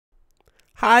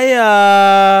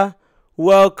Hiya!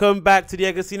 Welcome back to the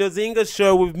Agostinho Zinga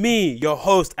show with me, your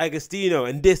host Agostinho,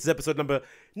 and this is episode number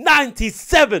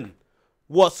 97.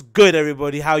 What's good,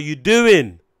 everybody? How you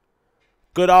doing?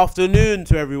 Good afternoon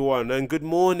to everyone, and good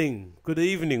morning, good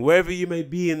evening, wherever you may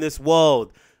be in this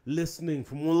world, listening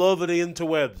from all over the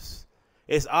interwebs.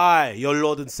 It's I, your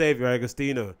Lord and Savior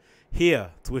Agostinho, here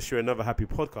to wish you another happy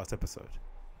podcast episode.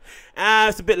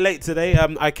 It's a bit late today.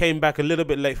 I came back a little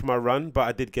bit late for my run, but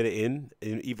I did get it in,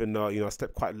 even though, I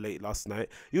slept quite late last night.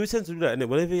 You always tend to do that, and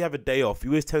whenever you have a day off,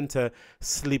 you always tend to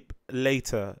sleep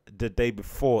later the day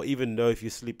before, even though if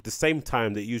you sleep the same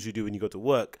time that you usually do when you go to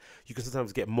work, you can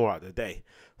sometimes get more out of the day.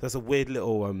 So that's a weird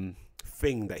little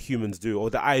thing that humans do, or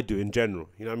that I do in general.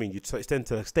 You know what I mean? You tend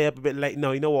to stay up a bit late.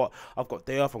 No, you know what? I've got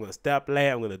day off. I'm going to stay up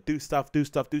late. I'm going to do stuff.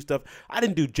 I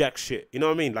didn't do jack shit. You know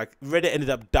what I mean? Like, Reddit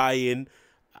ended up dying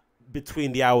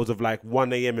between the hours of like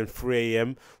 1 a.m. and 3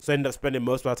 a.m. So I ended up spending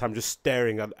most of my time just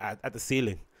staring at the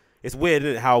ceiling. It's weird,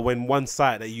 isn't it, how when one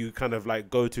site that you kind of like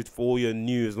go to for all your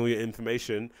news and all your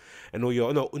information and all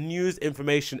your news,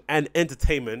 information and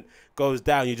entertainment goes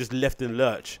down, you're just left in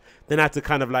lurch. Then I had to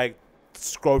kind of like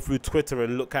scroll through Twitter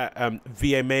and look at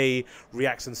VMA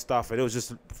reaction stuff, and it was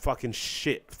just fucking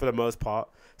shit for the most part.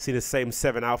 See the same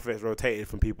 7 outfits rotated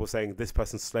from people saying this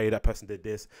person slayed, that person did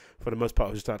this. For the most part,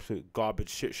 it was just an absolute garbage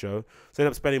shit show. So I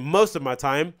ended up spending most of my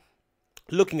time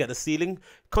looking at the ceiling,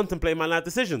 contemplating my life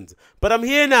decisions. But I'm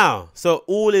here now, so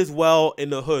all is well in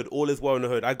the hood. All is well in the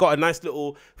hood. I got a nice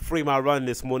little 3-mile run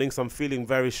this morning, so I'm feeling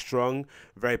very strong,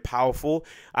 very powerful.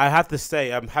 I have to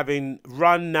say, I'm having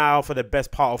run now for the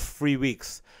best part of 3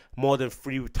 weeks, more than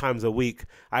 3 times a week.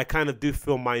 I kind of do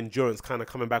feel my endurance kind of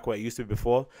coming back where it used to be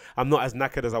before. I'm not as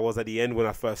knackered as I was at the end when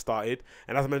I first started.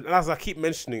 And as I keep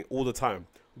mentioning all the time,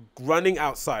 running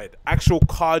outside, actual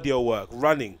cardio work,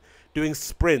 running, doing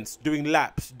sprints, doing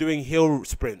laps, doing hill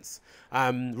sprints,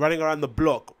 running around the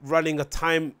block, running a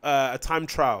time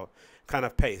trial kind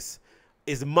of pace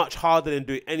is much harder than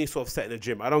doing any sort of set in the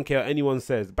gym. I don't care what anyone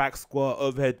says. Back squat,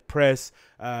 overhead press,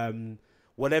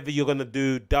 whatever you're going to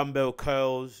do, dumbbell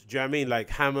curls, do you know what I mean? Like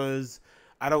hammers,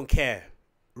 I don't care.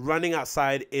 Running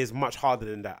outside is much harder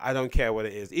than that. I don't care what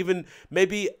it is. Even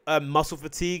maybe muscle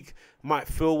fatigue might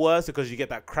feel worse because you get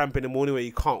that cramp in the morning where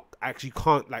you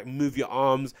can't like move your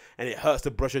arms, and it hurts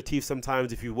to brush your teeth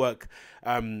sometimes if you work,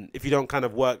 if you don't kind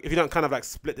of like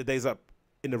split the days up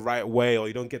in the right way, or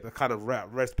you don't get the kind of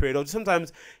rest period, or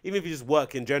sometimes even if you just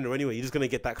work in general anyway, you're just going to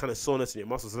get that kind of soreness in your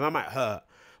muscles, and that might hurt.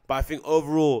 But I think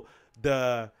overall,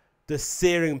 the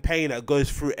searing pain that goes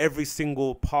through every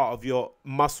single part of your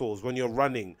muscles when you're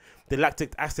running, the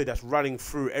lactic acid that's running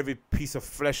through every piece of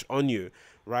flesh on you,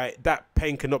 right? That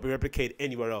pain cannot be replicated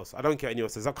anywhere else. I don't care what anyone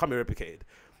says, that can't be replicated.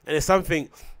 And it's something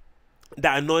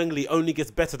that annoyingly only gets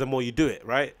better the more you do it,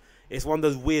 right? It's one of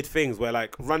those weird things where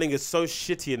like running is so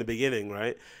shitty in the beginning,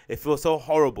 right? It feels so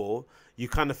horrible. You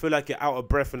kind of feel like you're out of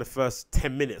breath in the first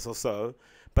 10 minutes or so.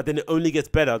 But then it only gets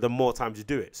better the more times you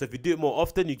do it. So if you do it more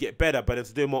often, you get better. But if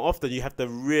you do it more often, you have to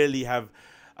really have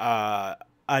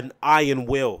an iron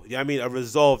will. You know what I mean? A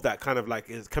resolve that kind of like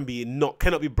cannot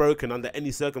be broken under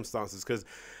any circumstances. Because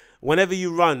whenever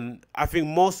you run, I think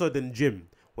more so than gym,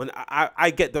 when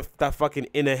I get that fucking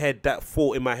inner head, that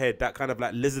thought in my head, that kind of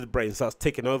like lizard brain starts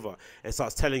taking over and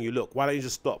starts telling you, look, why don't you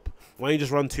just stop? Why don't you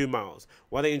just run 2 miles?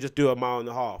 Why don't you just do 1.5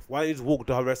 miles? Why don't you just walk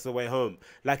the rest of the way home?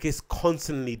 Like, it's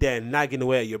constantly there, nagging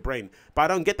away at your brain. But I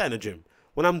don't get that in the gym.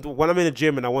 When I'm in the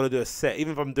gym and I want to do a set,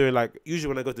 even if I'm doing like, usually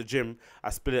when I go to the gym, I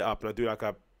split it up and I do like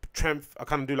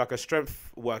a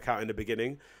strength workout in the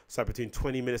beginning, so between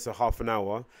 20 minutes and half an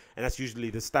hour, and that's usually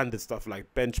the standard stuff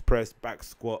like bench press, back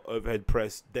squat, overhead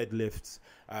press, deadlifts.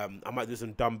 I might do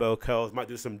some dumbbell curls, might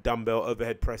do some dumbbell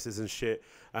overhead presses and shit.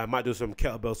 Might do some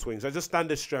kettlebell swings. So just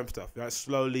standard strength stuff, right?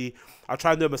 Slowly, I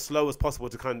try and do them as slow as possible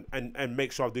to and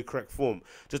make sure I do correct form,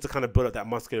 just to kind of build up that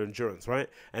muscular endurance, right?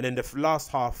 And then the last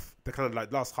half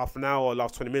an hour or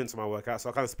last 20 minutes of my workout, so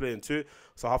I kind of split it in two.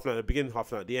 So half an hour at the beginning,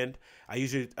 half an hour at the end. I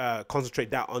usually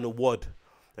concentrate that on a WOD,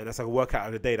 and that's like a workout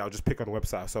of the day that I'll just pick on the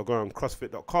website. So I'll go on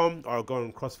CrossFit.com, or I'll go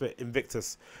on CrossFit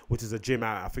Invictus, which is a gym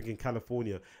out, I think, in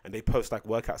California, and they post like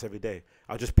workouts every day.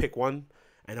 I'll just pick one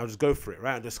and I'll just go for it,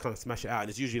 right? And just kind of smash it out. And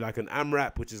it's usually like an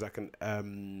AMRAP, which is like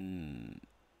an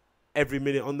every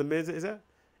minute on the minute, is that?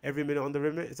 Every minute on the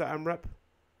minute, is that AMRAP?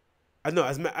 I know,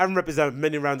 AMRAP is as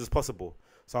many rounds as possible.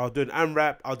 So I'll do an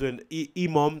AMRAP, I'll do an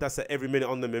EMOM, that's an every minute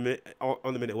on the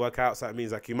minute workout. So that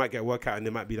means like you might get a workout and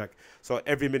it might be like, so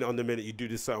every minute on the minute you do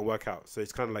this certain workout. So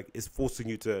it's kind of like, it's forcing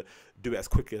you to do it as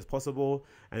quickly as possible.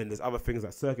 And then there's other things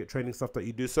like circuit training stuff that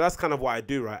you do. So that's kind of what I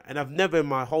do, right? And I've never in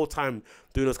my whole time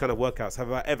doing those kind of workouts, have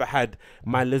I ever had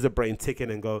my lizard brain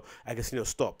ticking and go, I guess,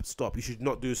 stop. You should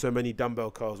not do so many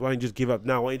dumbbell curls. Why don't you just give up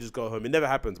now? Why don't you just go home? It never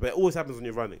happens, but it always happens when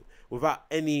you're running. Without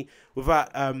any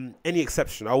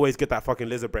exception, I always get that fucking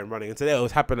lizard brain running. And today it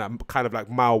was happening at kind of like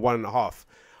mile 1.5.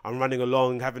 I'm running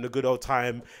along, having a good old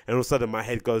time, and all of a sudden my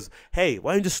head goes, hey,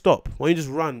 why don't you just stop? Why don't you just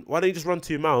run? Why don't you just run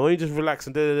 2 miles? Why don't you just relax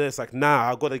and da-da-da? It's like, nah,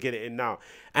 I've got to get it in now.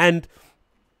 And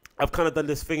I've kind of done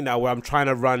this thing now where I'm trying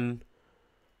to run.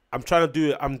 I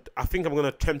think I'm going to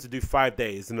attempt to do 5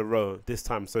 days in a row this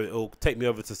time. So it'll take me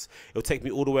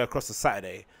all the way across to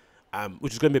Saturday,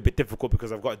 which is going to be a bit difficult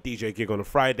because I've got a DJ gig on a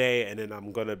Friday, and then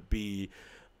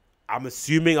I'm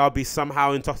assuming I'll be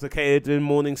somehow intoxicated in the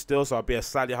morning still, so I'll be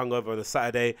slightly hungover on a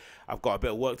Saturday. I've got a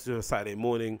bit of work to do on a Saturday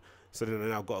morning, so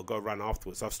then I've got to go run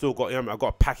afterwards. So I've still got, I've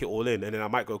got to pack it all in, and then I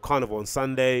might go carnival on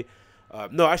Sunday.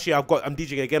 No, actually, I'm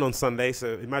DJing again on Sunday,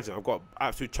 so imagine I've got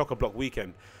absolute chock-a-block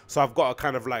weekend. So I've got to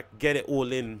kind of like get it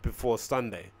all in before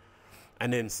Sunday.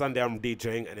 And then Sunday I'm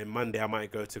DJing, and then Monday I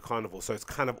might go to carnival. So it's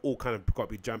kind of all got to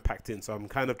be jam-packed in. So I'm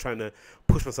kind of trying to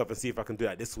push myself and see if I can do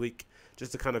that this week,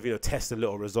 just to kind of, test a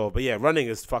little resolve. But yeah, running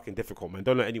is fucking difficult, man.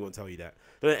 Don't let anyone tell you that.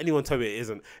 Don't let anyone tell you it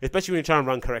isn't, especially when you're trying to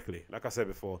run correctly. Like I said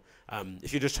before,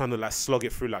 if you're just trying to like slog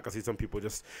it through, like I see some people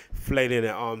just flailing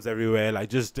their arms everywhere, like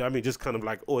just kind of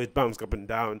like always bouncing up and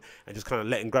down and just kind of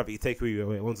letting gravity take you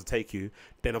where it wants to take you,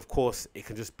 then of course it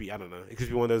can just be, I don't know, it could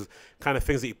be one of those kind of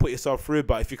things that you put yourself through.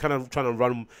 But if you're kind of trying to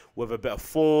run with a bit of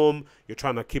form, you're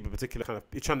trying to keep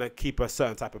you're trying to keep a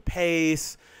certain type of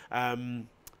pace,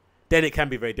 then it can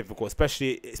be very difficult,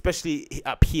 especially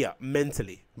up here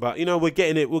mentally. But we're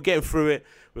getting through it,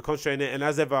 we're concentrating it. And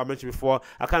as ever, I mentioned before,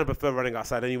 I kind of prefer running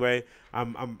outside anyway.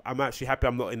 I'm actually happy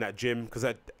I'm not in that gym, because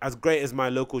as great as my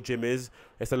local gym is,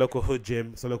 it's a local hood gym,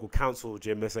 it's a local council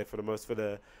gym, let's say, for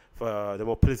the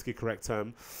more politically correct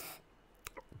term.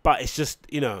 But it's just,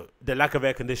 the lack of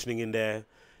air conditioning in there.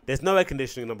 There's no air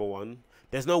conditioning, number one.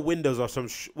 There's no windows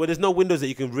or there's no windows that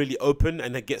you can really open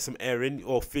and then get some air in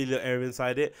or feel the air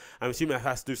inside it. I'm assuming that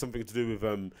has to do something to do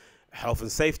with health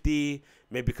and safety.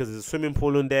 Maybe because there's a swimming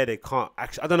pool in there, they can't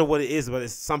actually. I don't know what it is, but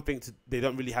it's something they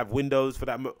don't really have windows for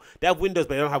that. They have windows,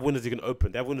 but they don't have windows you can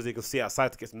open. They have windows you can see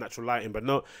outside to get some natural light in, but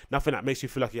nothing that makes you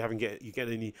feel like you get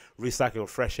any recycling or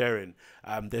fresh air in.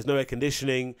 There's no air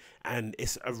conditioning, and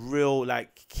it's a real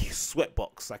like sweat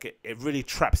box. Like it really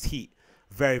traps heat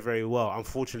very, very well,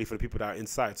 unfortunately, for the people that are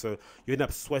inside. So you end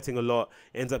up sweating a lot.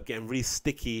 It ends up getting really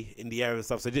sticky in the air and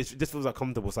stuff. So this feels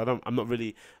uncomfortable. So I'm not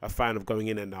really a fan of going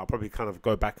in, and I'll probably kind of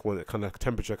go back when the kind of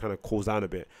temperature kind of cools down a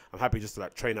bit. I'm happy just to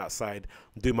like train outside,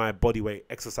 do my body weight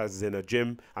exercises in a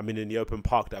gym. I'm in the open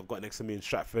park that I've got next to me in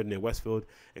Stratford near Westfield,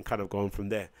 and kind of going from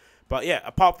there. But yeah,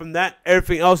 apart from that,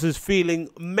 everything else is feeling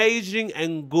amazing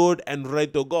and good and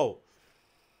ready to go.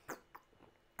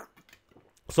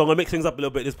 So I'm gonna mix things up a little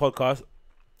bit this podcast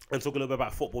and talk a little bit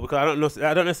about football, because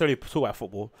I don't necessarily talk about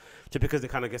football just because it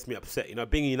kind of gets me upset.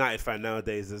 Being a United fan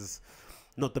nowadays is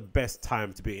not the best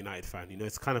time to be a United fan.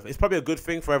 It's probably a good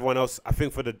thing for everyone else. I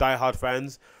think for the diehard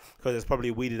fans, because it's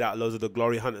probably weeded out loads of the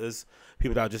glory hunters,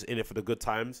 people that are just in it for the good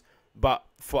times. But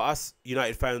for us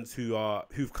United fans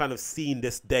who've kind of seen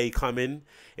this day come in,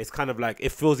 it's kind of like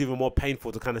it feels even more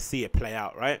painful to kind of see it play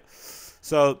out, right?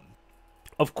 So,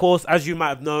 of course, as you might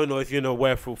have known, or if you're not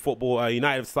aware from football,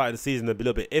 United started the season a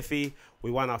little bit iffy. We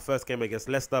won our first game against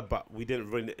Leicester, but we didn't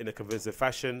win it in a convincing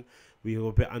fashion. We were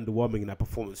a bit underwhelming in that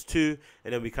performance too.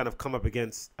 And then we kind of come up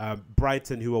against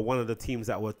Brighton, who were one of the teams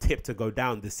that were tipped to go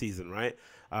down this season, right?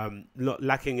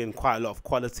 Lacking in quite a lot of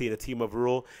quality in the team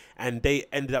overall. And they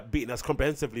ended up beating us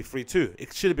comprehensively 3-2.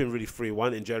 It should have been really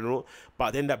 3-1 in general,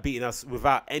 but they ended up beating us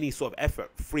without any sort of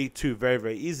effort, 3-2 very,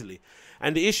 very easily.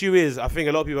 And the issue is, I think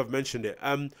a lot of people have mentioned it,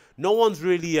 no one's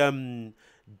really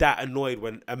that annoyed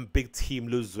when a big team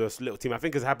loses to a little team. I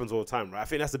think it happens all the time, right? I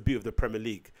think that's the beauty of the Premier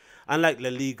League. Unlike La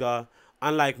Liga,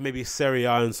 unlike maybe Serie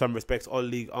A in some respects, or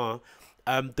Ligue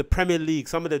 1, the Premier League,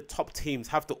 some of the top teams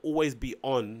have to always be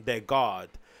on their guard,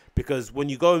 because when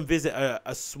you go and visit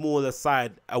a smaller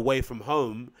side away from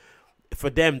home,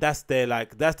 for them, that's their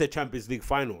Champions League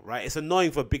final, right? It's annoying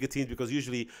for bigger teams because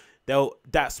usually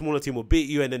that smaller team will beat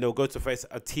you, and then they'll go to face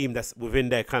a team that's within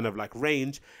their kind of like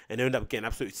range, and they end up getting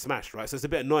absolutely smashed, right? So it's a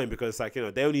bit annoying because it's like, you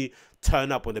know, they only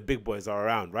turn up when the big boys are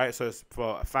around, right? So it's,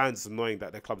 for fans, it's annoying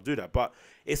that their clubs do that, but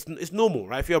it's normal,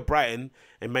 right? If you're Brighton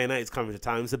and Man United's coming to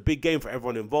town, it's a big game for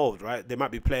everyone involved, right? There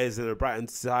might be players in the Brighton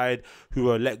side who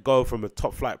are let go from a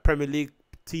top flight Premier League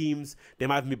teams. There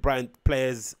might be Brighton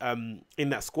players in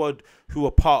that squad who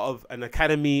were part of an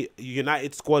Academy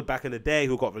United squad back in the day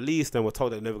who got released and were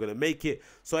told they're never going to make it.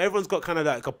 So everyone's got kind of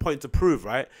like a point to prove,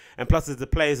 right? And plus there's the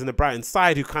players in the Brighton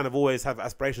side who kind of always have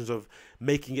aspirations of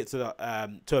making it to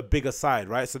a bigger side,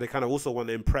 right? So they kind of also want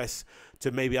to impress to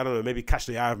maybe, I don't know, maybe catch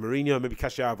the eye of Mourinho, maybe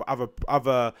catch the eye of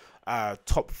other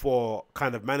top 4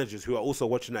 kind of managers who are also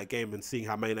watching that game and seeing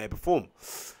how Man United perform.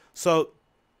 So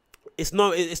it's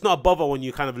not a bother when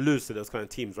you kind of lose to those kind of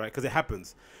teams, right? Because it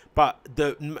happens. But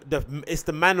it's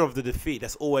the manner of the defeat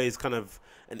that's always kind of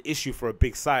an issue for a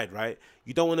big side, right?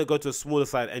 You don't want to go to a smaller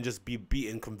side and just be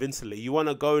beaten convincingly. You want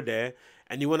to go there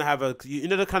and you want to have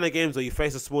the kind of games where you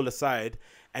face a smaller side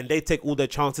and they take all their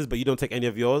chances, but you don't take any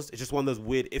of yours. It's just one of those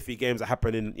weird, iffy games that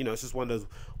happen in, you know, it's just one of those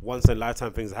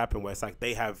once-in-a-lifetime things that happen where it's like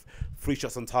they have 3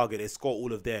 shots on target, they score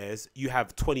all of theirs, you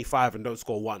have 25 and don't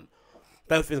score 1.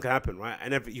 Those things can happen, right?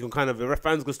 And you can kind of, the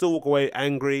fans can still walk away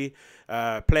angry.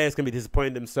 Players can be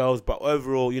disappointed themselves, but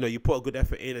overall, you know, you put a good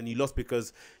effort in and you lost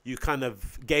because you kind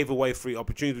of gave away 3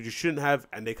 opportunities which you shouldn't have,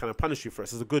 and they kind of punish you for it.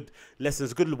 So it's a good lesson,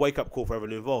 it's a good wake-up call for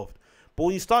everyone involved. But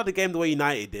when you start the game the way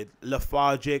United did,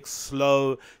 lethargic,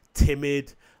 slow,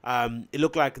 timid, it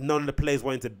looked like none of the players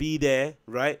wanted to be there,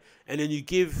 right? And then you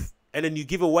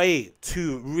give away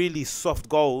 2 really soft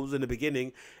goals in the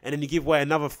beginning, and then you give away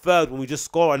another third when we just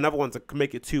score another one to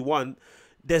make it 2-1.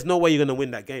 There's no way you're going to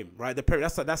win that game, right?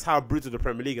 That's how brutal the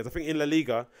Premier League is. I think in La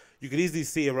Liga, you could easily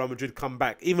see a Real Madrid come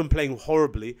back, even playing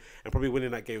horribly, and probably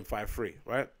winning that game 5-3,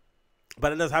 right?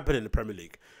 But it does happen in the Premier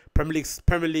League. Premier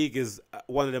League is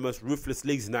one of the most ruthless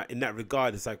leagues in that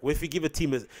regard. It's like, well, if you give a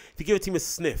team a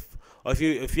sniff, or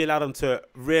if you allow them to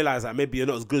realize that maybe you're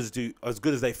not as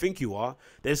good as they think you are,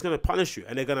 they're just going to punish you,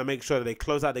 and they're going to make sure that they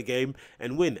close out the game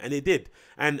and win. And they did.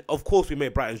 And of course, we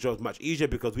made Brighton's jobs much easier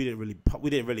because we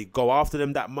didn't really go after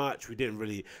them that much. We didn't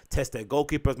really test their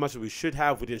goalkeeper as much as we should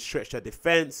have. We didn't stretch their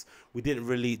defense. We didn't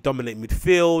really dominate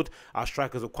midfield. Our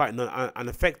strikers were quite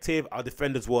ineffective. Our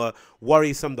defenders were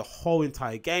worrisome the whole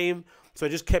entire game. So it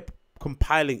just kept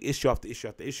compiling issue after issue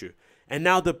after issue. And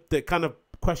now the kind of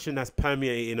question that's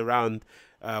permeating around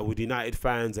with United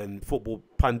fans and football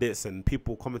pundits and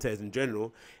commentators in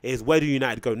general is, where do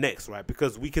United go next, right?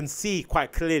 Because we can see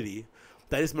quite clearly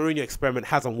that this Mourinho experiment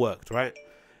hasn't worked, right?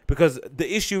 Because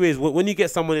the issue is, when you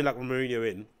get someone in like Mourinho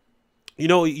in, you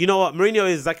know what? Mourinho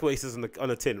is exactly what he says on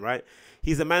a tin, right?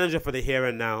 He's a manager for the here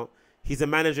and now. He's a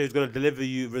manager who's going to deliver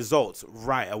you results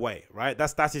right away, right?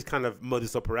 That's his kind of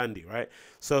modus operandi, right?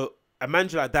 So a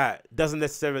manager like that doesn't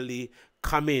necessarily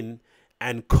come in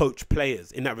and coach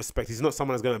players in that respect. He's not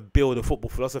someone that's going to build a football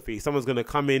philosophy. Someone's going to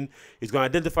come in, he's going to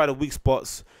identify the weak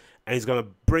spots, and he's going to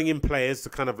bring in players to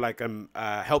kind of like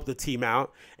help the team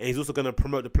out. And he's also going to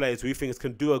promote the players who he thinks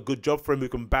can do a good job for him, who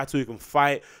can battle, who can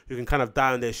fight, who can kind of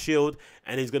die on their shield.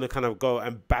 And he's going to kind of go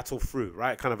and battle through,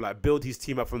 right? Kind of like build his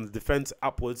team up from the defense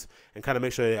upwards and kind of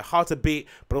make sure they're hard to beat,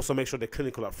 but also make sure they're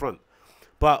clinical up front.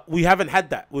 But we haven't had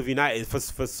that with United for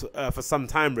some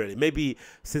time, really. Maybe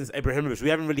since Ibrahimovic, we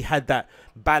haven't really had that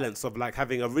balance of like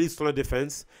having a really solid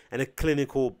defense and a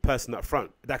clinical person up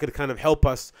front that could kind of help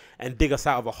us and dig us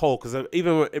out of a hole. Because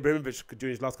even with Ibrahimovic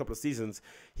during his last couple of seasons,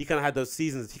 he kind of had those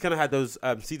seasons. He kind of had those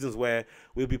seasons where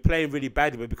we'd be playing really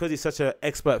badly, but because he's such an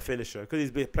expert finisher, because he's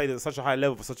been played at such a high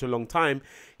level for such a long time,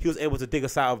 he was able to dig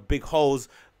us out of big holes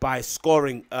by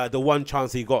scoring the one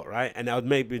chance he got, right? And that would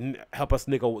maybe help us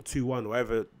niggle 2-1,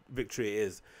 whatever victory it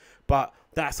is. But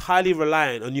that's highly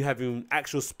reliant on you having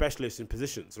actual specialists in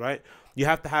positions, right? You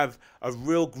have to have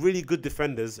really good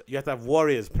defenders. You have to have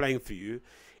warriors playing for you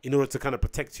in order to kind of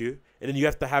protect you. And then you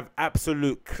have to have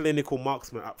absolute clinical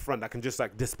marksmen up front that can just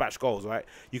like dispatch goals, right?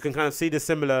 You can kind of see the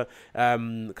similar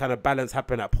kind of balance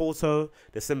happen at Porto,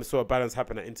 the similar sort of balance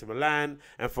happen at Inter Milan,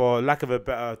 and for lack of a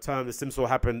better term, the similar sort of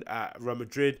happened at Real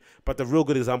Madrid. But the real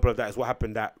good example of that is what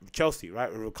happened at Chelsea,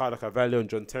 right? With Ricardo Carvalho and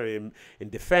John Terry in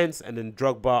defense, and then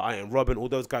Drogba, Ian Robben, all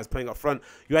those guys playing up front.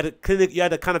 You had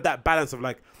a kind of that balance of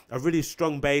like a really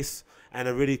strong base and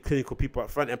a really clinical people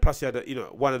up front, and plus you had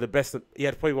one of the best. He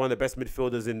had probably one of the best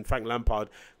midfielders in Frank Lampard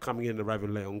coming in and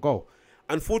arriving late on goal.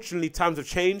 Unfortunately, times have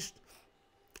changed.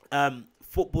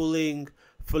 Footballing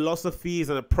philosophies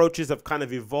and approaches have kind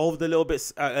of evolved a little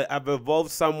bit, have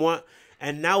evolved somewhat,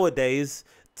 and nowadays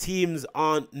teams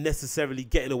aren't necessarily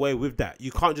getting away with that.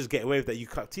 You can't just get away with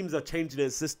that. Teams are changing their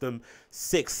system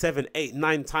 6, 7, 8,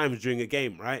 9 times during a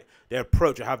game, right? Their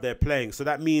approach of how they're playing. So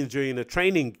that means during the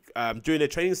training, during their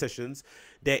training sessions,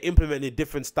 they're implementing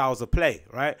different styles of play,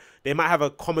 right? They might have a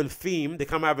common theme. They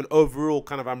kind of have an overall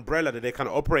kind of umbrella that they kind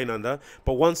of operate under.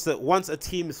 But once a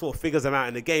team sort of figures them out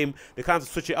in the game, they kind of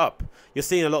switch it up. You're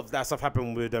seeing a lot of that stuff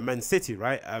happen with Man City,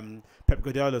 right? Pep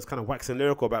Guardiola's kind of waxing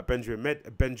lyrical about Benjamin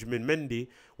Mendy.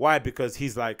 Why? Because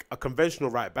he's like a conventional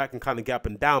right back and kind of get up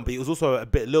and down, but he was also a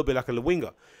little bit like a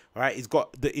winger, right? He's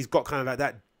got kind of like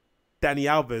that Dani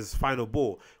Alves final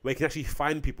ball where he can actually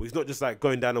find people. He's not just like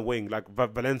going down a wing like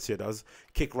Valencia does,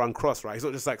 kick, run, cross, right? He's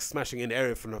not just like smashing in the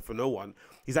area for no one.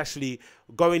 He's actually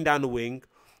going down the wing,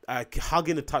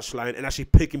 hugging the touchline and actually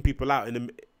picking people out in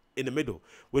the middle,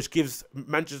 which gives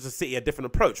Manchester City a different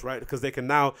approach, right? Because they can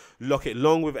now lock it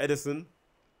long with Edison.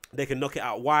 They can knock it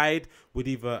out wide with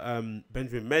either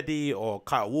Benjamin Mendy or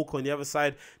Kyle Walker on the other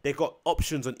side. They've got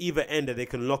options on either end that they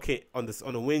can lock it on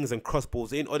the wings and cross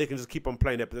balls in, or they can just keep on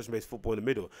playing their possession-based football in the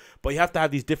middle. But you have to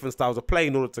have these different styles of play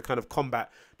in order to kind of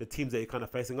combat the teams that you're kind of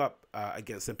facing up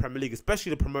against in Premier League,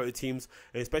 especially the promoted teams,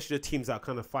 and especially the teams that are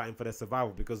kind of fighting for their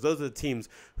survival, because those are the teams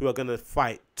who are going to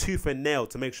fight tooth and nail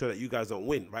to make sure that you guys don't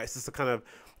win, right? It's just a kind of,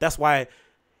 that's why,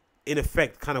 in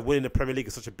effect, kind of winning the Premier League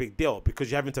is such a big deal, because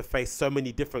you're having to face so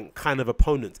many different kind of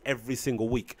opponents every single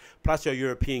week, plus your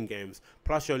European games,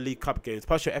 plus your League Cup games,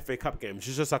 plus your FA Cup games.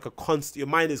 It's just like a constant, your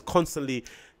mind is constantly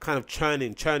kind of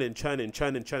churning, trying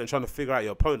to figure out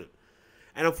your opponent.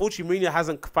 And unfortunately, Mourinho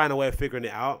hasn't found a way of figuring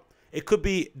it out. It could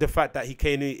be the fact that he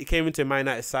came into a Man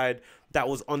United side that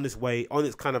was on this way, on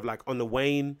its kind of like on the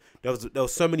wane. There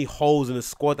was so many holes in the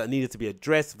squad that needed to be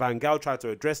addressed. Van Gaal tried to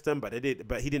address them, but he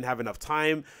didn't have enough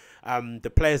time.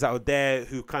 The players that were there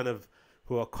who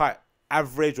are quite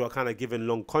average or kind of given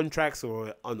long contracts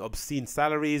or on obscene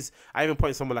salaries. I even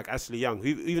point someone like Ashley Young, who,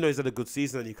 even though he's had a good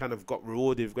season and he kind of got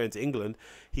rewarded with going to England,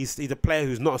 he's a player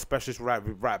who's not a specialist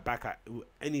right back at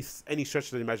any stretch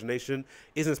of the imagination,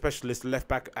 isn't a specialist left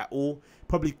back at all,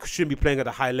 probably shouldn't be playing at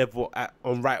a high level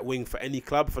on right wing for any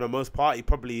club for the most part. He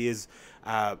probably is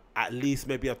at least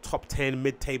maybe a top 10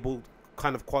 mid-table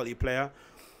kind of quality player.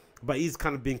 But he's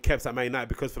kind of being kept at Man United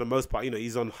because for the most part,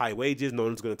 he's on high wages. No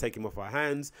one's going to take him off our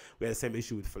hands. We had the same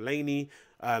issue with Fellaini.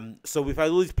 So we've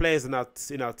had all these players in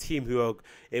our team who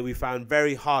we found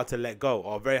very hard to let go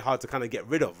or very hard to kind of get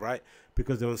rid of, right?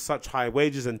 Because they're on such high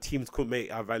wages and teams couldn't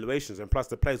make our valuations. And plus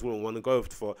the players wouldn't want to go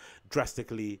for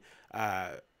drastically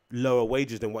lower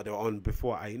wages than what they were on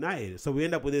before at United. So we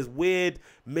end up with this weird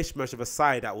mishmash of a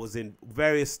side that was in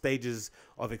various stages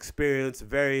of experience,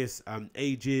 various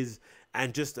ages,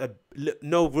 and just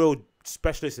no real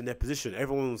specialist in their position.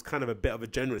 Everyone was kind of a bit of a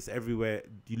generalist everywhere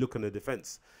you look on the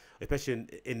defense, especially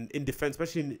in defense,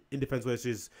 where it's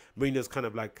just Mourinho's kind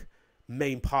of like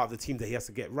main part of the team that he has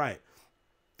to get right.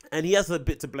 And he has a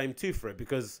bit to blame too for it,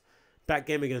 because that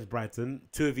game against Brighton,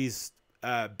 two of his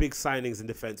big signings in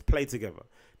defense played together.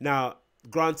 Now,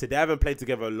 granted, they haven't played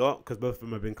together a lot because both of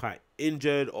them have been quite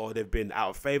injured or they've been out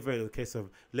of favour in the case of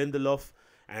Lindelof.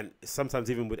 And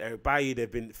sometimes even with Eric Bailly, they've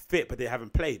been fit, but they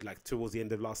haven't played like towards the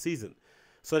end of last season.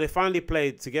 So they finally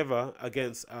played together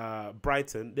against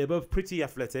Brighton. They're both pretty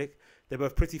athletic. They're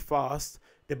both pretty fast.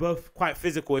 They're both quite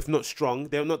physical, if not strong.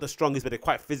 They're not the strongest, but they're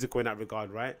quite physical in that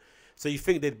regard, right? So you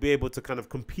think they'd be able to kind of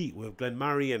compete with Glenn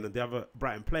Murray and the other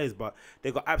Brighton players, but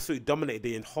they got absolutely dominated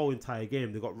the whole entire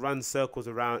game. They got run circles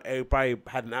around. Everybody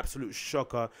had an absolute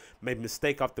shocker, made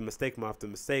mistake after mistake after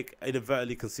mistake,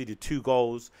 inadvertently conceded 2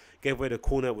 goals, gave away the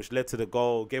corner, which led to the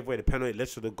goal, gave away the penalty, led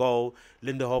to the goal.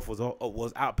 Lindelof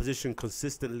was out of position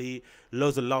consistently,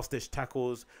 loads of last-ditch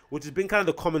tackles, which has been kind of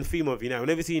the common theme of United.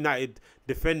 Whenever you see United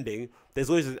defending, there's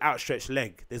always an outstretched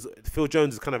leg. Phil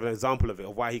Jones is kind of an example of it,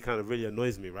 of why he kind of really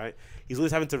annoys me, right? He's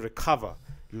always having to recover,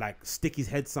 like stick his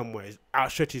head somewhere,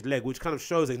 outstretch his leg, which kind of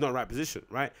shows that he's not in the right position,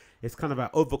 right? It's kind of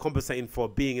like overcompensating for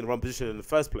being in the wrong position in the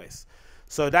first place.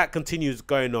 So that continues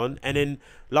going on. And then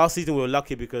last season we were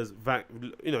lucky because De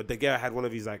Gea had one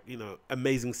of his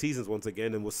amazing seasons once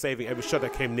again and was saving every shot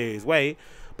that came near his way.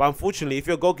 But unfortunately, if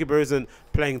your goalkeeper isn't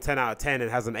playing 10 out of 10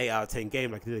 and has an 8 out of 10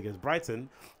 game like he did against Brighton,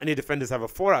 and your defenders have a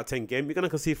 4 out of 10 game, you're going to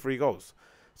concede 3 goals.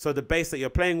 So the base that you're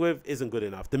playing with isn't good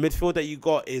enough. The midfield that you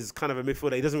got is kind of a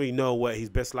midfield that he doesn't really know where his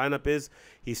best lineup is.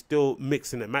 He's still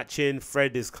mixing and matching.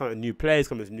 Fred is kind of new players,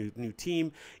 coming to a new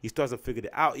team. He still hasn't figured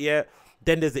it out yet.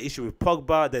 Then there's the issue with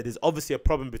Pogba. There's obviously a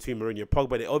problem between Mourinho and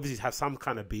Pogba. They obviously have some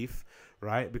kind of beef,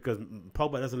 right? Because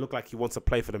Pogba doesn't look like he wants to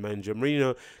play for the manager.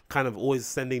 Mourinho kind of always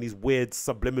sending these weird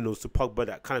subliminals to Pogba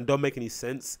that kind of don't make any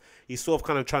sense. He's sort of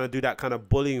kind of trying to do that kind of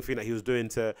bullying thing that he was doing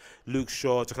to Luke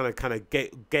Shaw to kind of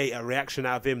get a reaction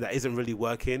out of him that isn't really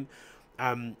working.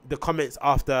 The comments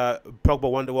after Pogba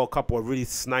won the World Cup were really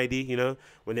snidey, you know,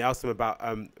 when they asked him about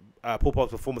Paul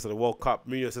Pogba's performance at the World Cup.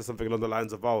 Mourinho said something along the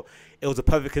lines of, oh, it was a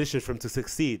perfect condition for him to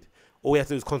succeed. All he has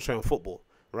to do is concentrate on football.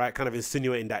 Right, kind of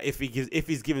insinuating that if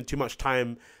he's given too much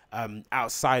time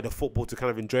outside of football to kind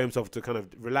of enjoy himself, to kind of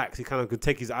relax, he kind of could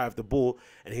take his eye off the ball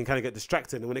and he can kind of get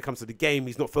distracted. And when it comes to the game,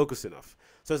 he's not focused enough.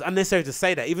 So it's unnecessary to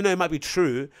say that, even though it might be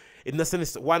true. In the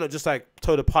sense, why not just like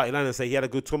toe the party line and say he had a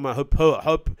good tournament?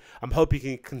 I'm hoping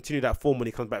he can continue that form when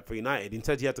he comes back for United.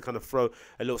 Instead, he had to kind of throw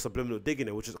a little subliminal dig in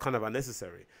it, which is kind of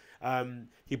unnecessary.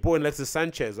 He brought in Alexis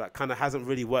Sanchez, that kind of hasn't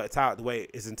really worked out the way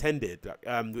it's intended,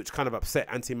 which kind of upset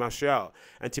Anthony Martial.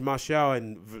 Anthony Martial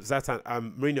and Zlatan,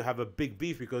 Mourinho have a big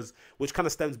beef because, which kind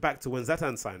of stems back to when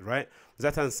Zlatan signed, right?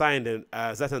 Zlatan signed and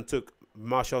Zlatan took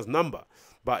Martial's number.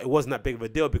 But it wasn't that big of a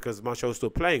deal because Martial was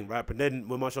still playing, right? But then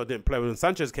when Martial didn't play, when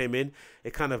Sanchez came in,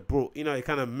 it kind of brought, you know, it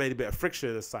kind of made a bit of friction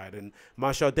in the side. And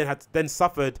Martial then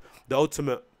suffered the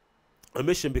ultimate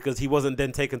omission because he wasn't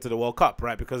then taken to the World Cup,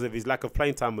 right? Because of his lack of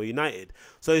playing time with United.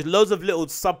 So there's loads of little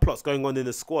subplots going on in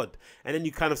the squad. And then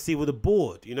you kind of see with the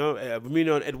board, you know,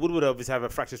 Mourinho and Ed Woodward obviously have a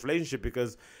fractious relationship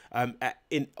because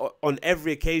on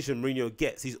every occasion Mourinho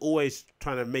gets, he's always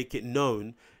trying to make it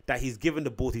known that he's given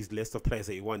the board his list of players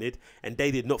that he wanted, and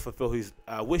they did not fulfill his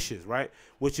wishes, right?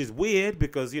 Which is weird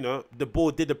because, you know, the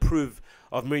board did approve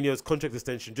of Mourinho's contract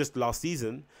extension just last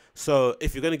season. So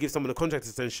if you're going to give someone a contract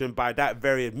extension, by that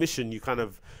very admission, you kind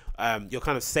of you're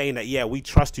kind of saying that, yeah, we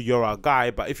trust you, you're our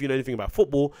guy. But if you know anything about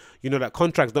football, you know that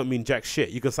contracts don't mean jack shit.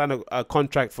 You can sign a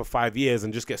contract for 5 years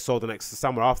and just get sold the next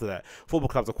summer after that. Football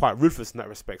clubs are quite ruthless in that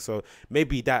respect. So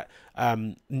maybe that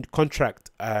contract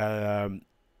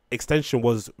extension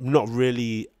was not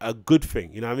really a good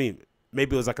thing, you know what I mean?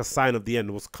 Maybe it was like a sign of the end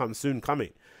was soon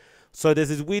coming. So there's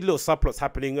these weird little subplots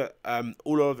happening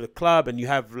all over the club, and you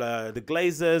have the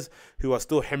Glazers who are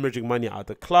still hemorrhaging money out of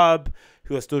the club,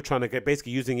 who are still trying to get,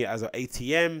 basically using it as an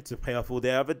ATM to pay off all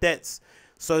their other debts.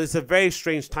 So it's a very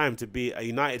strange time to be a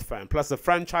United fan. Plus, the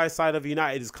franchise side of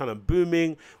United is kind of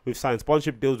booming. We've signed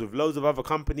sponsorship deals with loads of other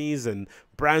companies and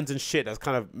brands and shit that's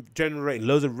kind of generating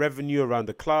loads of revenue around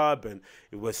the club. And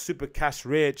we're super cash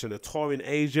rich and a tour in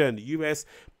Asia and the US,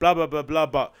 blah, blah, blah, blah.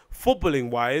 But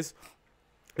footballing-wise,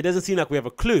 it doesn't seem like we have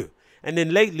a clue. And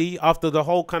then lately, after the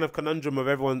whole kind of conundrum of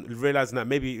everyone realizing that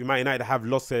maybe United have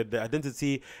lost their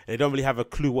identity and they don't really have a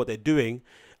clue what they're doing,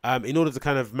 in order to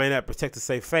kind of protect a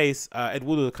safe face, Ed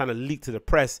Woodward kind of leaked to the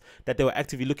press that they were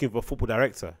actively looking for a football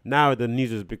director. Now the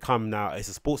news has become it's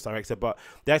a sports director, but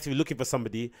they're actively looking for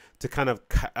somebody to kind of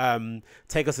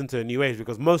take us into a new age,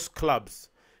 because most clubs,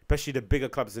 especially the bigger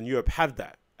clubs in Europe, have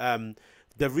that.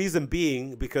 The reason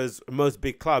being because most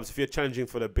big clubs, if you're challenging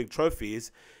for the big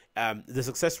trophies, the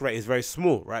success rate is very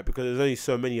small, right? Because there's only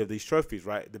so many of these trophies,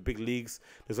 right? The big leagues,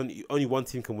 there's only one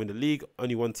team can win the league,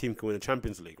 only one team can win the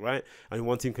Champions League, right? Only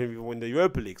one team can even win the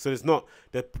Europa League. So it's not,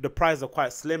 the prizes are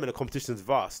quite slim and the competition is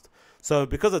vast. So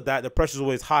because of that, the pressure is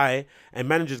always high, and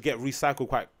managers get recycled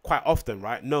quite often,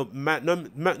 right? No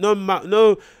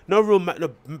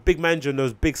big manager in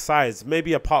those big sides,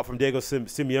 maybe apart from Diego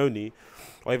Simeone,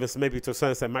 or even maybe to a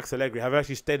certain extent Max Allegri, have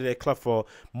actually stayed at their club for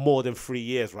more than 3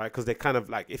 years, right? Because they kind of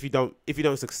like, if you don't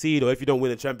succeed, or if you don't win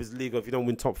the Champions League, or if you don't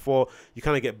win top 4, you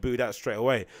kind of get booed out straight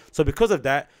away. So because of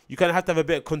that, you kind of have to have a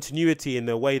bit of continuity in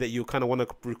the way that you kind of want to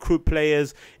recruit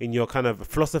players, in your kind of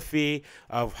philosophy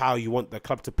of how you want the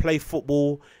club to play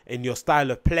football, in your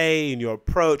style of play, in your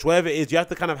approach, whatever it is. You have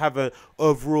to kind of have an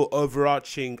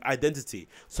overarching identity,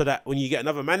 so that when you get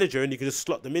another manager, and you can just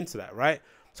slot them into that, right?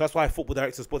 So that's why football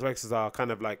directors, sport directors are kind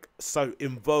of like so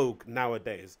in vogue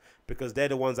nowadays, because they're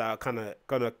the ones that are kind of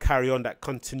going to carry on that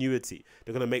continuity.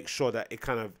 They're going to make sure that it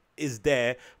kind of is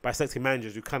there by selecting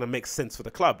managers who kind of make sense for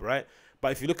the club, right?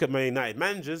 But if you look at Man United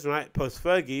managers, right,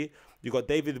 post-Fergie, you got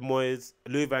David Moyes,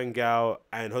 Louis van Gaal,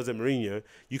 and Jose Mourinho.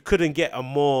 You couldn't get a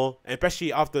more,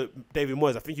 especially after David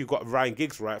Moyes, I think you got Ryan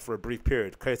Giggs, right, for a brief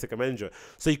period, caretaker manager.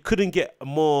 So you couldn't get a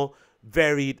more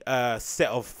varied set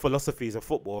of philosophies of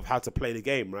football, of how to play the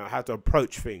game, right? How to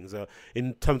approach things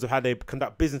in terms of how they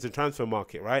conduct business and transfer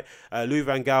market, right? Louis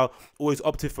van Gaal always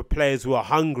opted for players who are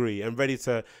hungry and ready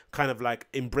to kind of like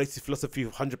embrace his philosophy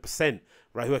of 100%,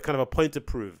 right? Who are kind of a point to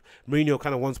prove. Mourinho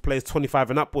kind of wants players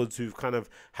 25 and upwards who kind of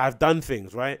have done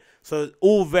things, right? So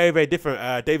all very, very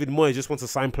different. David Moyes just wants to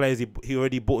sign players he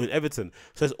already bought in Everton.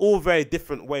 So it's all very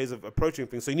different ways of approaching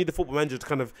things. So you need a football manager to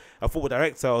kind of, a football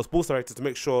director or sports director, to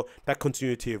make sure that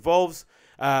continuity evolves.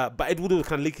 But Ed Woodward was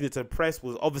kind of leaking it to the press,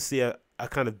 was obviously a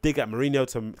kind of dig at Mourinho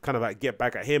to kind of like get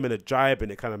back at him and a jibe,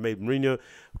 and it kind of made Mourinho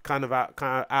kind of out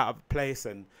of place.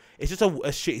 And it's just a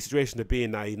shitty situation to be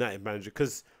in now, United manager,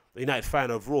 because United fan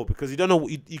overall, because you don't know,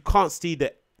 you can't see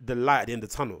the light at the end of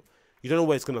the tunnel. You don't know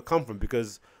where it's going to come from,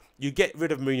 because you get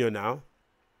rid of Mourinho now,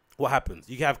 what happens?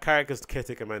 You have Carrick as the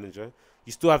caretaker manager.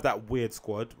 You still have that weird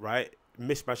squad, right?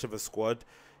 Mishmash of a squad.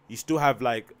 You still have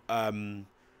like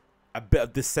a bit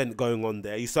of dissent going on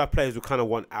there. You still have players who kind of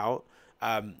want out.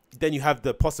 Then you have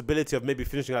the possibility of maybe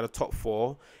finishing out the top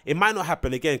 4. It might not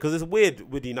happen again, because it's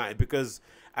weird with United, because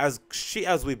as shit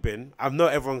as we've been, I know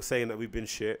everyone's saying that we've been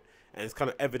shit, and it's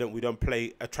kind of evident we don't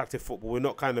play attractive football. We're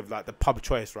not kind of like the pub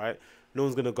choice, right? No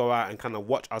one's going to go out and kind of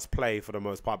watch us play for the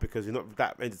most part, because we're not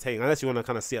that entertaining, unless you want to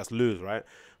kind of see us lose, right?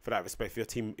 For that respect,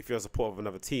 if you're a supporter of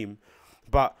another team.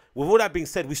 But with all that being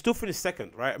said, we still finished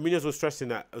second, right? I mean, was stressing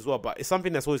that as well, but it's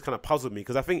something that's always kind of puzzled me,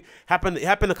 because I think it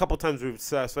happened a couple of times with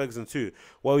Sir Ferguson too,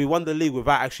 where we won the league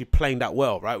without actually playing that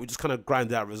well, right? We just kind of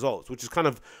grinded out results, which is kind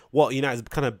of what United's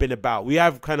kind of been about. We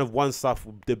have kind of won stuff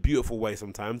the beautiful way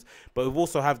sometimes, but we've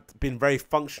also have been very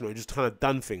functional and just kind of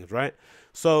done things, right?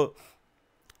 So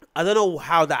I don't know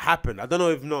how that happened. I don't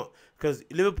know if not, because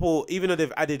Liverpool, even though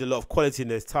they've added a lot of quality in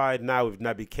their side now with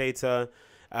Naby Keita,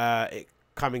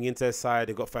 coming into their side,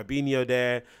 they've got Fabinho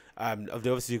there. They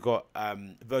obviously got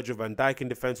Virgil van Dijk in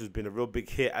defence, who's been a real big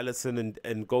hit. Alisson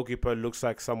and goalkeeper looks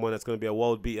like someone that's going to be a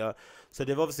world beater. So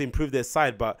they've obviously improved their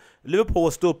side, but Liverpool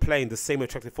was still playing the same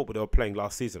attractive football they were playing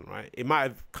last season, right? It might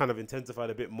have kind of intensified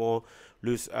a bit more.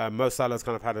 Mo Salah's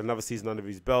kind of had another season under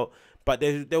his belt, but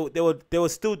they were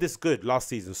still this good last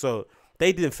season. So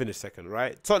they didn't finish second,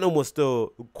 right? Tottenham was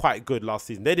still quite good last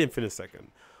season. They didn't finish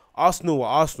second. Arsenal were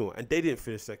Arsenal, and they didn't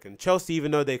finish second. Chelsea,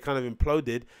 even though they kind of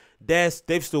imploded,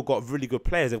 they've still got really good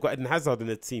players. They've got Eden Hazard in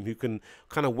the team who can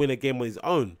kind of win a game on his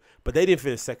own, but they didn't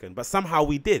finish second. But somehow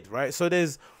we did, right? So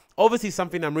there's obviously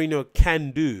something that Mourinho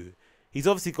can do. He's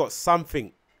obviously got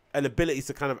something, an ability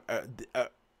to kind of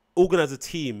organize a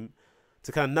team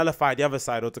to kind of nullify the other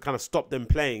side, or to kind of stop them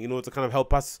playing in order to kind of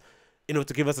help us, in order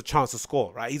to give us a chance to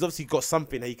score, right? He's obviously got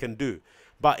something that he can do.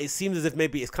 But it seems as if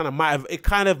maybe it kind of might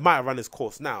have run its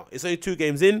course now. It's only 2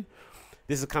 games in.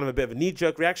 This is kind of a bit of a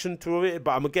knee-jerk reaction to it.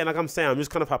 But like I'm saying, I'm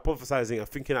just kind of hypothesizing and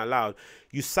thinking out loud.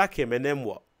 You sack him, and then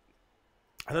what?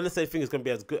 I don't necessarily think it's going to be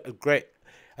as good, as great.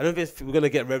 I don't think we're going to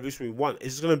get revolutionary one.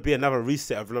 It's just going to be another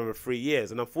reset of another 3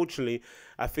 years. And unfortunately,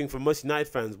 I think for most United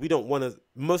fans,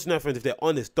 most United fans, if they're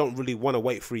honest, don't really want to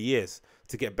wait 3 years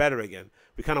to get better again.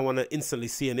 We kind of want to instantly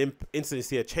see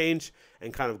a change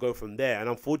and kind of go from there. And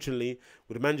unfortunately,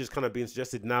 with the managers kind of being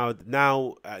suggested now,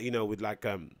 with like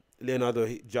Leonardo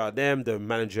Jardim, the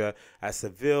manager at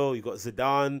Seville, you got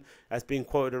Zidane that's being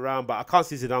quoted around, but I can't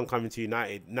see Zidane coming to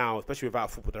United now, especially without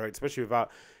a football director,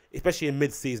 especially in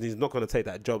mid-season. He's not going to take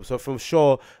that job. So from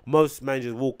sure, most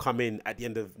managers will come in at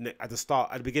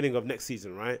the beginning of next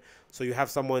season, right? So you have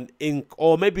someone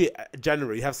or maybe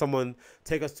January. You have someone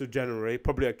take us to January,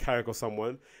 probably a Carrick or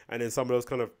someone, and then someone else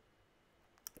kind of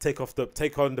take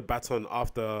on the baton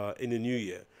after in the new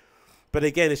year. But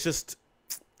again, it's just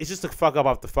a fuck up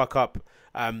after fuck up.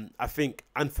 I think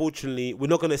unfortunately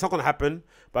it's not gonna happen.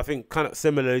 But I think kind of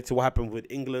similarly to what happened with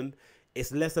England,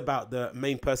 it's less about the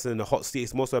main person in the hot seat.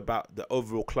 It's more so about the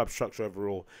overall club structure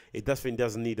overall. It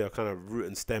doesn't need a kind of root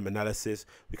and stem analysis.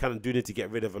 We kind of do need to get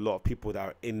rid of a lot of people that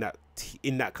are in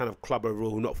that kind of club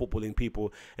overall, not footballing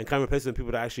people, and kind of replace them with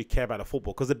people that actually care about the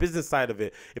football. Because the business side of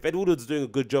it, if Ed Woodward's doing a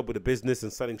good job with the business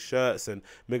and selling shirts and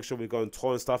making sure we go on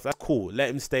tour and stuff, that's cool. Let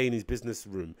him stay in his business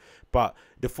room. But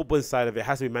the football side of it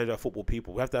has to be managed by football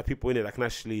people. We have to have people in it that can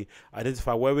actually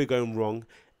identify where we're going wrong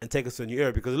and take us to a new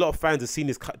era, because a lot of fans have seen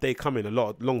this day coming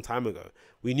long time ago.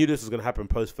 We knew this was going to happen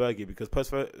post-Fergie, because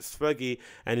post-Fergie,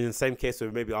 and in the same case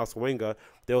with maybe Arsene Wenger,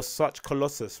 there was such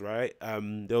colossus, right?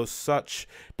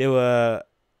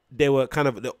 They were kind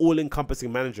of the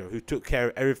all-encompassing manager who took care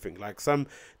of everything.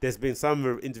 There's been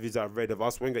some interviews that I've read of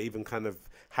Arsene Wenger even kind of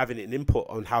having an input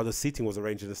on how the seating was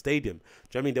arranged in the stadium.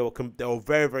 Do you know what I mean? They were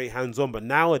very, very hands-on. But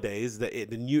nowadays, the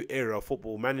new era of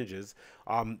football managers,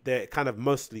 they're kind of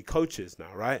mostly coaches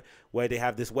now, right? Where they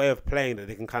have this way of playing that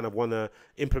they can kind of want to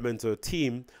implement to a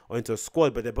team or into a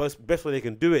squad. But the best way they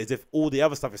can do it is if all the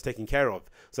other stuff is taken care of,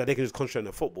 so they can just concentrate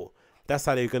on football. That's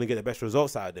how they're going to get the best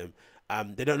results out of them.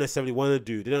 They don't necessarily want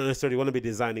to be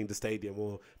designing the stadium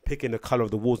or picking the colour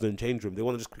of the walls in the change room. They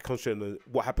want to just concentrate on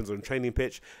what happens on the training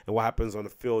pitch and what happens on the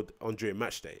field during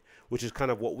match day, which is kind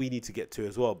of what we need to get to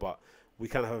as well. But we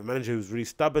kind of have a manager who's really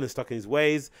stubborn and stuck in his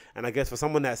ways. And I guess for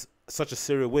someone that's such a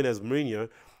serial winner as Mourinho,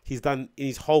 he's done in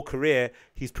his whole career,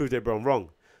 he's proved everyone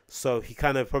wrong. So he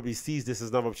kind of probably sees this as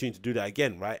another opportunity to do that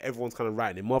again, right? Everyone's kind of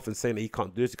writing him off and saying that he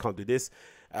can't do this, he can't do this,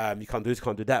 you can't do this, you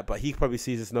can't do that. But he probably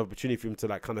sees this as another opportunity for him to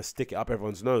like kind of stick it up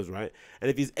everyone's nose, right? And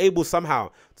if he's able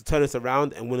somehow to turn us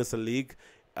around and win us a league,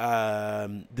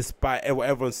 despite what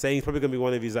everyone's saying, he's probably going to be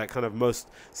one of his like kind of most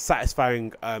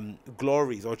satisfying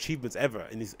glories or achievements ever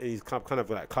in his kind of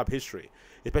like club history,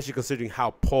 especially considering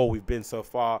how poor we've been so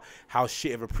far, how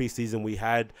shit of a preseason we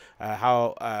had,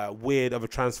 how weird of a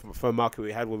transfer market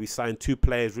we had, where we signed 2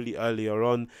 players really early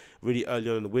on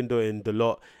in the window in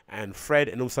Delort and Fred,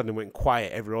 and all of a sudden it went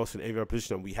quiet everywhere else in every other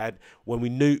position that we had, when we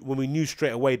knew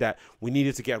straight away that we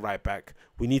needed to get right back,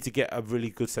 we need to get a really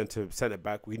good centre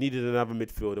back, we needed another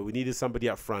midfielder, we needed somebody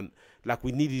up front, like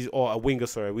we needed, or a winger,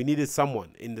 sorry, we needed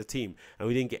someone in the team, and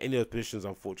we didn't get any of those positions,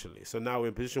 unfortunately. So now we're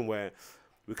in a position where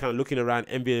we're kind of looking around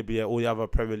enviably at all the other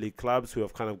Premier League clubs who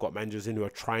have kind of got managers in who are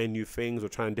trying new things or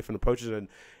trying different approaches, and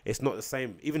it's not the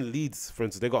same. Even Leeds, for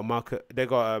instance, they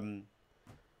got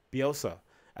Bielsa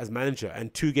as manager,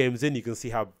 and 2 games in, you can see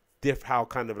how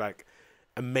kind of like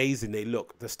amazing they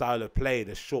look. The style of play,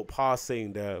 the short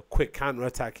passing, the quick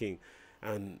counter-attacking,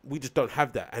 and we just don't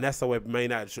have that. And that's the way Man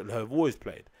United should have always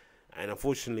played. And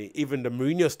unfortunately, even the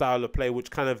Mourinho style of play,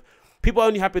 which kind of, people are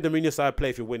only happy with the Mourinho style of play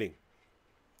if you're winning.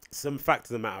 Some facts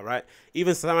of the matter, right?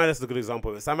 Even Sam Allardyce is a good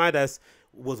example. Sam Allardyce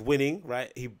was winning,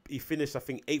 right? He finished, I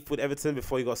think, 8th with Everton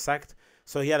before he got sacked.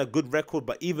 So he had a good record,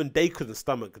 but even they couldn't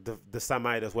stomach the Sam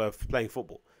Allardyce way of playing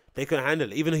football. They couldn't handle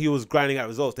it. Even though he was grinding out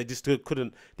results, they just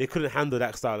couldn't handle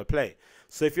that style of play.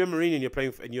 So if you're Mourinho and you're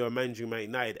playing and you're managing Man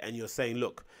United and you're saying,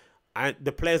 look,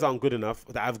 the players aren't good enough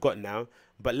that I've got now,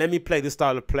 but let me play this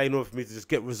style of play in order for me to just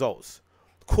get results.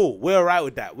 Cool, we're all right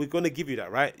with that. We're going to give you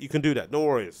that, right? You can do that. No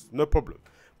worries. No problem.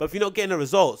 But if you're not getting the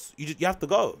results, you have to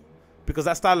go, because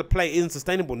that style of play isn't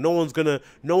sustainable. No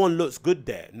one looks good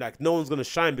there. Like, no one's gonna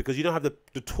shine because you don't have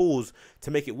the tools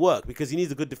to make it work, because he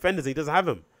needs a good defenders and he doesn't have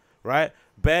them, right?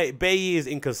 Bailly is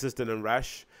inconsistent and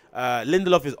rash.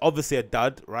 Lindelof is obviously a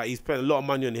dud, right? He's spent a lot of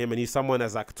money on him, and he's someone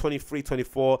that's like 23,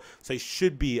 24, so he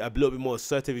should be a little bit more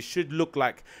assertive. He should look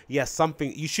like he has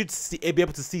something. You should be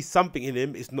able to see something in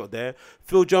him. It's not there.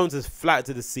 Phil Jones is flat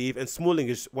to deceive, and Smalling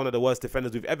is one of the worst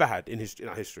defenders we've ever had in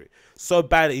our history. So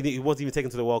bad that he wasn't even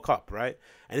taken to the World Cup, right?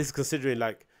 And this is considering,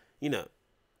 like, you know,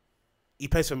 he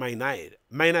plays for Man United.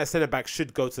 Man United centre-back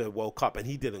should go to the World Cup, and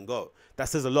he didn't go. That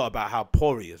says a lot about how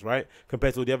poor he is, right?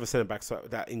 Compared to all the other centre-backs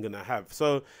that England have.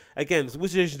 So, again, it's a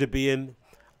good situation to be in.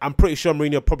 I'm pretty sure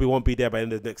Mourinho probably won't be there by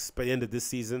the end of this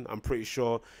season. I'm pretty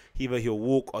sure either he'll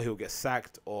walk or he'll get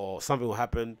sacked or something will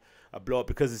happen, a blow up,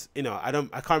 because it's, you know, I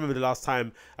can't remember the last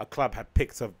time a club had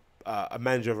picked a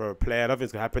manager or a player. I don't think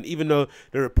it's gonna happen. Even though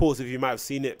the reports, if you might have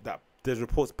seen it, that there's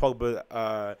reports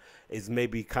Pogba is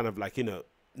maybe kind of like, you know,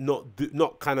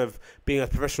 not kind of being as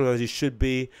professional as he should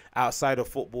be outside of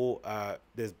football.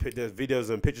 There's videos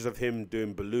and pictures of him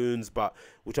doing balloons, but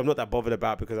which I'm not that bothered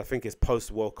about, because I think it's post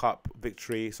World Cup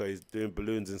victory, so he's doing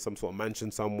balloons in some sort of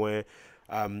mansion somewhere.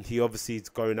 He obviously is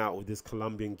going out with this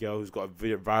Colombian girl who's got a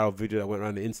viral video that went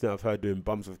around the internet of her doing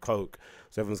bumps of coke.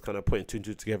 So everyone's kind of putting 2 and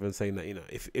 2 together and saying that, you know,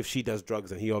 if she does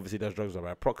drugs, then he obviously does drugs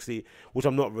by proxy, which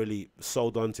I'm not really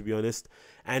sold on, to be honest.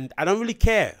 And I don't really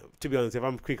care, to be honest, if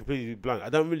I'm completely blunt. I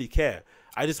don't really care.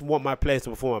 I just want my players to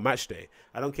perform on match day.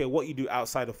 I don't care what you do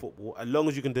outside of football. As long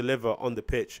as you can deliver on the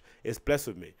pitch, it's blessed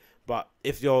with me. But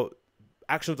if your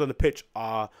actions on the pitch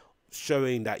are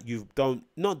showing that you don't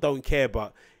care,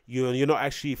 but you're not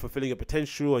actually fulfilling your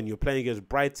potential, and you're playing against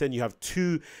Brighton. You have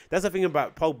 2. That's the thing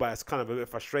about Pogba. It's kind of a bit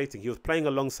frustrating. He was playing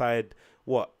alongside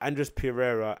Andres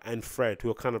Pereira and Fred, who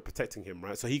are kind of protecting him,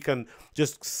 right? So he can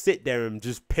just sit there and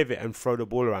just pivot and throw the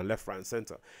ball around left, right, and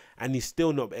center, and he's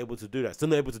still not able to do that. Still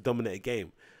not able to dominate a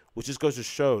game, which just goes to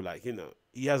show, like, you know,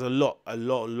 he has a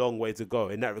long way to go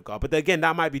in that regard. But again,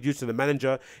 that might be due to the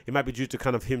manager. It might be due to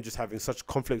kind of him just having such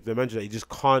conflict with the manager that he just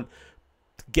can't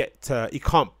he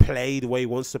can't play the way he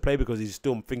wants to play, because he's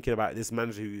still thinking about this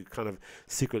manager who he kind of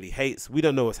secretly hates. We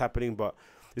don't know what's happening, but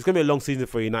it's going to be a long season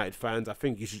for United fans. I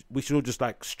think we should all just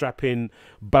like strap in,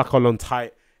 buckle on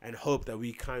tight, and hope that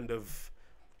we kind of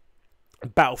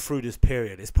battle through this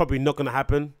period. It's probably not going to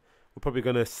happen. We're probably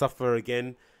going to suffer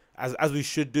again, as we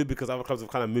should do, because other clubs have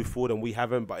kind of moved forward and we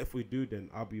haven't. But if we do, then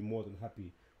I'll be more than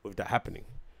happy with that happening.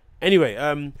 Anyway,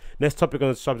 next topic on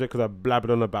the subject, because I blabbered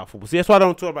on about football. See, that's why I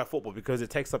don't talk about football, because it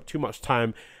takes up too much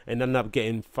time and end up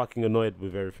getting fucking annoyed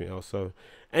with everything else. So,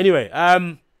 anyway,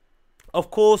 of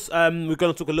course, we're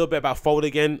going to talk a little bit about Fold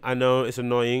again. I know it's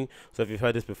annoying, so if you've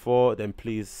heard this before, then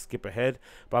please skip ahead.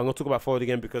 But I'm going to talk about Fold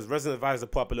again because Resident Advisor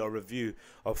put up a little review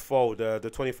of Fold, the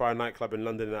 24-hour nightclub in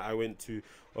London that I went to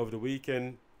over the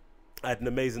weekend. I had an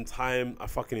amazing time. I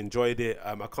fucking enjoyed it.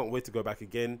 I can't wait to go back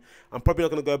again. I'm probably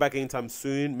not gonna go back anytime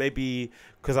soon. Maybe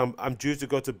because I'm due to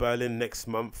go to Berlin next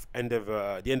month,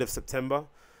 the end of September.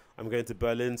 I'm going to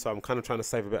Berlin, so I'm kind of trying to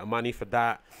save a bit of money for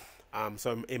that.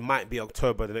 So it might be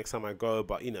October the next time I go,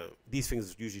 but you know, these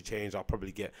things usually change. I'll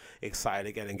probably get excited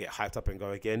again and get hyped up and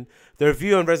go again. The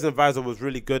review on Resident Advisor was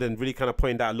really good and really kind of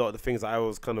pointed out a lot of the things that I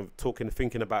was kind of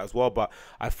thinking about as well. But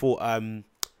I thought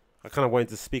I kind of wanted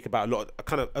to speak about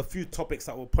a few topics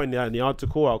that were pointed out in the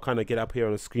article. I'll kind of get up here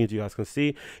on the screen so you guys can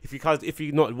see. If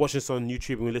you're not watching this on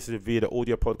YouTube and we listen to via the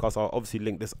audio podcast, I'll obviously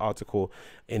link this article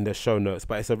in the show notes.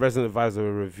 But it's a Resident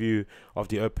Advisor review of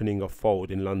the opening of Fold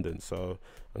in London. So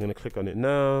I'm going to click on it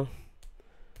now.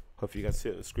 Hopefully you guys see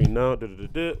it on the screen now.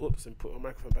 Oops, and put my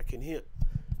microphone back in here.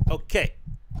 Okay.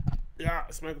 Yeah,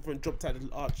 this microphone dropped out of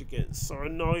the arch again. So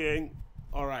annoying.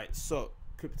 All right, so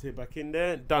clip it back in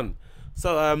there. Done.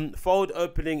 So Fold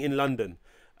opening in London.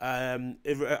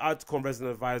 Article on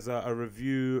Resident Advisor, a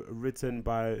review written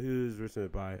by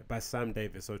by Sam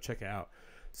Davis. So check it out.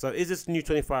 So is this new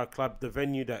 24-hour club the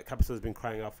venue that Capital has been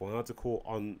crying out for? An article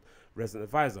on Resident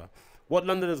Advisor. What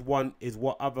Londoners want is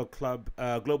what other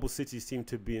global cities seem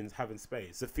to be having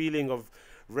space. The feeling of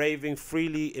raving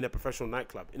freely in a professional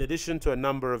nightclub. In addition to a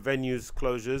number of venues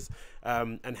closures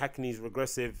and Hackney's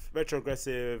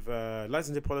retrogressive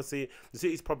licensing policy, the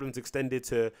city's problems extended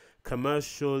to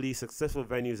commercially successful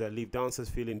venues that leave dancers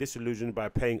feeling disillusioned by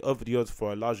paying over the odds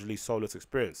for a largely soulless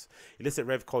experience. Illicit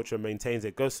rave culture maintains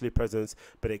a ghostly presence,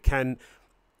 but it can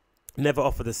never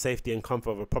offer the safety and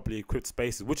comfort of a properly equipped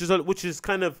spaces, which is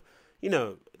kind of, you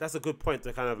know, that's a good point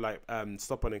to kind of like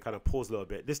stop on and kind of pause a little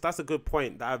bit. That's a good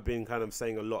point that I've been kind of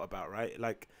saying a lot about, right?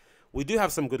 Like, we do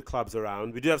have some good clubs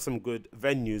around, we do have some good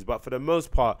venues, but for the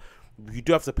most part, you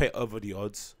do have to pay over the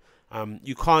odds.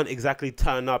 You can't exactly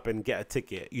turn up and get a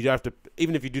ticket. You have to,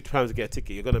 even if you do plan to get a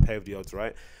ticket, you're gonna pay over the odds,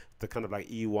 right? The kind of like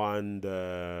E1,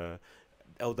 the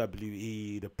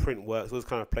LWE, the Printworks, those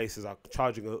kind of places are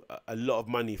charging a lot of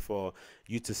money for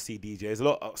you to see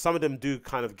DJs. Some of them do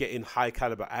kind of get in high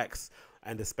caliber acts,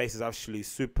 and the space is actually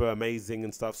super amazing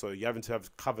and stuff. So you're having to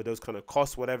cover those kind of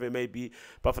costs, whatever it may be.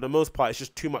 But for the most part, it's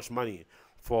just too much money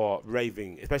for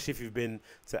raving, especially if you've been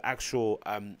to actual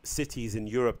cities in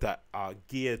Europe that are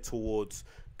geared towards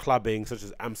clubbing, such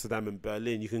as Amsterdam and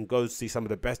Berlin. You can go see some of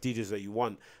the best DJs that you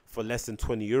want for less than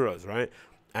 20 euros, right?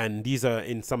 And these are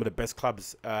in some of the best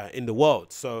clubs in the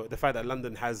world. So the fact that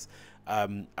London has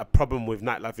a problem with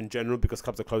nightlife in general because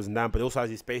clubs are closing down, but it also has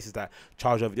these spaces that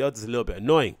charge over the odds is a little bit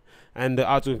annoying. And the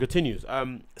article continues.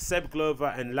 Seb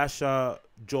Glover and Lasha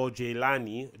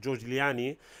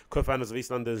Georgiani, co-founders of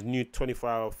East London's new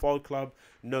 24-hour Fold Club,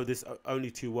 know this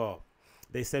only too well.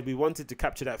 They said, we wanted to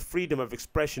capture that freedom of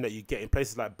expression that you get in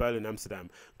places like Berlin and Amsterdam,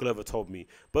 Glover told me.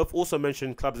 Both also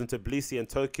mentioned clubs in Tbilisi and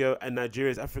Tokyo, and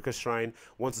Nigeria's Africa Shrine,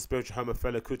 once a spiritual home of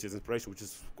Fela Kuti's inspiration, which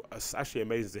is actually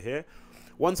amazing to hear.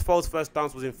 Once Fold's first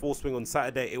dance was in full swing on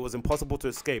Saturday, it was impossible to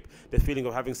escape the feeling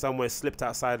of having someone slipped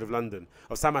outside of London.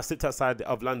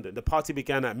 The party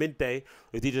began at midday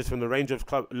with DJs from the range of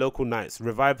local nights,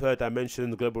 Revive Her,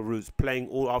 Dimension, Global Roots, playing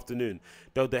all afternoon,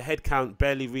 though the head count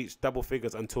barely reached double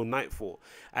figures until nightfall.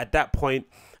 At that point,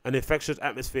 an infectious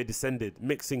atmosphere descended,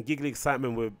 mixing giggly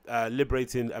excitement with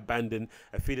liberating abandon,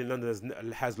 a feeling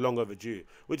London has long overdue.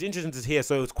 Which is interesting to hear.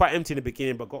 So it was quite empty in the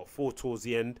beginning, but got full towards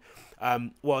the end.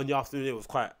 Well, in the afternoon, it was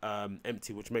quite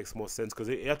empty, which makes more sense because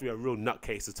you have to be a real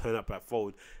nutcase to turn up at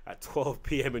Fold at 12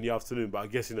 p.m. in the afternoon. But I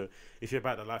guess, you know, if you're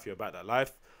about that life, you're about that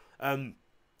life.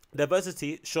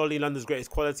 Diversity, surely London's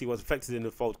greatest quality, was reflected in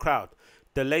the Fold crowd.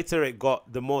 The later it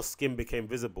got, the more skin became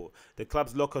visible. The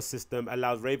club's locker system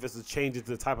allowed ravers to change into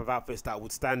the type of outfits that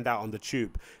would stand out on the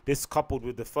tube. This, coupled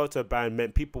with the photo ban,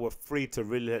 meant people were free to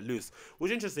really let loose.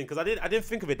 Which is interesting because I didn't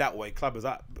think of it that way. Clubbers,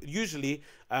 usually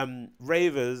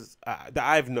ravers that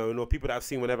I've known or people that I've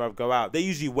seen whenever I go out, they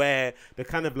usually wear the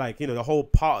kind of like, you know, the whole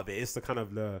part of it is the kind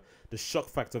of the shock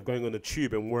factor of going on the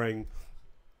tube and wearing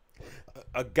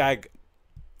a gag.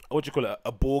 What do you call it?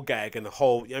 A ball gag and the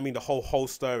whole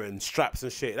holster and straps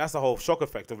and shit. That's the whole shock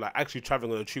effect of like actually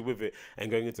traveling on a tube with it and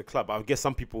going into club. I guess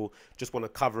some people just want to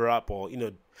cover up or, you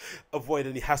know, avoid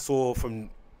any hassle from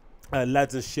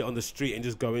lads and shit on the street and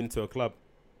just go into a club.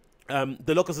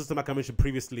 The local system, like I mentioned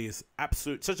previously, is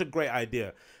such a great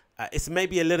idea. It's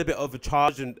maybe a little bit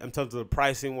overcharged in terms of the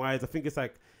pricing wise. I think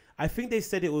they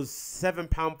said it was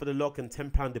 £7 for the lock and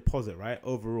 £10 deposit, right?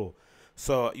 Overall.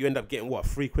 So you end up getting what,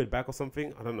 £3 back or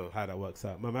something? I don't know how that works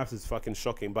out. My maths is fucking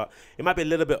shocking, but it might be a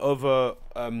little bit over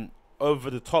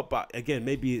the top. But again,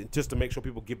 maybe just to make sure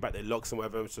people give back their locks and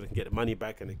whatever, so they can get the money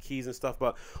back and the keys and stuff.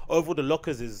 But overall, the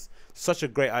lockers is such a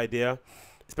great idea.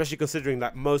 especially considering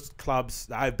that most clubs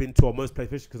that I've been to, or most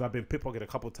places, because I've been pickpocketed a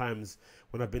couple of times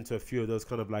when I've been to a few of those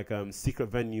kind of like secret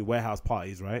venue warehouse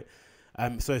parties, right?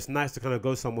 So it's nice to kind of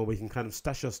go somewhere where you can kind of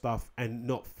stash your stuff and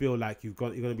not feel like you're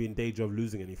going to be in danger of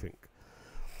losing anything.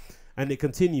 And it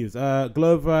continues.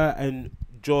 Glover and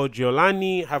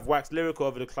Giorgiolani have waxed lyrical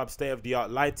over the club's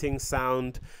state-of-the-art lighting,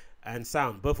 sound,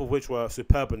 both of which were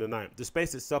superb on the night. The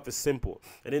space itself is simple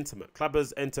and intimate.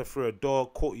 Clubbers enter through a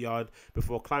door courtyard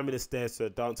before climbing the stairs to a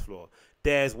dance floor.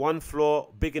 There's one floor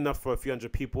big enough for a few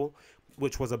hundred people,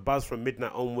 which was a buzz from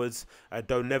midnight onwards,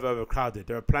 though never overcrowded.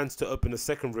 There are plans to open a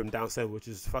second room downstairs, which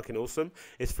is fucking awesome.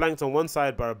 It's flanked on one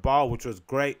side by a bar, which was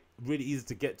great, really easy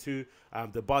to get to.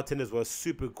 The bartenders were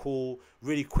super cool,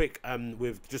 really quick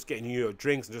with just getting you your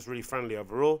drinks and just really friendly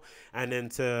overall. And then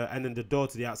the door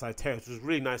to the outside terrace, which was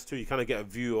really nice too. You kind of get a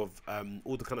view of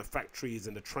all the kind of factories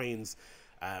and the trains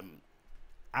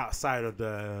outside of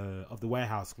the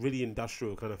warehouse. Really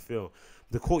industrial kind of feel.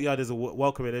 The courtyard is a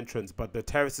welcoming entrance, but the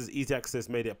terrace's easy access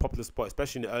made it a popular spot,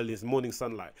 especially in the earliest morning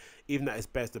sunlight. Even at its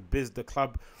best, the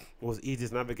club was easy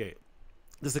to navigate.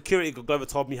 The security, Glover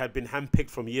told me, had been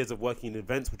handpicked from years of working in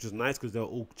events, which was nice because they were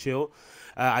all chill.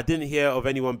 I didn't hear of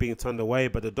anyone being turned away,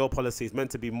 but the door policy is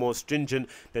meant to be more stringent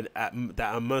than at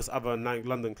most other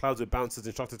London clubs, with bouncers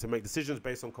instructed to make decisions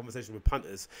based on conversation with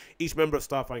punters. Each member of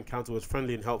staff I encountered was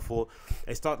friendly and helpful.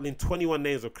 A startling 21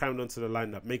 names were crammed onto the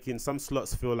lineup, making some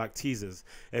slots feel like teasers.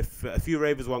 If a few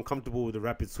ravers were uncomfortable with the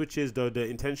rapid switches, though the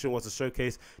intention was to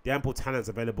showcase the ample talents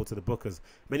available to the bookers.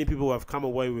 Many people have come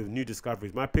away with new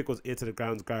discoveries. My pick was ear to the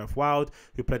ground Gareth Wild,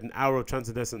 who played an hour of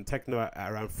transcendent techno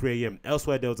at around 3 a.m.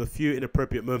 Elsewhere, there was a few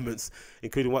inappropriate moments,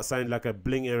 including what sounded like a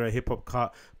bling era hip-hop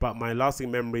cut, but my lasting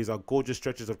memories are gorgeous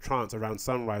stretches of trance around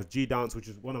sunrise, G-Dance, which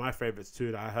is one of my favorites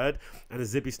too that I heard, and the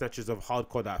zippy snatches of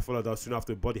hardcore that I followed up soon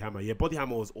after Body Hammer. Yeah, Body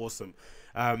Hammer was awesome.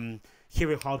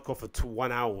 Hearing hardcore for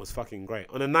 1 hour was fucking great.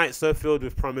 On a night so filled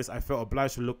with promise, I felt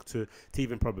obliged to look to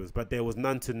teething problems, but there was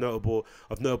none of notable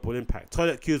impact.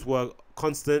 Toilet queues were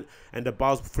constant, and the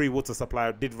bar's free water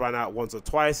supply did run out once or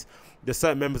twice. The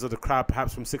certain members of the crowd,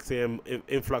 perhaps from 6 a.m.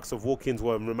 influx of walk-ins,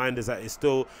 were reminders that it's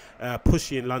still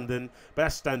pushy in London, but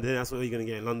that's standard. That's what you're going to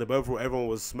get in London. But overall, everyone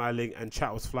was smiling, and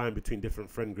chat was flying between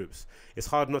different friend groups. It's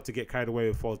hard not to get carried away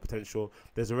with false potential.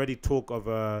 There's already talk of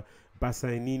a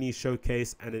Bassanini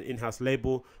showcase and an in-house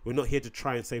label. We're not here to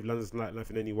try and save London's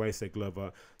nightlife in any way, said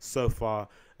Glover. So far,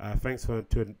 thanks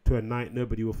to a night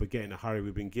nobody will forget in a hurry,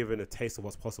 we've been given a taste of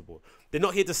what's possible. They're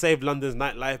not here to save London's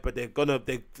nightlife, but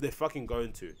they're fucking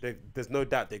going to. There's no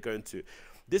doubt they're going to.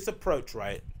 This approach,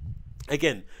 right?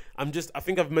 Again, I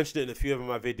think I've mentioned it in a few of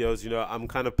my videos. You know, I'm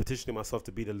kind of petitioning myself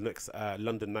to be the next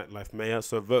London nightlife mayor.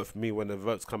 So vote for me when the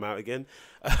votes come out again.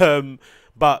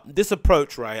 But this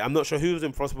approach, right? I'm not sure who's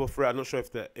responsible for it. I'm not sure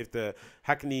if the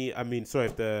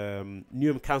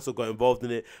Newham Council got involved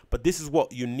in it. But this is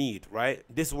what you need, right?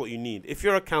 This is what you need. If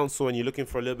you're a council and you're looking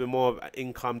for a little bit more of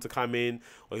income to come in,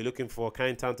 or you're looking for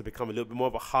Canning Town to become a little bit more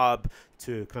of a hub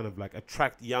to kind of like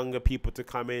attract younger people to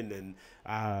come in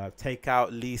and take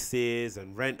out leases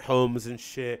and rent homes and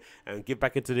shit and give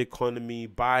back into the economy,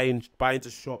 buy into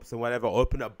shops and whatever,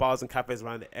 open up bars and cafes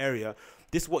around the area.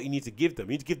 This is what you need to give them.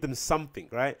 You need to give them something,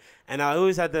 right? And I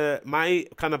always had my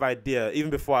kind of idea, even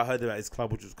before I heard about his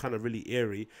club, which was kind of really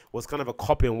eerie, was kind of a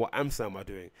copy on what Amsterdam are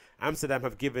doing. Amsterdam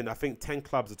have given, I think, 10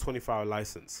 clubs a 24-hour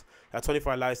license. That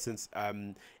 24-hour license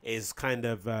is kind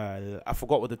of, I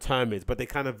forgot what the term is, but they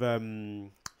kind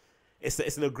of... It's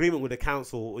an agreement with the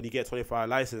council when you get a 24-hour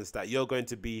license that you're going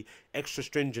to be extra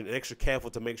stringent and extra careful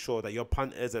to make sure that your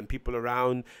punters and people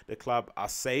around the club are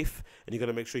safe, and you're going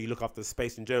to make sure you look after the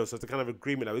space in general. So it's a kind of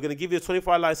agreement that we're going to give you a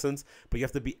 24-hour license, but you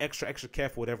have to be extra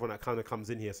careful with everyone that kind of comes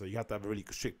in here. So you have to have a really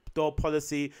strict door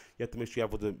policy. You have to make sure you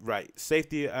have all the right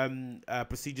safety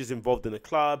procedures involved in the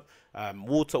club,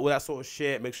 water, all that sort of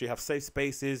shit. Make sure you have safe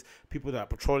spaces, people that are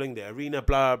patrolling the arena,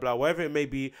 blah, blah, whatever it may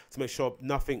be, to make sure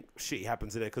nothing shitty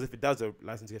happens in there. Because if it does, the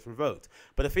license gets revoked.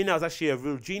 But the thing that was actually a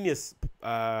real genius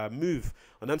move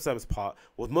on Amsterdam's part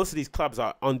was most of these clubs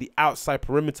are on the outside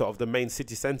perimeter of the main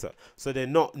city centre. So they're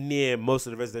not near most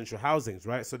of the residential housings,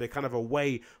 right? So they're kind of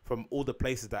away from all the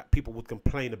places that people would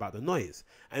complain about the noise.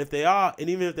 And if they are, and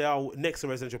even if they are next to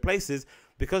residential places,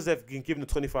 because they've been given a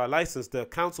 24-hour license, the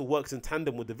council works in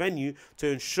tandem with the venue to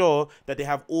ensure that they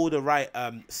have all the right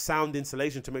sound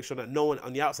insulation to make sure that no one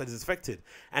on the outside is affected.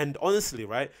 And honestly,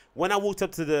 right, when I walked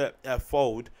up to the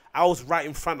fold, I was right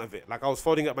in front of it. Like I was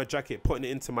folding up my jacket, putting it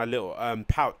into my little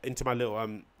pouch, into my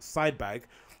little side bag,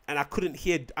 and I could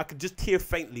just hear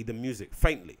faintly the music,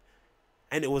 faintly.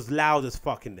 and it was loud as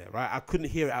fuck in there, right? I couldn't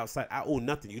hear it outside at all,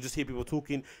 nothing. You could just hear people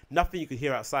talking, nothing you could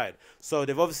hear outside. So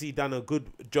they've obviously done a good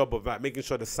job of like making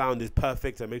sure the sound is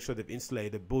perfect and make sure they've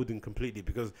insulated the building completely,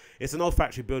 because it's an old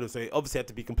factory building, so it obviously had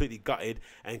to be completely gutted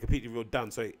and completely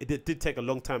redone. So it did take a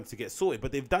long time to get sorted,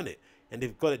 but they've done it and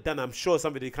they've got it done. I'm sure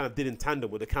somebody kind of did in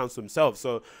tandem with the council themselves.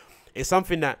 So it's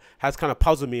something that has kind of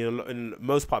puzzled me in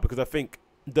most part, because I think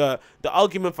the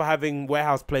argument for having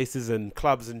warehouse places and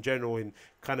clubs in general in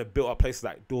kind of built up places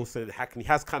like Dawson and Hackney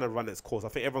has kind of run its course. I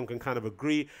think everyone can kind of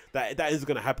agree that that is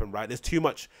going to happen, right? There's too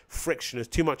much friction, there's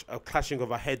too much clashing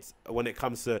of our heads when it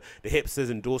comes to the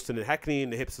hipsters in Dawson and Hackney,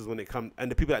 and the hipsters when it comes,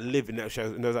 and the people that live in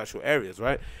those actual areas,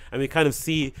 right? And we kind of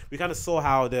saw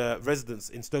how the residents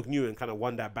in Stoke Newington kind of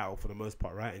won that battle for the most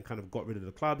part, right? And kind of got rid of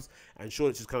the clubs. And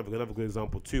Shoreditch is kind of another good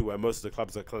example too, where most of the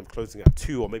clubs are kind of closing at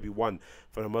 2 or maybe 1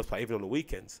 for the most part, even on the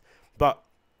weekends. But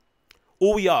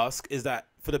all we ask is that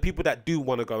for the people that do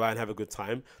want to go out and have a good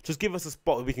time, just give us a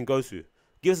spot that we can go to.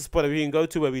 Give us a spot that we can go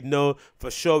to where we know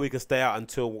for sure we can stay out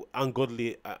until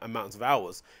ungodly amounts of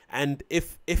hours. And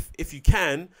if you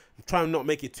can, try and not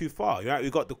make it too far. Right?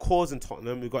 We've got the Cause in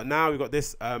Tottenham. We've got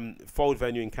this Fold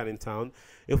venue in Canning Town.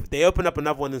 If they open up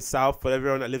another one in South for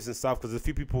everyone that lives in South, because there's a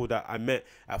few people that I met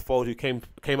at Fold who came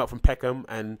up from Peckham,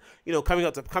 and you know, coming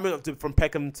up from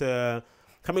Peckham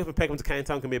to Canning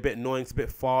Town can be a bit annoying. It's a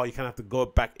bit far. You kind of have to go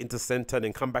back into centre and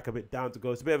then come back a bit down to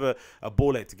go. It's a bit of a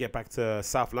ball ache to get back to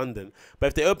South London. But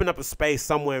if they open up a space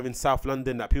somewhere in South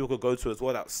London that people could go to as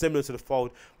well, that's similar to the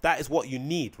Fold, that is what you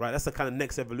need, right? That's the kind of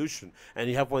next evolution. And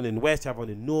you have one in West, you have one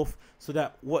in North, so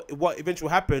that what eventually will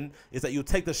happen is that you'll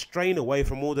take the strain away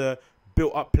from all the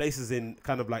built up places in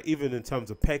kind of like, even in terms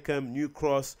of Peckham, New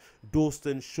Cross,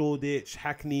 Dalston, Shoreditch,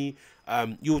 Hackney.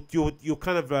 You'll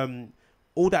kind of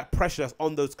all that pressure that's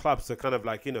on those clubs to kind of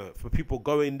like, you know, for people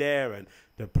going there and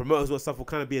the promoters and stuff will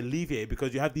kind of be alleviated,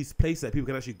 because you have these places that people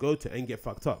can actually go to and get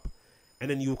fucked up. And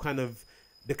then you kind of,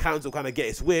 the council kind of get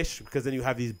its wish, because then you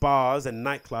have these bars and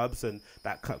nightclubs and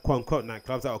that quote unquote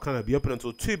nightclubs that will kind of be open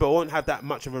until 2, but won't have that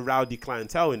much of a rowdy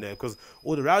clientele in there, because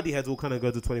all the rowdy heads will kind of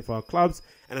go to 24-hour clubs,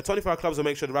 and the 24-hour clubs will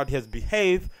make sure the rowdy heads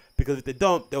behave, because if they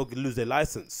don't, they'll lose their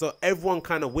license. So everyone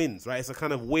kind of wins, right? It's a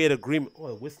kind of weird agreement.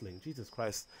 Oh, whistling, Jesus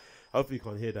Christ. Hopefully you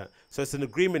can't hear that. So it's an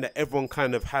agreement that everyone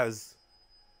kind of has.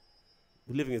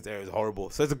 Living in this area is horrible.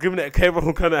 So it's an agreement that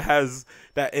everyone kind of has,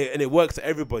 and it works for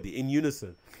everybody in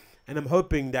unison. And I'm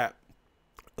hoping that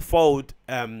Fold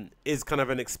is kind of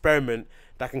an experiment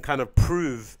that can kind of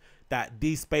prove that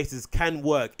these spaces can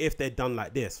work if they're done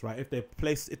like this, right? If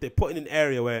they're put in an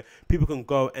area where people can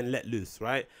go and let loose,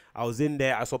 right? I was in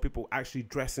there, I saw people actually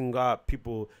dressing up,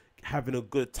 people having a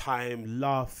good time,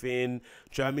 laughing, do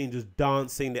you know what I mean? Just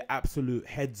dancing their absolute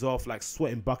heads off, like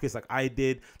sweating buckets like I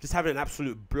did, just having an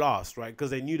absolute blast, right? Because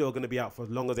they knew they were going to be out for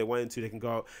as long as they wanted to. They can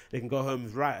go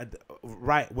home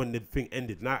right when the thing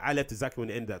ended. And I left exactly when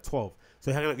it ended at 12.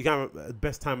 So you can have the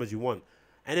best time as you want.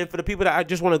 And then for the people that I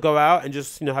just want to go out and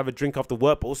just, you know, have a drink after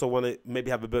work, but also want to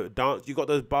maybe have a bit of dance, you got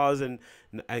those bars and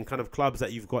kind of clubs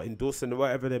that you've got in Dawson or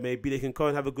whatever they may be, they can go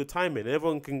and have a good time in. And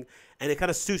everyone can, and it kind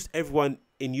of suits everyone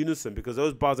in unison, because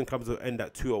those bars and clubs will end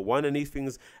at 2 or 1, and these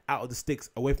things out of the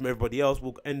sticks away from everybody else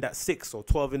will end at 6 or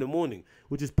 12 in the morning,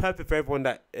 which is perfect for everyone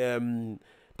that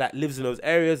that lives in those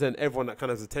areas and everyone that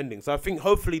kind of is attending. So I think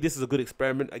hopefully this is a good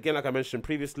experiment. Again, like I mentioned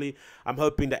previously, I'm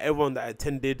hoping that everyone that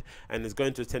attended and is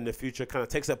going to attend in the future kind of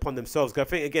takes it upon themselves. Because I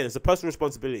think, again, it's a personal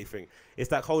responsibility thing. It's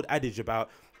that whole adage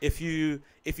about if you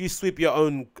sweep your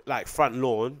own like front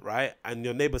lawn, right, and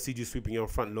your neighbor sees you sweeping your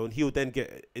front lawn, he will then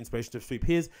get inspiration to sweep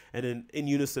his, and then in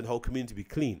unison, the whole community be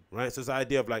clean, right? So it's the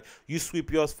idea of like, you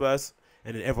sweep yours first,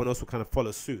 and then everyone else will kind of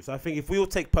follow suit. So I think if we all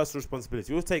take personal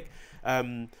responsibility, we'll take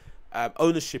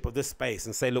ownership of this space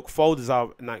and say, look, Fold is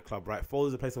our nightclub, right? Fold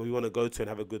is a place that we want to go to and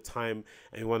have a good time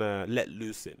and we want to let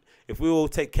loose in. If we all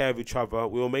take care of each other,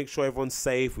 we will make sure everyone's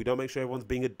safe. We don't make sure everyone's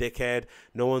being a dickhead.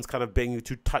 No one's kind of being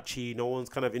too touchy. No one's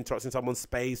kind of interrupting someone's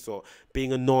space or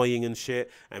being annoying and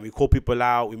shit. And we call people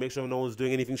out. We make sure no one's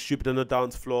doing anything stupid on the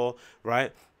dance floor,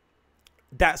 right?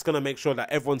 That's going to make sure that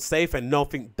everyone's safe and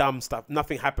nothing dumb stuff,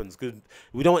 nothing happens. Because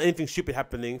we don't want anything stupid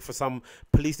happening, for some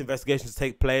police investigations to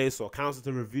take place or council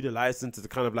to review the license to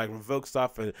kind of like revoke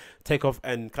stuff and take off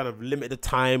and kind of limit the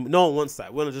time. No one wants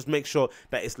that. We want to just make sure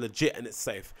that it's legit and it's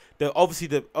safe. Obviously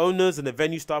the owners and the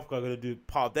venue staff are going to do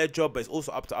part of their job, but it's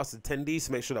also up to us attendees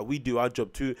to make sure that we do our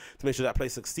job too, to make sure that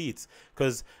place succeeds.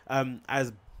 Because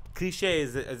as cliche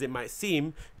as it might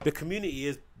seem, the community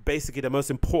is basically the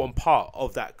most important part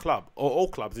of that club, or all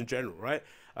clubs in general, right?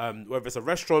 Whether it's a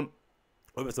restaurant,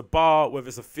 whether it's a bar, whether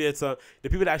it's a theater, the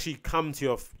people that actually come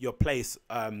to your place,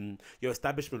 your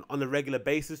establishment on a regular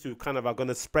basis, who kind of are going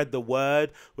to spread the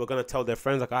word, who are going to tell their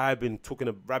friends, like I've been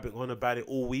rabbiting on about it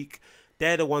all week.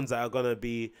 They're the ones that are going to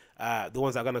be the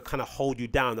ones that are going to kind of hold you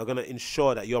down. They're going to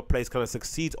ensure that your place kind of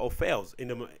succeeds or fails in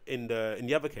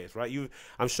the other case, right?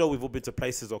 I'm sure we've all been to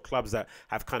places or clubs that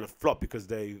have kind of flopped because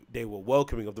they were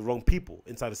welcoming of the wrong people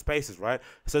inside the spaces, right?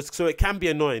 So it can be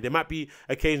annoying. There might be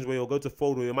occasions where you'll go to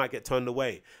fold where you might get turned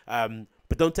away.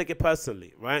 But don't take it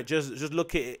personally, right? Just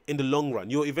look at it in the long run.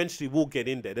 You eventually will get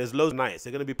in there. There's loads of nights.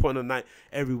 They're going to be putting on a night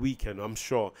every weekend, I'm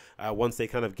sure, once they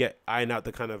kind of iron out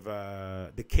the kind of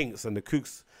the kinks and the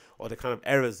kooks or the kind of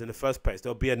errors in the first place.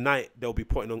 There'll be a night they'll be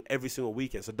putting on every single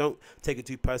weekend. So don't take it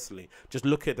too personally. Just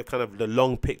look at the kind of the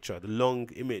long picture, the long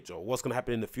image, or what's going to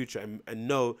happen in the future, and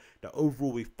know that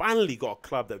overall we finally got a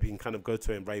club that we can kind of go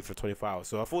to and rave for 24 hours.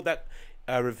 So I thought that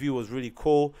review was really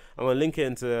cool. I'm going to link it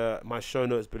into my show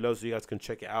notes below so you guys can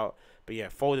check it out. But yeah,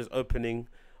 Fold is opening,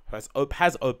 has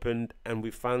opened, and we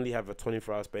finally have a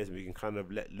 24-hour space and we can kind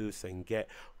of let loose and get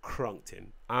crunked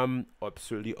in. I'm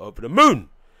absolutely over the moon.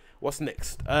 What's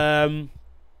next? Arianna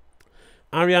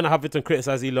Huffington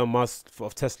criticized Elon Musk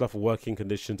of Tesla for working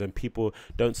conditions and people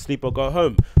don't sleep or go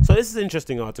home. So this is an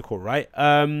interesting article, right?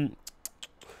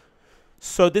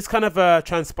 So this kind of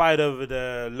transpired over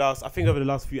the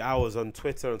last few hours on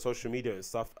Twitter and social media and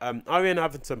stuff. Arianna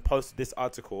Huffington posted this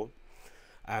article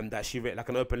that she read, like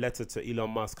an open letter to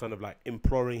Elon Musk, kind of like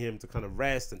imploring him to kind of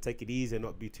rest and take it easy and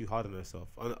not be too hard on himself,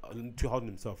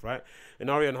 right? And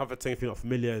Arianna Huffington, if you're not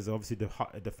familiar, is obviously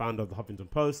the founder of the Huffington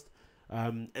Post.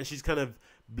 And she's kind of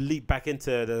leaped back into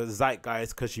the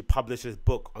zeitgeist because she published this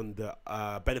book on the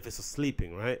benefits of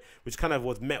sleeping, right? Which kind of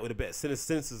was met with a bit of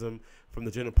cynicism from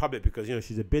the general public because, you know,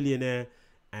 she's a billionaire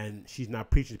and she's now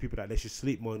preaching to people that they should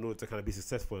sleep more in order to kind of be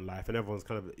successful in life. And everyone's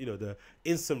kind of, you know, the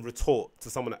instant retort to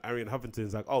someone like Arianna Huffington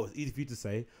is like, oh, it's easy for you to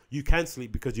say you can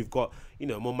sleep because you've got, you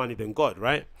know, more money than God,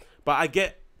 right? But I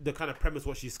get the kind of premise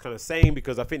what she's kind of saying,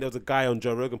 because I think there was a guy on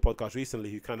Joe Rogan podcast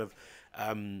recently who kind of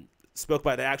spoke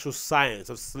about the actual science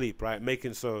of sleep, right?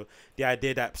 Making so the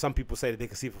idea that some people say that they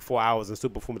can sleep for 4 hours and still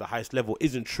perform at the highest level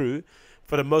isn't true.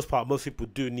 For the most part, most people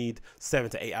do need 7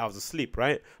 to 8 hours of sleep,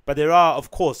 right? But there are, of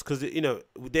course, because, you know,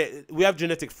 we have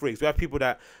genetic freaks. We have people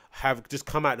that have just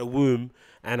come out the womb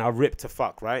and are ripped to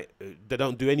fuck, right? They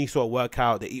don't do any sort of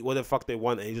workout. They eat whatever the fuck they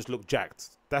want and they just look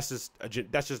jacked. That's just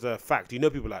a fact. You know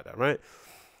people like that, right?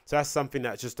 So that's something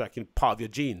that's just like in part of your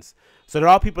genes. So there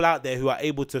are people out there who are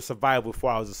able to survive with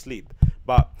 4 hours of sleep.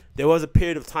 But there was a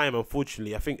period of time,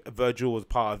 unfortunately, I think Virgil was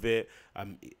part of it.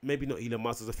 Maybe not Elon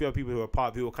Musk. There's a few other people who were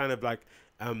part of it, who were kind of like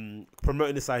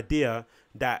promoting this idea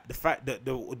that the fact that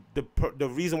the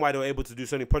reason why they were able to do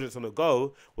so many projects on the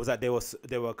go was that they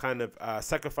were kind of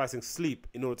sacrificing sleep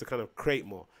in order to kind of create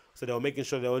more. So they were making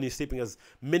sure they were only sleeping as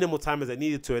minimal time as they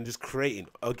needed to and just creating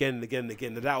again and again and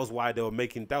again. And that was why they were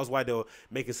making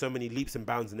so many leaps and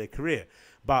bounds in their career.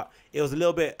 But it was a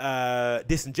little bit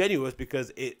disingenuous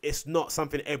because it's not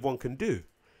something everyone can do,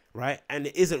 right? And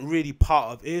it isn't really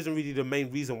the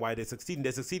main reason why they're succeeding.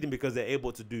 They're succeeding because they're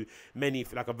able to do many,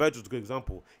 like a Virgil's a good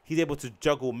example. He's able to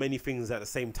juggle many things at the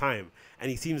same time.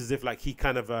 And he seems as if like he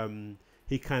kind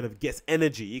of gets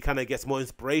energy, he kind of gets more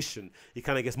inspiration, he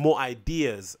kind of gets more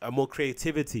ideas, more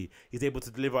creativity. He's able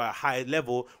to deliver at a higher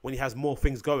level when he has more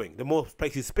things going. The more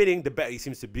plates he's spinning, the better he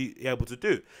seems to be able to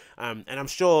do. And I'm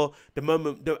sure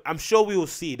we will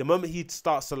see the moment he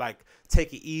starts to like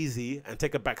take it easy and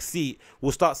take a back seat,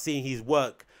 we'll start seeing his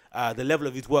work. The level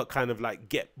of his work kind of like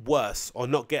get worse or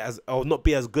not be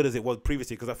as good as it was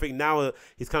previously, because I think now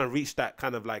he's kind of reached that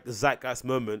kind of like zeitgeist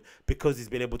moment because he's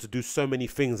been able to do so many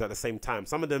things at the same time.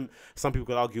 Some people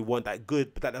could argue weren't that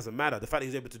good, but that doesn't matter. The fact that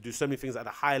he's able to do so many things at a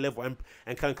higher level and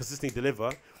kind of consistently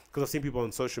deliver, because I've seen people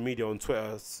on social media, on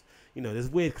Twitter, you know, there's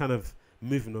weird kind of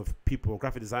movement of people,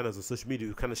 graphic designers on social media,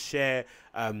 who kind of share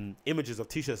images of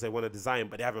t-shirts they want to design,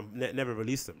 but they haven't never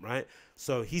released them, right?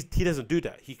 So he doesn't do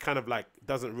that. He kind of like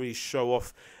doesn't really show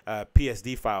off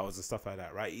PSD files and stuff like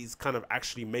that, right? He's kind of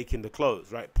actually making the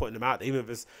clothes, right? Putting them out there, even if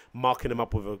it's marking them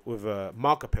up with a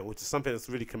marker pen, which is something that's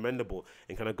really commendable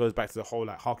and kind of goes back to the whole,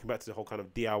 like harking back to the whole kind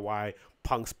of DIY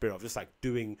punk spirit of just like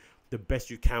doing the best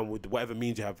you can with whatever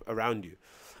means you have around you.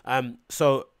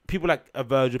 So people like a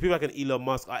Virgil, people like an Elon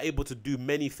Musk are able to do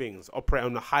many things, operate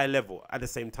on a high level at the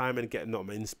same time and get not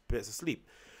many bits of sleep.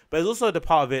 But there's also the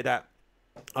part of it that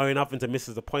Arianna Huffington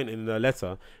misses the point in the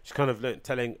letter. She's kind of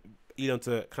telling Elon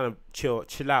to kind of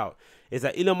chill out. Is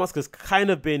that Elon Musk has kind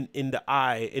of been in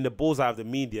the bullseye of the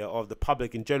media, of the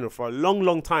public in general, for a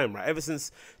long time, right? Ever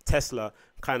since Tesla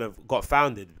kind of got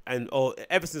founded, or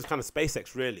ever since kind of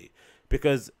SpaceX, really.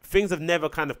 because things have never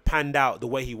kind of panned out the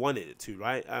way he wanted it to,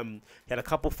 right? He had a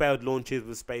couple failed launches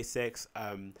with SpaceX.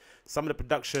 Some of the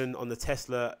production on the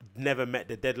Tesla never met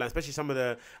the deadline, especially some of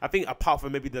the, I think apart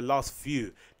from maybe the last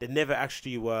few, they never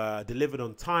actually were delivered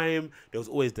on time. There was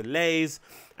always delays,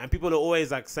 and people are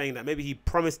always like saying that maybe he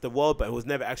promised the world, but was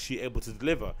never actually able to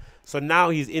deliver. So now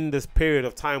he's in this period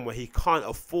of time where he can't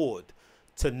afford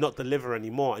to not deliver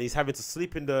anymore, and he's having to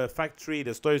sleep in the factory.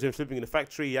 The stories of him sleeping in the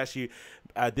factory. He actually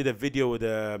did a video with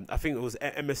I think it was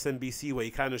MSNBC, where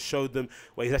he kind of showed them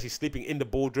where he's actually sleeping in the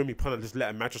boardroom. He kind of just let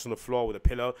a mattress on the floor with a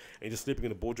pillow, and he's just sleeping in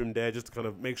the boardroom there, just to kind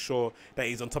of make sure that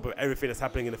he's on top of everything that's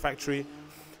happening in the factory.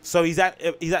 So he's at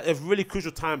a really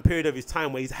crucial period of his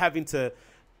time where he's having to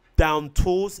down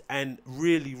tools and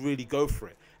really go for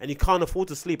it, and he can't afford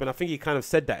to sleep. And I think he kind of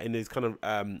said that in his kind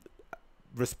of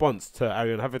response to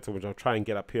Arianna Huffington, which I'll try and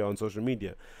get up here on social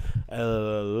media.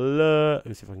 Let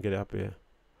me see if I can get it up here.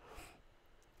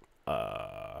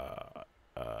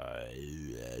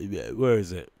 Where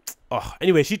is it? Oh,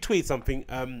 anyway, she tweeted something.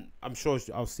 I'm sure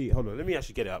I'll see it. Hold on, let me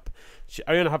actually get it up.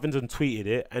 Arianna Huffington tweeted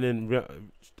it, and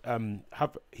then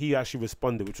he actually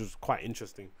responded, which was quite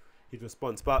interesting, his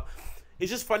response. But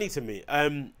it's just funny to me,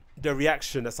 the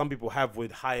reaction that some people have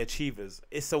with high achievers.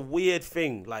 It's a weird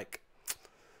thing, like,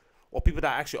 or people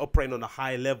that are actually operating on a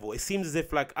high level. It seems as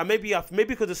if like, maybe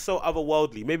because it's so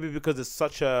otherworldly, maybe because it's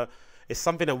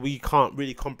something that we can't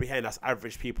really comprehend as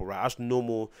average people, right? As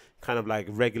normal kind of like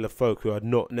regular folk who are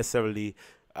not necessarily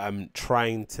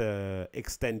trying to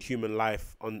extend human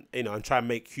life on, you know, and try and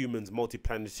make humans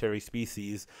multiplanetary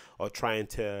species, or trying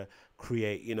to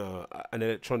create, you know, an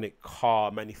electronic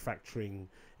car manufacturing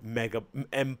mega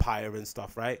empire and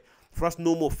stuff, right? For us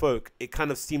normal folk, it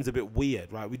kind of seems a bit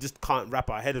weird, right? We just can't wrap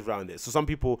our head around it. So some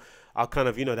people are kind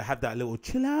of, you know, they have that little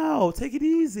chill out, take it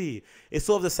easy. It's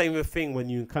sort of the same thing when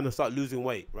you kind of start losing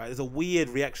weight, right? There's a weird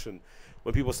reaction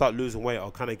when people start losing weight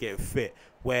or kind of getting fit,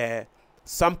 where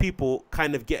some people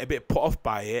kind of get a bit put off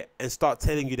by it and start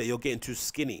telling you that you're getting too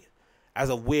skinny as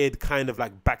a weird kind of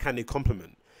like backhanded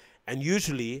compliment. And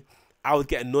usually I would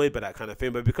get annoyed by that kind of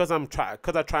thing, but because I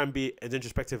try and be as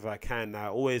introspective as I can, I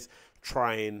always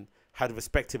try and have the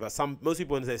perspective. Most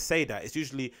people, when they say that, it's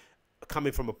usually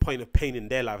coming from a point of pain in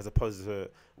their life as opposed to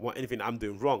anything I'm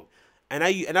doing wrong. And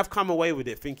I've come away with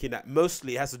it thinking that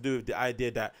mostly it has to do with the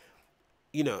idea that,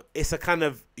 you know, it's a kind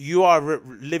of, you are a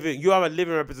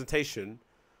living representation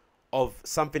of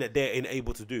something that they're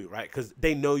unable to do, right? Because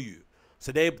they know you,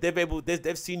 so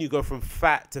they've seen you go from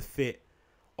fat to fit,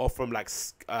 or from like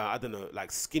I don't know,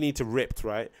 like skinny to ripped,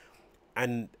 right?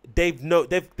 And they know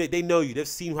you. They've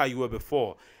seen how you were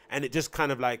before, and it just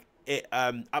kind of like it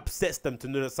upsets them to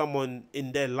know that someone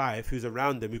in their life who's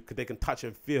around them, who they can touch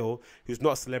and feel, who's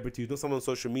not a celebrity, who's not someone on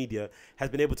social media, has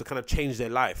been able to kind of change their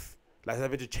life, like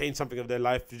having to change something of their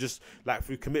life to just like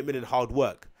through commitment and hard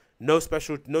work. No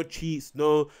special, no cheats,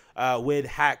 no weird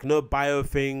hack, no bio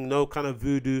thing, no kind of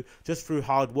voodoo, just through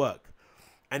hard work.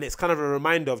 And it's kind of a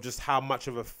reminder of just how much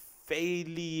of a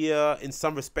failure in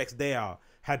some respects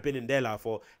have been in their life,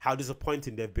 or how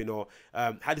disappointing they've been, or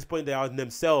how disappointed they are in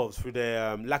themselves through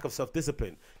their lack of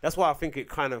self-discipline. That's what I think it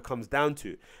kind of comes down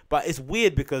to. But it's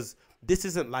weird because this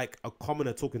isn't like a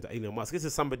commoner talking to Elon Musk. This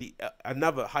is somebody,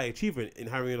 another high achiever in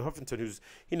Arianna Huffington, who's,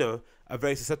 you know, a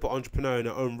very successful entrepreneur in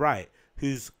her own right,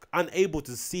 who's unable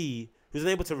to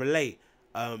relate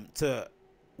to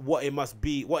what it must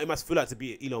feel like to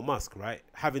be Elon Musk, right?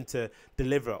 Having to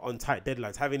deliver on tight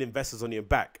deadlines, having investors on your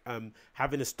back,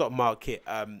 having a stock market,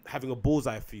 having a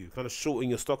bullseye for you, kind of shorting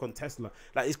your stock on Tesla.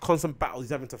 Like, these constant battles he's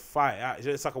having to fight out.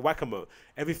 It's like a whack-a-mole.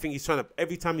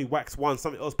 Every time he whacks one,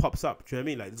 something else pops up. Do you know what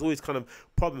I mean? Like, there's always kind of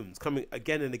problems coming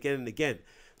again and again and again.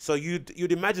 So you'd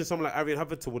imagine someone like Arianna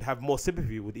Huffington would have more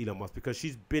sympathy with Elon Musk, because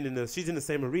she's in the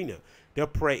same arena. They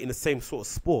operate in the same sort of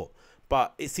sport.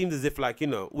 But it seems as if, like, you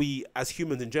know, we as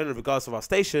humans in general, regardless of our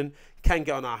station, can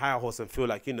get on our high horse and feel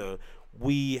like, you know,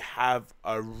 we have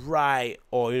a right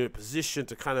or in a position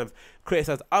to kind of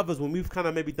criticize others when we've kind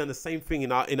of maybe done the same thing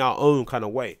in our own kind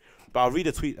of way. But I'll read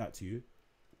a tweet out to you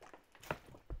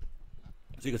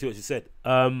so you can see what she said.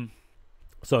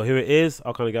 So here it is.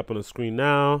 I'll kind of get up on the screen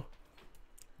now.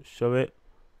 Show it.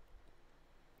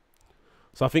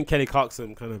 So I think Kelly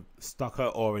Clarkson kind of stuck her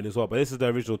oar in as well. But this is the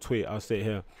original tweet. I'll say it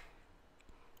here.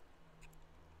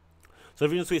 So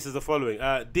the original tweet says the following.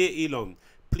 Dear Elon,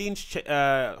 please,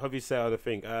 how do you say other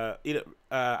thing? Arianna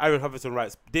Huffington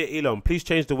writes, Dear Elon, please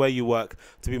change the way you work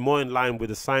to be more in line with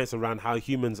the science around how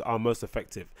humans are most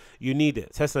effective. You need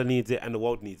it. Tesla needs it, and the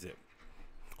world needs it.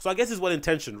 So I guess it's well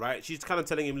intentioned, right? She's kind of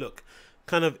telling him, look,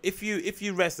 kind of if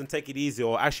you rest and take it easy,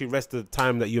 or actually rest the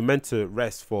time that you're meant to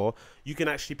rest for, you can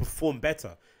actually perform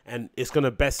better. and it's going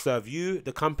to best serve you,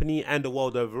 the company, and the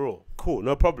world overall. Cool,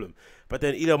 no problem. But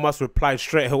then Elon Musk replied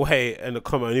straight away in the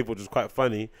comment, which was quite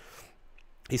funny.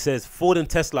 He says, Ford and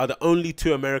Tesla are the only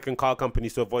two American car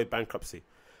companies to avoid bankruptcy.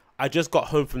 I just got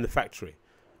home from the factory.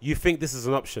 You think this is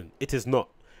an option? It is not.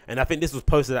 And I think this was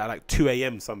posted at like 2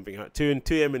 a.m. something, right? 2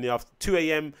 a.m. in the afternoon, 2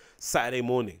 a.m. Saturday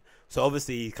morning. So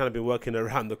obviously he's kind of been working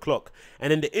around the clock.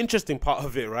 And then the interesting part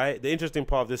of it, right? The interesting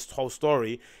part of this whole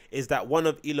story is that one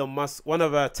of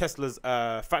Tesla's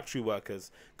factory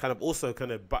workers kind of also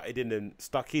kind of butted in and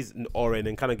stuck his oar in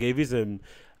and kind of gave his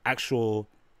actual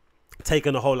take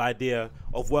on the whole idea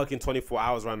of working 24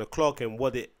 hours around the clock and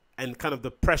kind of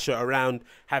the pressure around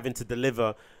having to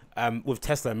deliver with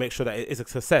Tesla and make sure that it is a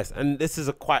success. And this is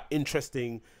a quite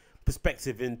interesting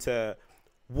perspective into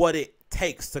what it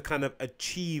takes to kind of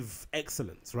achieve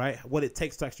excellence, right? What it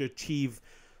takes to actually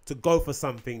to go for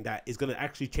something that is going to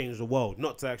actually change the world,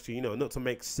 not to actually, not to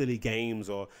make silly games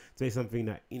or say something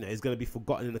that, is going to be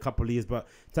forgotten in a couple of years, but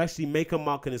to actually make a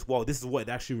mark in this world. This is what it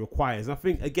actually requires. And I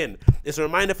think, again, it's a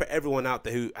reminder for everyone out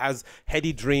there who has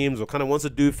heady dreams or kind of wants to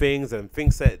do things and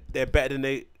thinks that they're better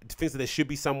than thinks that they should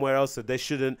be somewhere else that they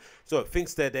shouldn't. So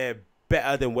thinks that they're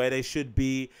better than where they should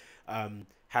be,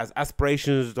 has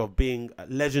aspirations of being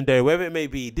legendary, wherever it may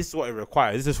be. This is what it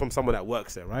requires. This is from someone that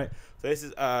works there, right? So this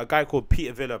is a guy called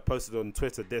Peter Villa posted on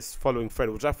Twitter this following thread,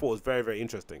 which I thought was very, very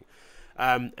interesting.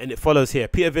 And it follows here.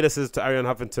 Peter Villa says to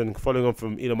Arianna Huffington, following on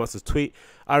from Elon Musk's tweet,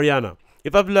 Arianna,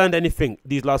 if I've learned anything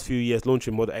these last few years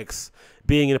launching Model X,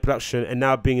 being in production and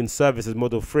now being in service as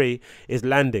Model 3 is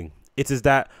landing. It is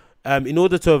that in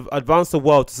order to advance the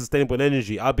world to sustainable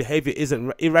energy, our behavior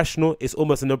isn't irrational, it's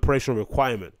almost an operational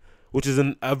requirement. Which is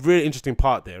a really interesting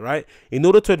part there, right? In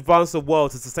order to advance the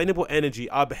world to sustainable energy,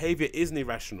 our behavior isn't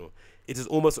irrational. It is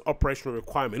almost an operational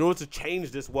requirement. In order to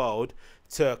change this world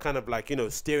to kind of like,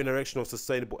 steer in the direction of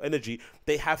sustainable energy,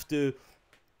 they have to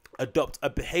adopt a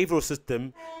behavioral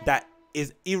system that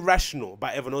is irrational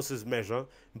by everyone else's measure,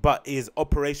 but is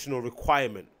operational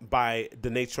requirement by the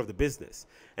nature of the business.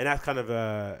 And that's kind of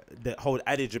the whole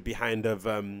adage behind of,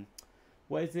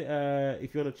 what is it?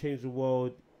 If you want to change the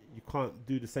world, you can't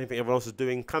do the same thing everyone else is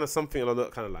doing, kind of something along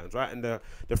that kind of lines, right? And the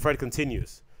thread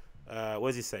continues. What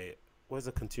does he say? Where's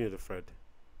the continue the thread?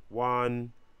 What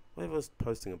was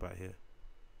posting about here?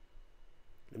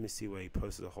 Let me see where he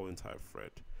posted the whole entire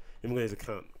thread. Let me go to his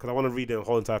account because I want to read the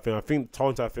whole entire thing. I think the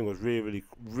whole entire thing was really, really,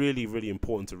 really, really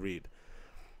important to read.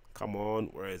 Come on,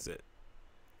 where is it?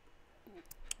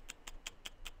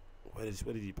 Where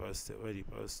did he post it? Where did he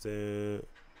post it?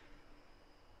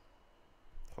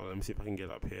 Hold on, let me see if I can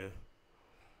get up here.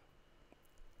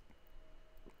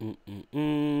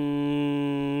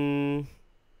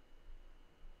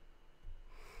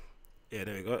 Yeah,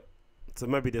 there we go. So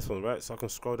maybe this one, right? So I can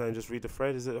scroll down and just read the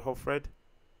thread. Is it the whole thread?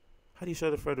 How do you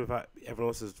show the thread without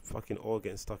everyone else's fucking all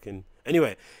getting stuck in?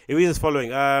 Anyway, it reads as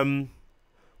following.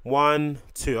 1,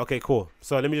 2. Okay, cool.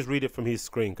 So let me just read it from his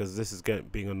screen because this is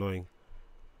being annoying.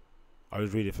 I'll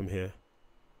just read it from here.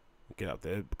 Get up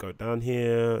there, go down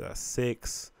here. That's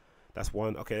 6. That's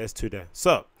 1. Okay, there's 2 there.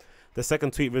 So the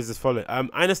second tweet reads as following. I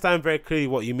understand very clearly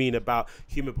what you mean about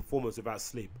human performance without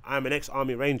sleep. I'm an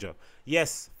ex-army ranger.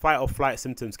 Yes, fight or flight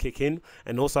symptoms kick in,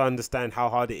 and also understand how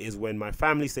hard it is when my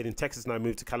family stayed in Texas and I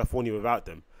moved to California without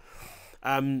them.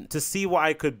 To see what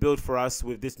I could build for us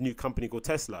with this new company called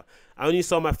Tesla. I only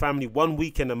saw my family 1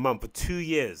 weekend a month for 2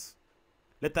 years.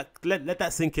 Let that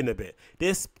sink in a bit.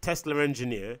 This Tesla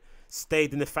engineer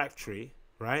stayed in the factory,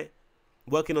 right,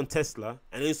 working on Tesla,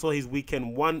 and he saw his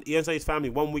family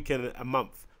 1 weekend a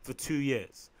month for 2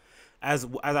 years. As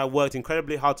I worked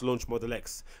incredibly hard to launch Model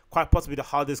X, quite possibly the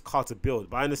hardest car to build,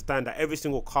 but I understand that every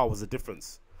single car was a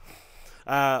difference.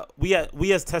 We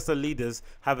as Tesla leaders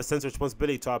have a sense of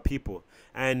responsibility to our people,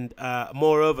 and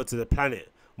moreover to the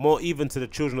planet, more even to the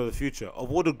children of the future. Of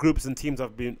all the groups and teams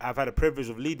I've had the privilege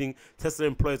of leading, Tesla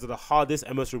employees are the hardest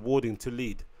and most rewarding to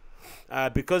lead.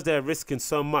 Because they're risking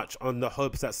so much on the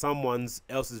hopes that someone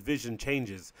else's vision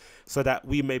changes so that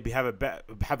we may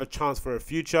have a chance for a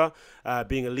future.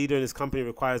 Being a leader in this company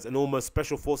requires an almost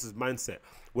special forces mindset.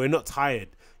 We're not tired.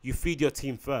 You feed your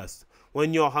team first.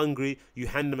 When you're hungry, you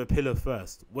hand them a pillow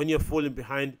first. When you're falling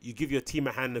behind, you give your team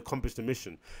a hand and accomplish the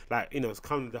mission. Like, it's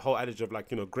kind of the whole adage of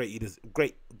like,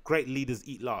 great leaders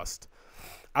eat last.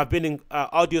 I've been in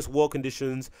arduous war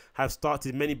conditions, have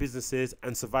started many businesses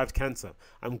and survived cancer.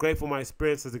 I'm grateful my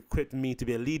experience has equipped me to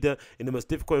be a leader in the most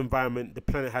difficult environment the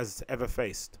planet has ever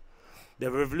faced.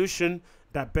 The revolution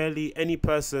that barely any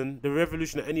person, the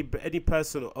revolution that any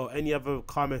person or any other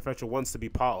car manufacturer wants to be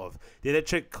part of. The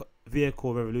electric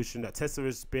vehicle revolution that Tesla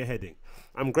is spearheading.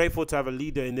 I'm grateful to have a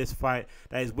leader in this fight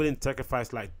that is willing to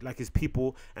sacrifice like his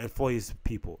people and for his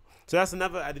people. So that's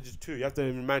another adage too. You have to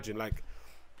imagine, like,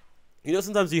 you know,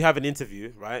 sometimes you have an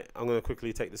interview, right? I'm going to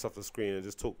quickly take this off the screen and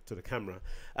just talk to the camera.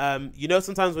 You know,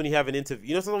 sometimes when you have an interview,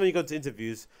 you know, sometimes when you go to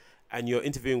interviews and you're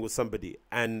interviewing with somebody,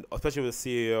 and especially with a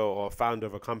CEO or founder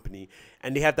of a company,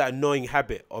 and they have that annoying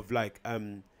habit of like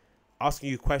asking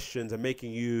you questions and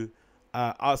making you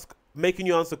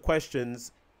answer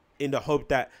questions in the hope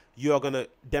that you are going to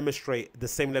demonstrate the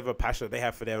same level of passion that they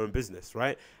have for their own business,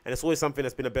 right? And it's always something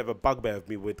that's been a bit of a bugbear of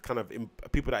me with kind of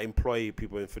people that employ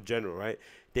people in for general, right?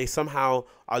 They somehow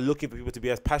are looking for people to be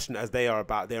as passionate as they are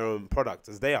about their own product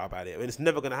as they are about it. I mean, it's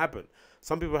never going to happen.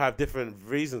 Some people have different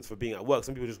reasons for being at work.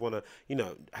 Some people just want to, you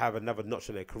know, have another notch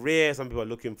in their career. Some people are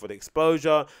looking for the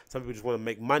exposure. Some people just want to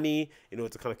make money in order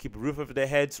to kind of keep a roof over their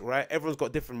heads, right? Everyone's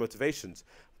got different motivations.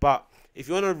 But if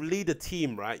you want to lead a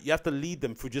team, right, you have to lead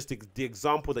them through just the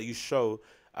example that you show,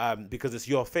 because it's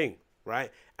your thing,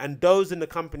 right? And those in the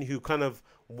company who kind of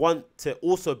want to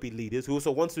also be leaders, who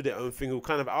also want to do their own thing, who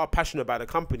kind of are passionate about the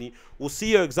company, will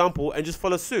see your example and just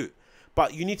follow suit.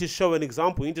 But you need to show an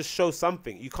example. You need to show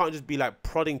something. You can't just be like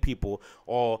prodding people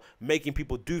or making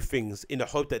people do things in the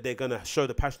hope that they're gonna show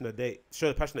the passion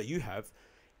that you have.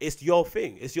 It's your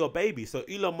thing. It's your baby. So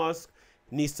Elon Musk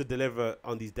needs to deliver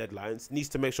on these deadlines, needs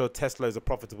to make sure Tesla is a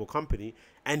profitable company,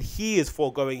 and he is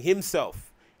foregoing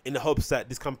himself in the hopes that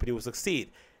this company will succeed.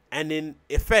 And in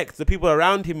effect, the people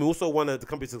around him who also want the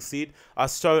company to succeed are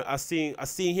seeing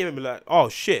him and be like, oh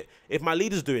shit, if my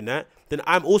leader's doing that, then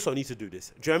I'm also need to do this.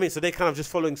 Do you know what I mean? So they're kind of just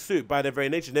following suit by their very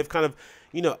nature. They've kind of,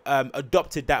 you know,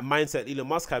 adopted that mindset Elon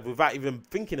Musk had without even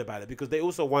thinking about it, because they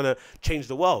also want to change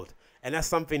the world. And that's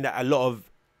something that a lot of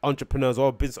entrepreneurs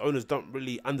or business owners don't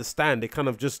really understand. They kind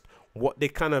of just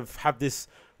have this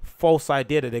false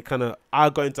idea that they kind of are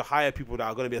going to hire people that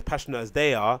are going to be as passionate as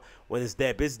they are when it's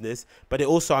their business, but they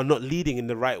also are not leading in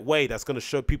the right way that's going to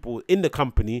show people in the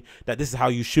company that this is how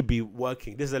you should be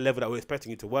working. This is a level that we're expecting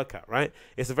you to work at, right?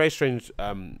 It's a very strange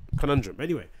conundrum.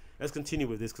 Anyway, let's continue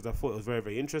with this because I thought it was very,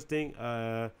 very interesting.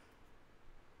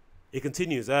 It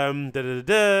continues.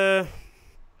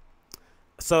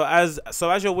 So as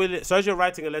you're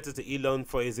writing a letter to Elon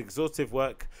for his exhaustive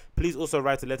work, please also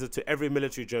write a letter to every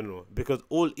military general, because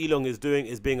all Elon is doing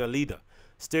is being a leader,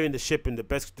 steering the ship in the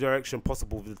best direction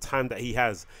possible with the time that he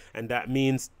has, and that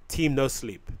means team no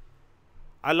sleep.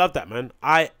 I love that, man.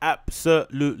 I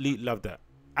absolutely love that.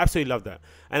 Absolutely love that.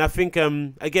 And I think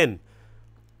again,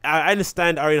 I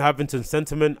understand Arianna Huffington's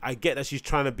sentiment. I get that she's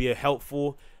trying to be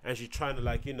helpful and she's trying to,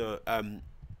 like,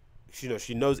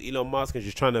 she knows Elon Musk and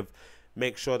she's trying to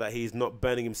make sure that he's not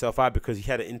burning himself out, because he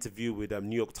had an interview with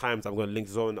New York Times. I'm going to link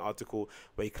this in the article,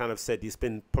 where he kind of said he's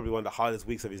been probably one of the hardest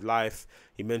weeks of his life.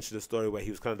 He mentioned a story where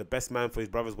he was kind of the best man for his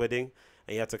brother's wedding,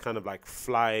 and he had to kind of like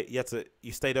fly.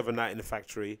 He stayed overnight in the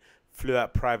factory, flew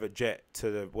out private jet to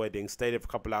the wedding, stayed there for a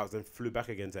couple hours, then flew back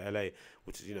again to LA,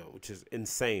 which is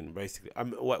insane, basically.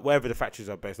 Wherever the factories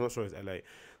are based, I'm not sure it's LA.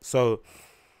 So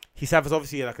he has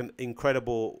obviously like an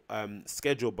incredible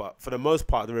schedule, but for the most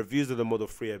part, the reviews of the Model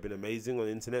 3 have been amazing on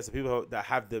the internet. So people that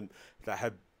have them, that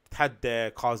have had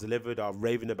their cars delivered, are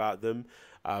raving about them.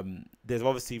 They're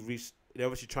obviously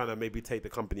trying to maybe take the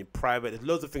company private. There's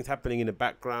loads of things happening in the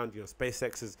background.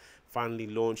 SpaceX has finally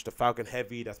launched the Falcon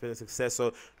Heavy. That's been a success.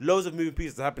 So loads of moving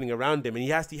pieces are happening around him, and he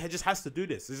just has to do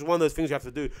this. This is one of those things you have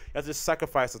to do. You have to just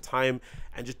sacrifice the time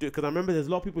and just do it. Because I remember there's a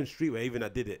lot of people in the streetwear even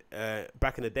that did it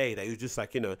back in the day, that you just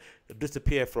like,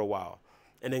 disappear for a while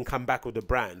and then come back with the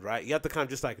brand, right? You have to kind of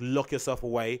just like lock yourself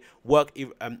away, work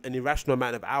an irrational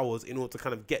amount of hours in order to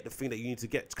kind of get the thing that you need to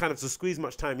get, kind of to squeeze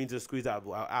much time you need to squeeze out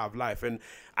of life. And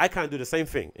I kind of do the same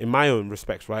thing in my own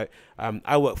respects, right?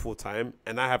 I work full time,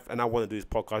 and I want to do this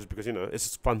podcast because it's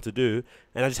just fun to do,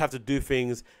 and I just have to do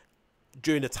things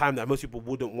during the time that most people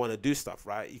wouldn't want to do stuff,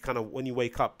 right? You kind of, when you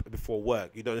wake up before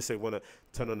work, you don't necessarily want to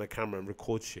turn on the camera and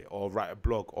record shit or write a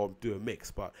blog or do a mix,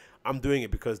 but I'm doing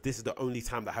it because this is the only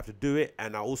time that I have to do it,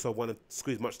 and I also want to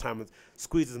squeeze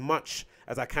as much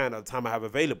as I can at the time I have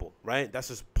available, right? That's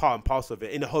just part and parcel of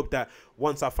it, in the hope that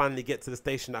once I finally get to the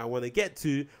station that I want to get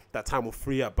to, that time will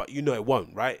free up, but it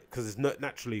won't, right? Because it's not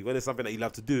naturally, when it's something that you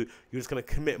love to do, you're just going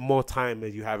to commit more time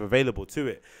than you have available to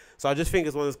it. So I just think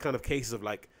it's one of those kind of cases of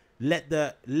like, let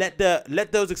the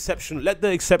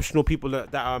exceptional people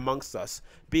that are amongst us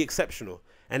be exceptional,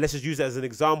 and let's just use it as an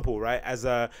example, right? As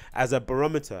a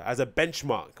barometer, as a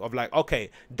benchmark of like,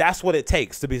 okay, that's what it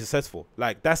takes to be successful.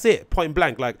 Like, that's it, point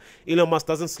blank. Like, Elon Musk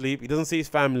doesn't sleep, he doesn't see his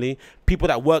family. People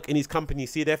that work in his company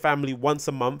see their family once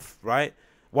a month, right?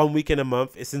 1 week in a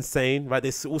month. It's insane, right?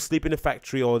 They all sleep in the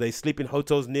factory or they sleep in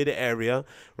hotels near the area,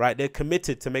 right? They're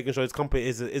committed to making sure his company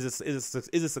is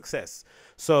a success.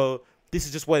 So this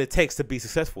is just what it takes to be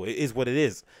successful. It is what it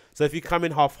is. So if you come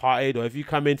in half-hearted, or if you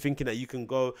come in thinking that you can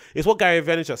go, it's what Gary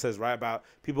Vaynerchuk says, right? About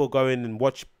people going and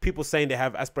watch, people saying they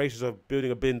have aspirations of building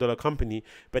a billion-dollar company,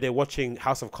 but they're watching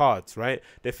House of Cards, right?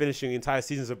 They're finishing entire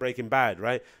seasons of Breaking Bad,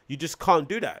 right? You just can't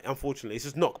do that, unfortunately. It's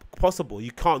just not possible.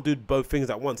 You can't do both things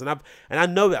at once. And I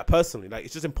know that personally. Like,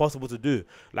 it's just impossible to do.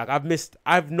 Like,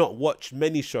 I've not watched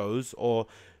many shows, or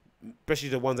especially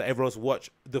the ones that everyone's watched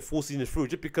the full season through,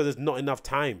 just because there's not enough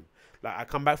time. Like, I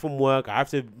come back from work, I have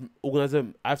to organize a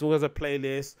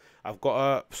playlist. I've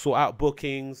got to sort out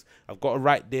bookings. I've got to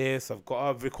write this. I've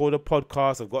got to record a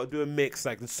podcast. I've got to do a mix.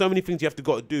 Like, there's so many things you have to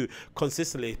got to do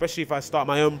consistently, especially if I start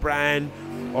my own brand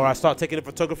or I start taking the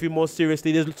photography more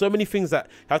seriously. There's so many things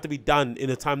that have to be done in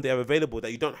the time they have available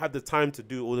that you don't have the time to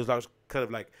do all those kind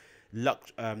of like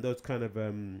those kind of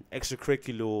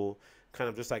extracurricular kind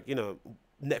of just like, you know,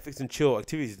 Netflix and chill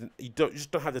activities. You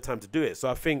just don't have the time to do it. So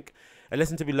I think a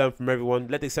lesson to be learned from everyone: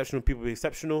 let the exceptional people be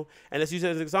exceptional, and let's use it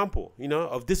as an example, you know,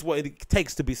 of this is what it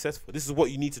takes to be successful. This is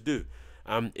what you need to do.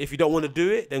 If you don't want to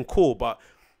do it, then cool, but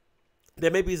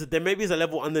there maybe is a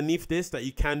level underneath this that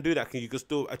you can do, that you can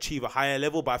still achieve a higher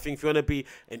level. But I think if you want to be,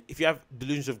 and if you have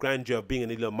delusions of grandeur of being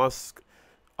an Elon Musk,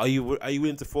 are you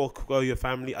willing to forego your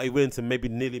family? Are you willing to maybe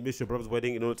nearly miss your brother's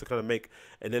wedding in order to kind of make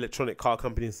an electronic car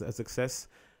company a success?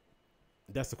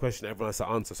 That's the question everyone has to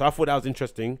answer. So I thought that was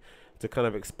interesting to kind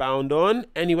of expound on.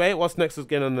 Anyway, what's next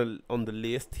again on the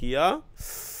list here?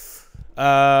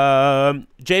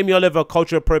 Jamie Oliver,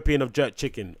 cultural appropriation of jerk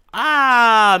chicken.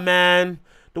 Ah, man,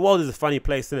 the world is a funny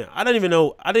place, isn't it? I don't even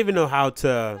know how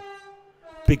to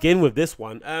begin with this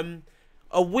one.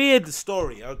 A weird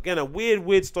story. Again, a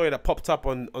weird story that popped up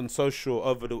on social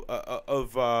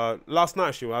over last night,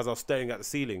 actually, as I was staring at the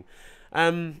ceiling.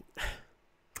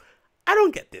 I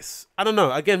don't get this. I don't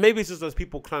know. Again, maybe it's just those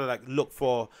people kind of like look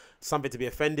for something to be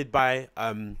offended by.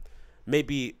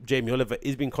 Maybe Jamie Oliver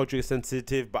is being culturally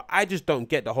sensitive, but I just don't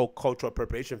get the whole cultural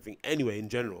appropriation thing anyway in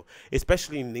general,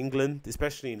 especially in England,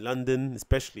 especially in London,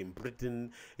 especially in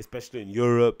Britain, especially in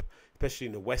Europe, especially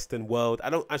in the Western world.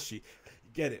 I don't actually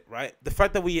get it, right? The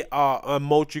fact that we are a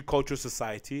multicultural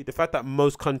society, the fact that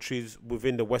most countries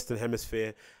within the Western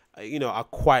Hemisphere, you know, are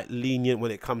quite lenient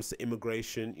when it comes to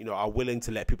immigration, you know, are willing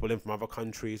to let people in from other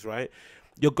countries, right?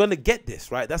 You're going to get this,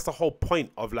 right? That's the whole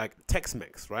point of like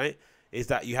Tex-Mex, right? Is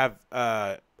that you have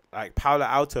like Palo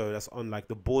Alto that's on like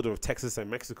the border of Texas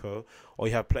and Mexico, or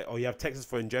you have Texas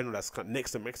for in general that's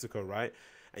next to Mexico, right?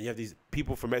 And you have these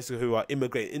people from Mexico who are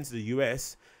immigrating into the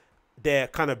US. They're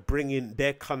kind of bringing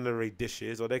their culinary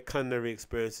dishes or their culinary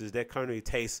experiences, their culinary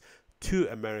tastes to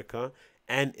America.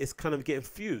 And it's kind of getting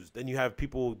fused. Then you have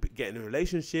people getting in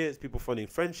relationships, people finding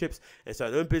friendships, and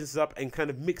starting their own business up and kind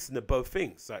of mixing the both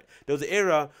things. Like, there was an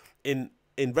era in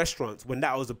restaurants when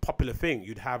that was a popular thing.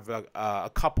 You'd have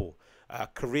a couple, a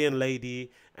Korean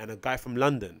lady and a guy from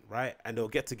London, right? And they'll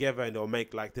get together and they'll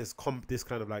make like this kind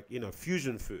of like, you know,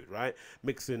 fusion food, right?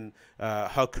 Mixing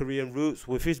her Korean roots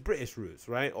with his British roots,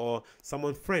 right? Or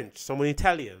someone French, someone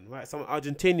Italian, right? Someone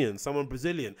Argentinian, someone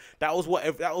Brazilian. That was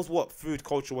what food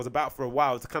culture was about for a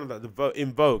while. It's kind of like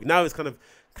in vogue. Now it's kind of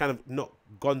not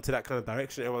gone to that kind of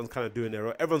direction. Everyone's kind of doing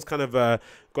everyone's kind of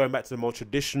going back to the more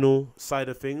traditional side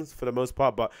of things for the most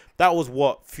part. But that was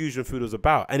what fusion food was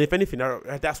about. And if anything,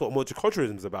 that's what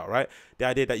multiculturalism is about, right? The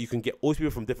idea that you can get all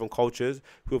people from different cultures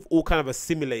who have all kind of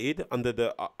assimilated under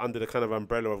the kind of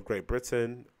umbrella of Great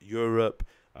Britain, Europe,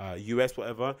 US,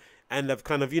 whatever, and have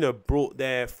kind of, you know, brought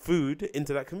their food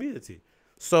into that community.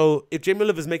 So if Jamie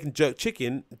Oliver's making jerk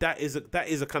chicken, that is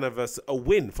a kind of a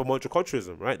win for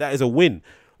multiculturalism, right? That is a win.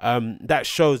 That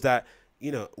shows that,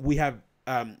 you know, we have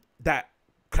that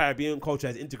Caribbean culture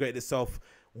has integrated itself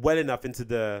well enough into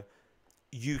the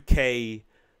UK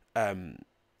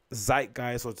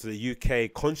zeitgeist or to the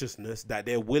UK consciousness that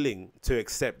they're willing to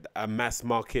accept a mass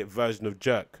market version of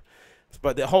jerk.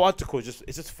 But the whole article is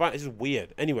it's just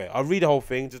weird. Anyway, I'll read the whole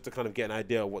thing just to kind of get an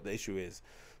idea of what the issue is.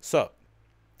 So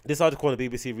this article on the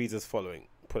BBC reads as following.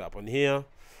 Put up on here.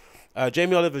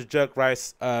 Jamie Oliver's jerk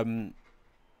rice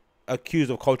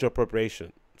accused of cultural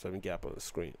appropriation. So let me get up on the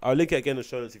screen. I'll link it again in the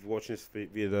show notes if you're watching this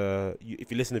if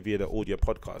you're listening via the audio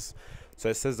podcast. So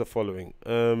it says the following.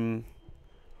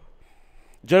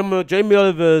 Jamie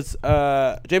Oliver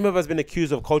has been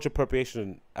accused of culture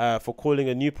appropriation for calling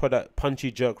a new product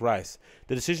punchy jerk rice.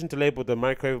 The decision to label the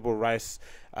microwavable rice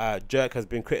jerk has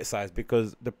been criticized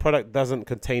because the product doesn't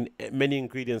contain many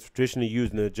ingredients traditionally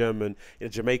used in a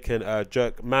Jamaican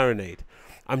jerk marinade.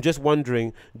 I'm just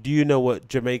wondering, do you know what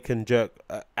Jamaican jerk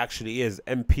actually is?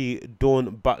 MP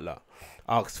Dawn Butler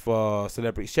asked for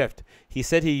celebrity chef. He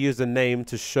said he used the name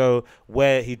to show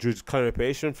where he drew culinary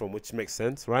appropriation from, which makes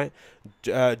sense, right?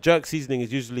 Jerk seasoning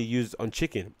is usually used on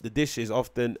chicken. The dish is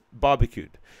often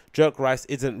barbecued. Jerk rice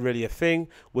isn't really a thing,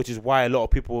 which is why a lot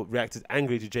of people reacted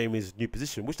angry to Jamie's new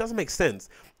position, which doesn't make sense.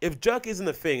 If jerk isn't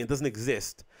a thing and doesn't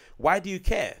exist, why do you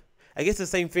care? I guess the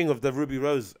same thing of the Ruby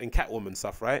Rose and Catwoman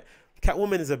stuff, right?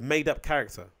 Catwoman is a made-up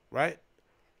character, right?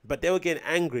 But they were getting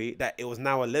angry that it was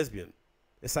now a lesbian.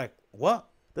 It's like, what?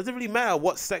 Doesn't really matter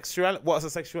what sexual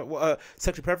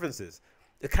preference is.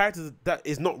 The character that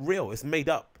is not real. It's made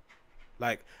up.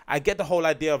 Like, I get the whole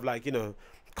idea of, like, you know,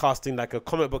 casting like a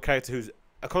comic book character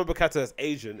that's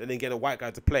Asian and then getting a white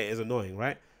guy to play it is annoying,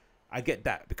 right? I get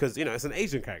that because, you know, it's an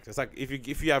Asian character. It's like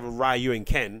if you have a Ryu and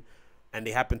Ken and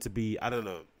they happen to be, I don't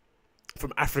know,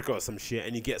 from Africa or some shit,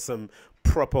 and you get some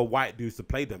proper white dudes to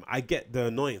play them. I get the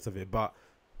annoyance of it, but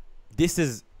this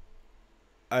is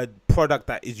a product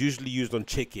that is usually used on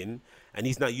chicken, and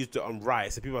he's not used it on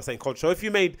rice. So people are saying culture. So if you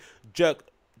made jerk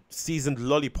seasoned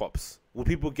lollipops, will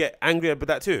people get angry about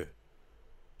that too?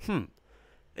 Anyway,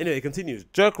 it continues.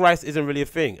 Jerk rice isn't really a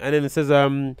thing. And then it says,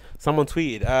 someone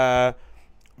tweeted,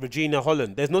 Regina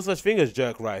Holland, there's no such thing as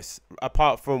jerk rice,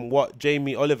 apart from what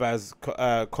Jamie Oliver has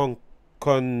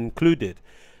concluded.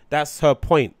 That's her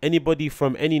point. Anybody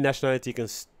from any nationality can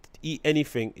eat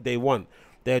anything they want.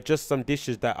 They're just some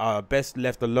dishes that are best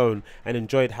left alone and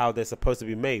enjoyed how they're supposed to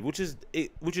be made, which is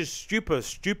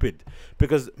stupid,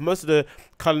 because most of the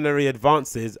culinary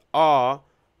advances are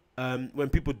when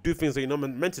people do things that you're not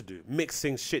meant to do,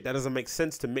 mixing shit that doesn't make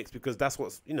sense to mix, because that's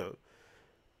what's, you know,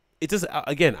 it just,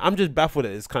 again, I'm just baffled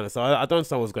at this kind of stuff. I don't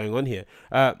understand what's going on here.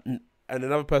 And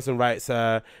another person writes,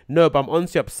 no, but I'm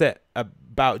honestly upset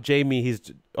about Jamie.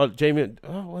 What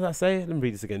did I say? Let me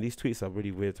read this again. These tweets are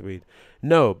really weird to read.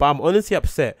 No, but I'm honestly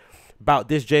upset about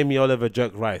this Jamie Oliver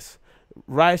jerk rice.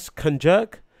 Rice can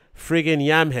jerk? Friggin'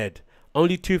 yam head.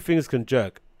 Only two things can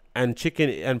jerk. And chicken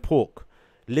and pork.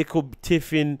 Little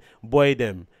tiffin boy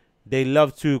them. They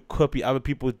love to copy other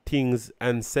people's things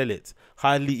and sell it.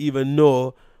 Hardly even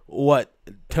know what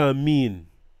term mean.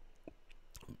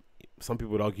 Some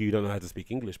people would argue you don't know how to speak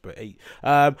English, but hey,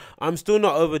 I'm still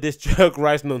not over this jerk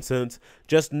rice nonsense.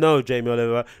 Just no, Jamie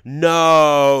Oliver.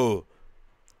 No.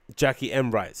 Jackie M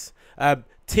writes,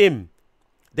 Tim,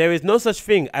 there is no such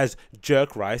thing as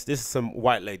jerk rice. This is some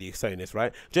white lady saying this,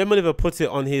 right? Jamie Oliver puts it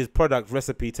on his product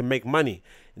recipe to make money.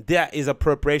 That is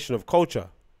appropriation of culture.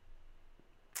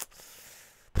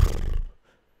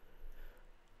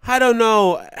 I don't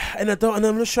know, and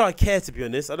I'm not sure I care, to be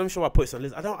honest. I'm not sure I put this on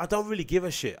this. I don't really give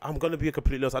a shit. I'm gonna be a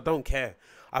complete loss. I don't care.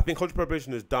 I think cultural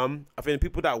appropriation is dumb. I think the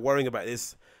people that are worrying about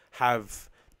this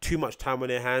have too much time on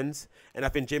their hands, and I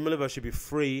think Jamie Oliver should be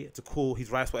free to call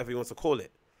his rice whatever he wants to call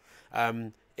it.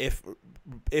 If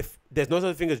there's no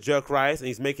such thing as jerk rice and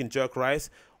he's making jerk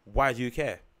rice, why do you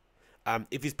care?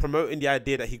 If he's promoting the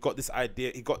idea that he got this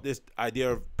idea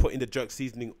of putting the jerk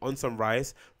seasoning on some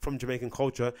rice from Jamaican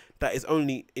culture, that is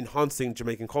only enhancing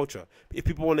Jamaican culture. If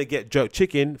people want to get jerk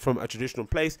chicken from a traditional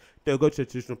place, they'll go to a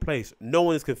traditional place. No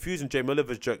one is confusing Jamie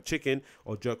Oliver's jerk chicken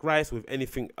or jerk rice with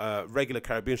anything a regular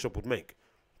Caribbean shop would make.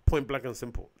 Point blank and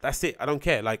simple. That's it. I don't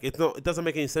care. Like, it doesn't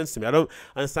make any sense to me. I don't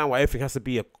understand why everything has to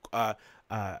be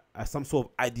some sort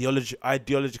of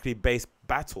ideologically based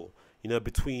battle, you know,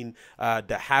 between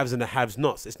the haves and the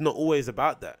have-nots. It's not always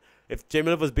about that. If Jamie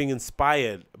Oliver is being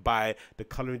inspired by the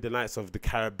culinary delights of the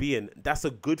Caribbean, that's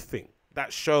a good thing.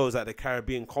 That shows that the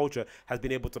Caribbean culture has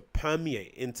been able to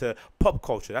permeate into pop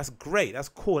culture. That's great. That's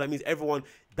cool. That means everyone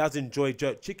does enjoy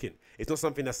jerk chicken. It's not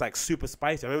something that's like super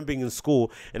spicy. I remember being in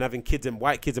school and having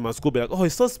white kids in my school be like, oh,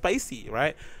 it's so spicy,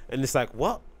 right? And it's like,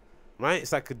 what? Right?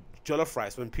 It's like a jollof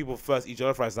rice. When people first eat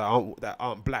jollof rice that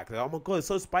aren't black, they're like, oh my god, it's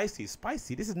so spicy.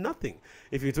 Spicy. This is nothing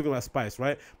if you're talking about spice,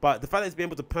 right? But the fact that it's been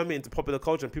able to permeate into popular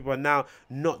culture and people are now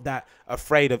not that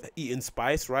afraid of eating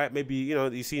spice, right? Maybe, you know,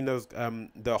 you've seen those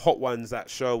the Hot Ones, that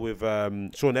show with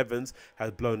Sean Evans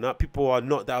has blown up. People are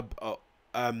not that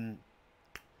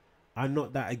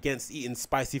against eating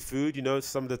spicy food. You know,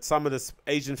 some of the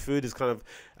Asian food is kind of,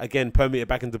 again, permeated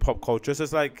back into pop culture. So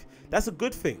it's like, that's a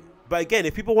good thing. But again,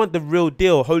 if people want the real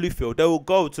deal, Holyfield, they will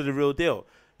go to the real deal.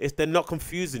 They're not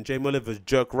confusing Jamie Oliver's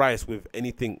jerk rice with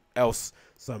anything else,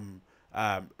 some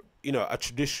you know, a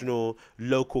traditional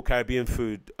local Caribbean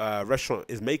food restaurant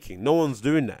is making. No one's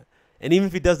doing that. And even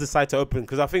if he does decide to open,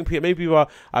 because I think maybe people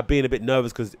are being a bit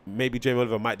nervous because maybe Jamie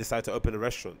Oliver might decide to open a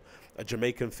restaurant, a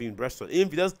Jamaican themed restaurant. Even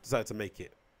if he does decide to make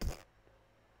it,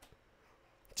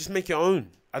 just make your own.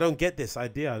 I don't get this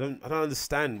idea. I don't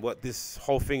understand what this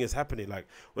whole thing is happening. Like,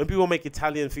 when people make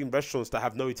Italian themed restaurants that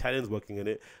have no Italians working in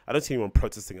it, I don't see anyone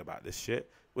protesting about this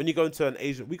shit. When you go into an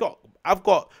Asian,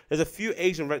 there's a few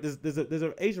Asian, there's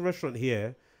an Asian restaurant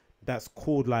here that's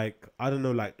called, like, I don't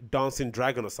know, like Dancing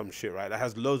Dragon or some shit, right? That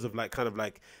has loads of, like, kind of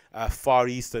like Far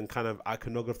Eastern kind of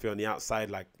iconography on the outside,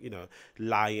 like, you know,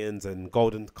 lions and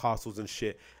golden castles and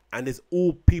shit. And it's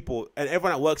all people, and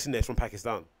everyone that works in there is from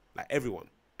Pakistan, like everyone,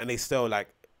 and they sell like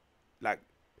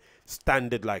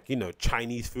standard, like, you know,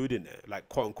 Chinese food in there, like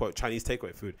quote unquote Chinese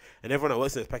takeaway food, and everyone that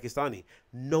works in it is Pakistani.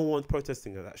 No one's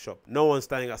protesting at that shop. No one's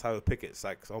standing outside with pickets.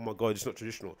 Like, oh my god, it's not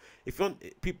traditional. If you want,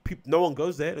 no one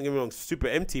goes there. Don't get me wrong, super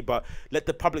empty, but let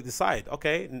the public decide.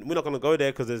 Okay, we're not gonna go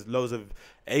there because there's loads of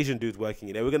Asian dudes working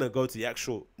in there. We're gonna go to the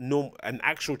actual an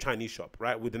actual Chinese shop,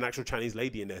 right, with an actual Chinese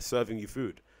lady in there serving you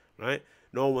food, right?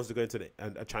 No one wants to go into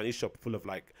a Chinese shop full of,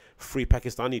 like, free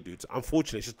Pakistani dudes.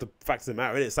 Unfortunately, it's just the facts of the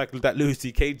matter, isn't it? It's like that Louis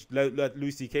C.K.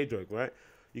 joke, right?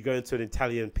 You go into an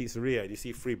Italian pizzeria and you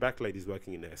see free black ladies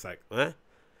working in there. It's like, huh?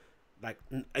 Like,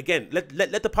 again,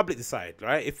 let the public decide,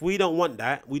 right? If we don't want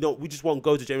that, we just won't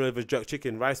go to Jamie Oliver's jerk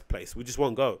chicken rice place. We just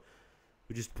won't go.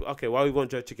 Okay, why we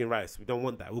want jerk chicken rice? We don't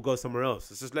want that. We'll go somewhere else.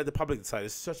 Let's just let the public decide.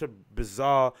 It's such a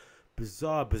bizarre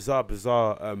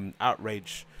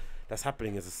outrage that's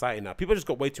happening in society now. People just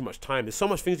got way too much time. There's so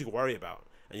much things you can worry about,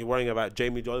 and you're worrying about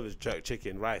Jamie Oliver's jerk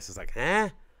chicken rice. It's like, huh?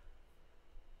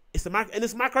 It's and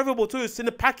it's microwavable too. It's in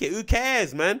a packet. Who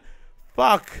cares, man?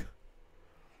 Fuck.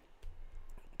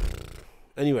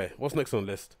 Anyway, what's next on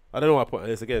the list? I don't know why I put on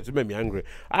this again. It just made me angry.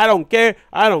 I don't care.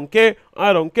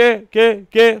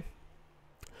 Care.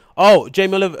 Oh,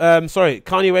 Jamie Oliver.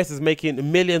 Kanye West is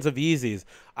making millions of Yeezys.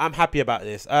 I'm happy about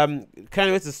this.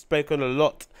 Kanye West has spoken a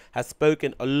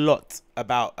lot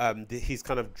about his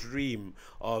kind of dream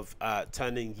of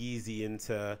turning Yeezy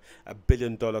into a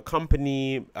billion-dollar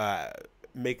company,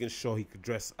 making sure he could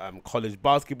dress college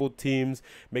basketball teams,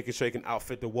 making sure he can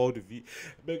outfit the world with,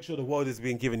 make sure the world is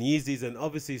being given Yeezys, and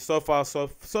obviously so far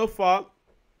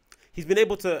he's been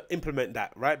able to implement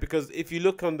that, right? Because if you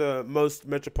look on the most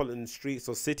metropolitan streets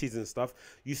or cities and stuff,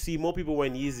 you see more people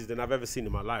wearing Yeezys than I've ever seen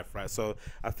in my life, right? So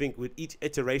I think with each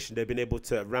iteration, they've been able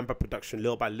to ramp up production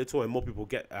little by little, and more people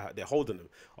get their hold on them.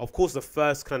 Of course, the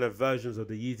first kind of versions of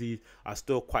the Yeezys are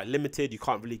still quite limited. You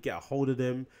can't really get a hold of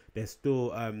them. They're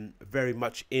still very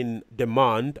much in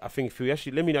demand. I think if you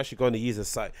let me actually go on the Yeezy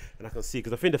site and I can see,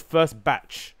 because I think the first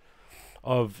batch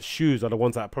of shoes are the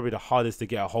ones that are probably the hardest to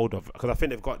get a hold of, because I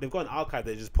think they've got an archive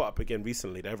they just put up again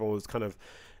recently that everyone was kind of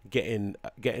getting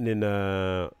in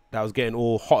that was getting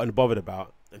all hot and bothered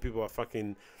about, and people are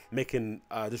fucking making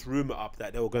this rumor up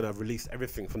that they were going to release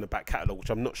everything from the back catalog,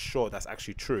 which I'm not sure that's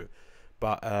actually true.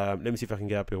 But let me see if I can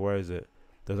get up here. Where is it?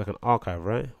 There's like an archive,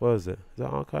 right? Where is it? Is that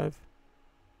archive?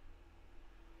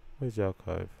 Where's the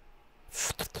archive?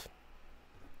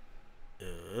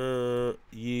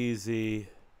 Yeezy.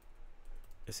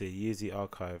 Let's see, Yeezy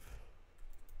archive.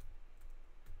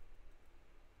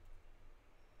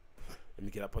 Let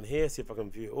me get up on here, see if I can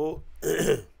view it all.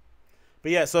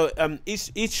 But yeah, so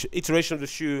each iteration of the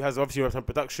shoe has obviously ramped up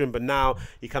production, but now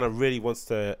he kind of really wants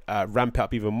to ramp it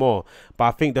up even more. But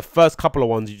I think the first couple of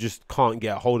ones you just can't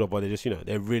get a hold of, or they're just, you know,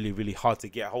 they're really, really hard to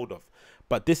get a hold of.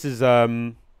 But this is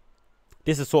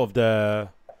sort of the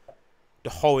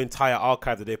whole entire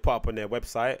archive that they put up on their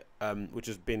website, which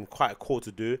has been quite cool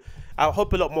to do. I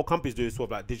hope a lot more companies do sort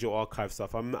of like digital archive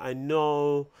stuff. I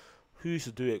know who used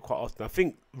to do it quite often. I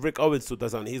think Rick Owens still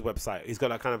does it on his website. He's got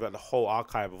like kind of like the whole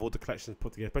archive of all the collections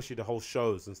put together, especially the whole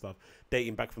shows and stuff,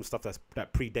 dating back from stuff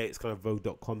that predates kind of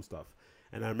Vogue.com stuff.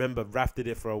 And I remember Raph did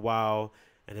it for a while.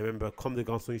 And I remember Comme des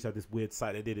Garçons used to have this weird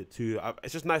site that did it too.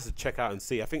 It's just nice to check out and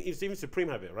see. I think even Supreme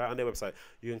have it, right, on their website.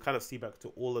 You can kind of see back to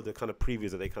all of the kind of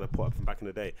previews that they kind of put up from back in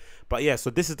the day. But yeah,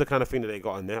 so this is the kind of thing that they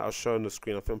got on there. I'll show on the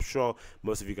screen. I'm sure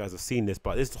most of you guys have seen this,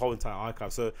 but this is the whole entire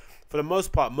archive. So for the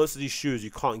most part, most of these shoes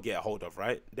you can't get a hold of,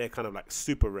 right? They're kind of like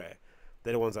super rare.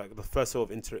 They're the ones like the first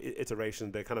sort of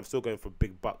iteration. They're kind of still going for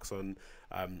big bucks on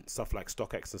stuff like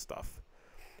StockX and stuff.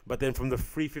 But then from the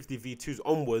 350 V2s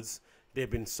onwards, they've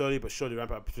been slowly but surely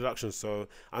ramping up production. So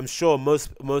I'm sure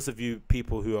most of you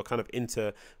people who are kind of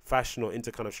into fashion or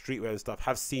into kind of streetwear and stuff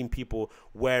have seen people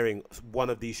wearing one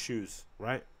of these shoes,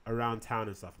 right, around town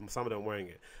and stuff. Some of them wearing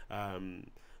it.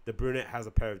 The brunette has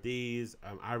a pair of these.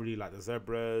 I really like the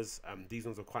zebras. These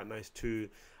ones are quite nice too.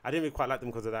 I didn't really quite like them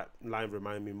because of that line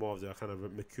reminding me more of the kind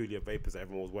of Mercurial vapors that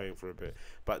everyone was wearing for a bit.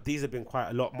 But these have been quite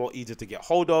a lot more easier to get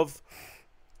hold of.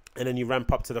 And then you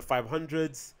ramp up to the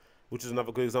 500s, which is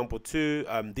another good example too.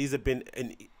 These have been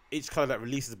in each color that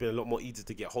releases has been a lot more easier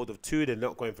to get hold of too. They're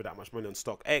not going for that much money on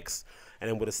StockX. And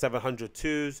then with the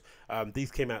 702s,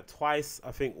 these came out twice.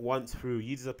 I think once through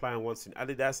Yeezy Supply and once in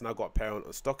Adidas, and I got a pair on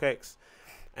StockX.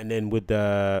 And then with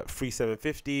the free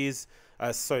 750s, the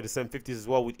 750s as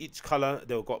well, with each color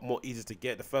they got more easier to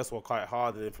get. The first one quite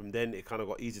hard, and then from then it kind of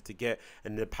got easier to get.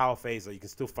 And the power phaser, you can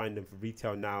still find them for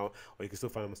retail now, or you can still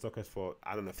find them on StockX for,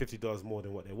 I don't know, $50 more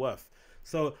than what they're worth.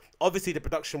 So obviously the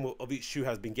production of each shoe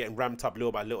has been getting ramped up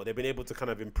little by little. They've been able to kind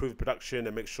of improve production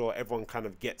and make sure everyone kind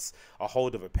of gets a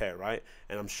hold of a pair, right?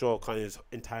 And I'm sure Kanye's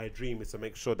entire dream is to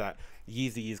make sure that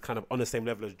Yeezy is kind of on the same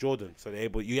level as Jordan. So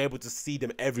you're able to see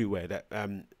them everywhere, that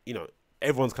you know,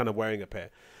 everyone's kind of wearing a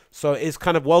pair. So it's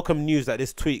kind of welcome news that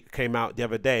this tweet came out the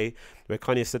other day where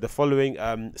Kanye said the following: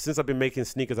 since I've been making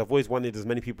sneakers, I've always wanted as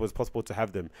many people as possible to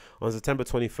have them. On September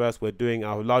 21st, we're doing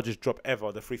our largest drop ever,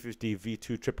 the 350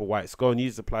 V2 triple whites. Go on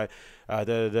Yeezy Supply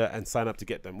and sign up to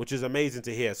get them, which is amazing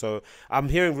to hear. So I'm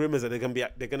hearing rumors that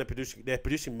they're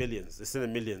producing millions. It's in the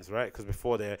millions, right? Because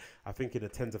before I think in the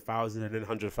tens of thousands and then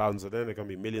 100,000. So then they're going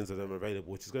to be millions of them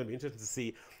available, which is going to be interesting to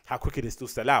see how quickly they still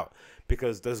sell out,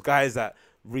 because those guys that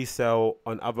resell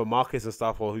on other markets and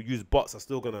stuff, or who use bots, are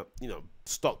still gonna, you know,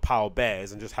 stockpile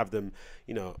bears and just have them,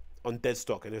 you know, on dead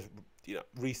stock, and just, you know,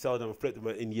 resell them and flip them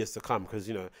in years to come. Because,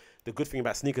 you know, the good thing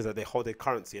about sneakers is that they hold their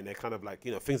currency, and they're kind of like,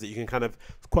 you know, things that you can kind of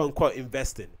quote unquote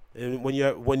invest in. And when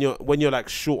you're like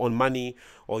short on money,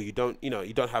 or you don't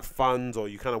have funds, or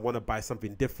you kind of want to buy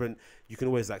something different, you can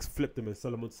always like flip them and sell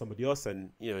them to somebody else,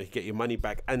 and, you know, you get your money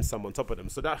back and some on top of them.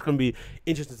 So that's gonna be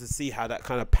interesting to see how that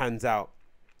kind of pans out.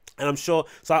 And I'm sure,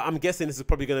 so I'm guessing this is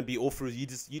probably going to be all through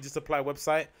Yeezy Supply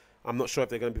website. I'm not sure if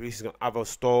they're going to be releasing on other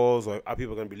stores, or are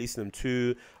people going to be releasing them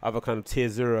to other kind of tier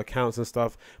 0 accounts and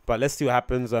stuff. But let's see what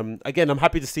happens. Again, I'm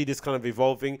happy to see this kind of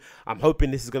evolving. I'm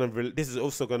hoping this is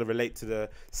also going to relate to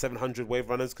the 700 Wave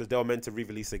Runners, because they were meant to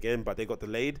re-release again, but they got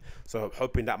delayed. So I'm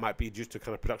hoping that might be due to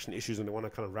kind of production issues, and they want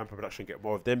to kind of ramp up production and get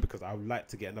more of them, because I would like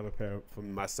to get another pair for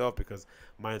myself, because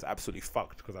mine's absolutely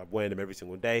fucked because I'm wearing them every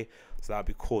single day. So that'd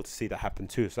be cool to see that happen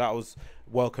too. So that was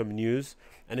welcome news.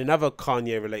 And in other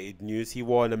Kanye related news, he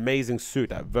wore an amazing suit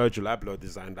that Virgil Abloh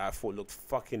designed that I thought looked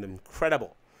fucking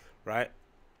incredible, right?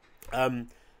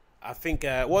 I think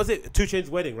what was it? 2 Chainz's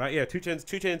wedding, right? Yeah, 2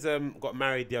 Chainz got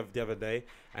married the other day,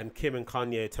 and Kim and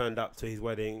Kanye turned up to his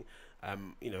wedding.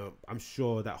 You know, I'm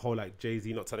sure that whole like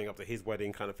Jay-Z not turning up to his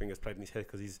wedding kind of thing has played in his head,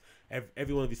 because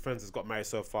every one of his friends has got married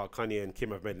so far. Kanye and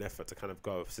Kim have made an effort to kind of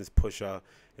go, since Pusha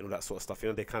and all that sort of stuff. You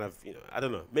know, they kind of, you know, I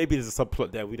don't know, maybe there's a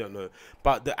subplot there, we don't know.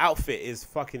 But the outfit is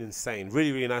fucking insane.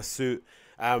 Really, really nice suit.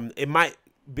 It might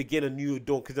begin a new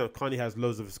dawn, because, you know, Kanye has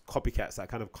loads of copycats that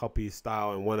kind of copy his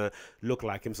style and want to look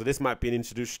like him. So this might be an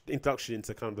introduction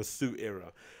into kind of the suit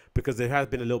era, because there has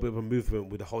been a little bit of a movement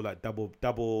with the whole like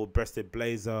double-breasted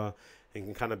blazer. It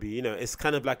can kind of be, you know, it's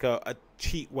kind of like a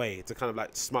cheap way to kind of like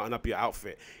smarten up your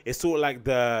outfit. It's sort of like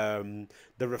the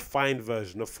refined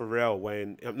version of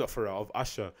of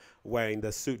Usher wearing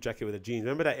the suit jacket with the jeans.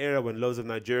 Remember that era when loads of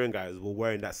Nigerian guys were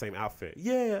wearing that same outfit?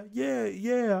 Yeah.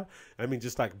 I mean,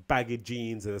 just like baggy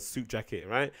jeans and a suit jacket,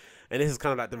 right? And this is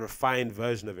kind of like the refined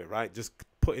version of it, right? Just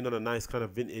putting on a nice kind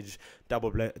of vintage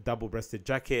double-breasted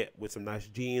jacket with some nice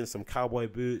jeans, some cowboy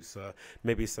boots,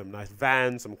 maybe some nice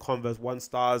Vans, some Converse 1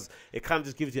 stars. It kind of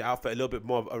just gives your outfit a little bit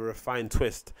more of a refined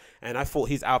twist. And I thought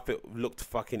his outfit looked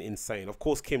fucking insane. Of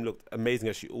course, Kim looked amazing,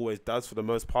 as she always does for the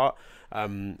most part.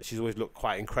 She's always looked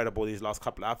quite incredible these last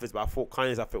couple of outfits, but I thought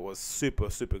Kanye's outfit was super,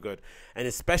 super good. And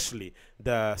especially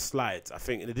the slides. I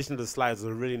think in addition to the slides,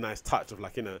 was a really nice touch of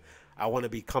like, you know, I want to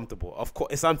be comfortable. Of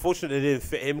course, it's unfortunate they didn't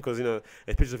fit him, because, you know,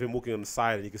 there's pictures of him walking on the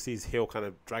side and you can see his heel kind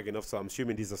of dragging off. So I'm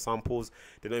assuming these are samples.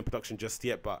 They're not in production just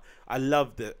yet, but I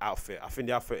love the outfit. I think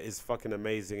the outfit is fucking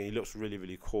amazing, and he looks really,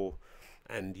 really cool.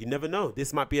 And you never know,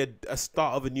 this might be a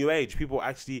start of a new age. People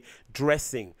actually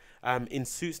dressing in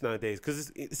suits nowadays,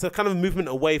 because it's a kind of movement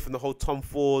away from the whole Tom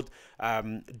Ford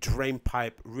drain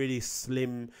pipe, really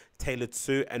slim tailored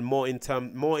suit, and more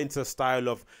into a style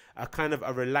of a kind of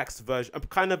a relaxed version,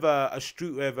 kind of a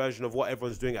streetwear version of what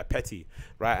everyone's doing at Petty,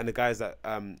 right? And the guys that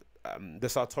the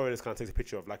sartorialist kind of takes a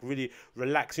picture of, like really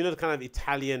relaxed, you know, the kind of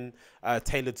Italian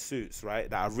tailored suits, right,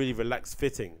 that are really relaxed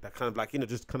fitting, that kind of like, you know,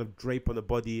 just kind of drape on the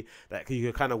body, that you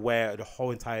can kind of wear the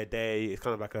whole entire day. It's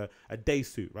kind of like a day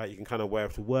suit, right? You can kind of wear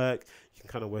it to work, you can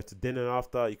kind of wear it to dinner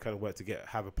after, you kind of wear it to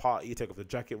have a party, take off the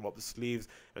jacket, roll up the sleeves,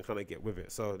 and kind of get with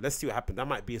it. So let's see what happens. That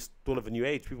might be a dawn of a new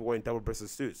age, people wearing double-breasted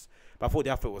suits. But I thought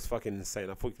the outfit was fucking insane.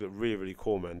 I thought it looked really, really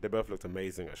cool, man. They both looked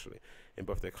amazing, actually, in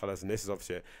both their colors. And this is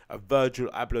obviously a Virgil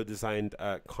Abloh designed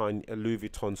Louis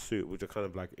Vuitton suit with the kind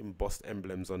of like embossed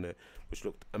emblems on it, which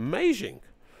looked amazing.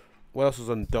 What else was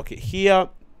on the docket here?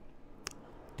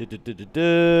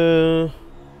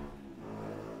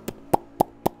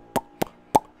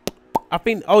 I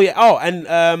think,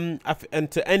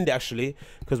 and to end actually,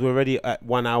 because we're already at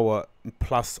 1 hour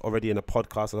plus already in a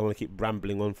podcast, I don't want to keep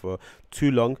rambling on for too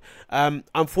long.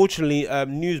 Unfortunately,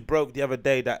 news broke the other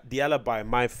day that the Alibi,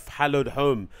 my hallowed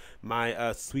home,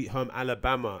 my sweet home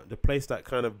Alabama, the place that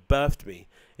kind of birthed me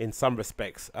in some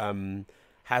respects,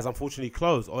 has unfortunately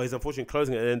closed, or is unfortunately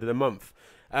closing at the end of the month.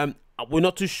 We're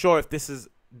not too sure if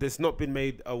this not been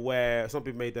made aware, it's not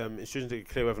been made intrinsically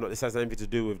clear whether or not this has anything to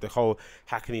do with the whole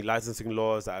Hackney licensing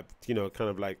laws that have, you know, kind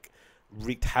of like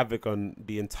wreaked havoc on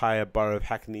the entire borough of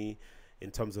Hackney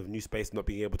in terms of new space not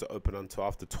being able to open until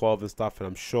after 12 and stuff. And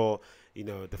I'm sure, you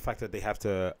know, the fact that they have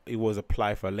to always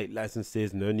apply for late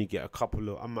licenses and only get a couple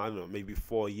of, I don't know, maybe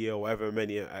 4 year or however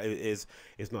many it is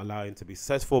not allowing to be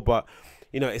successful. But,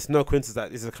 you know, it's no coincidence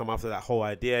that this has come after that whole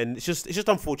idea. And it's just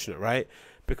unfortunate, right?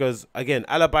 Because again,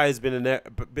 Alibi has been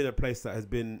a place that has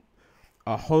been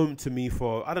a home to me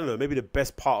for, I don't know, maybe the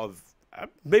best part of,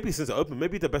 maybe since it opened,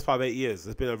 maybe the best part of 8 years.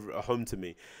 It's been a home to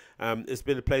me. It's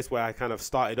been a place where I kind of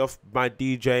started off my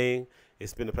DJing.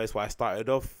 It's been a place where I started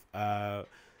off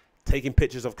taking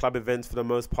pictures of club events for the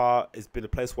most part. It's been a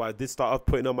place where I did start off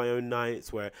putting on my own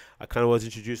nights, where I kind of was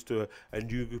introduced to a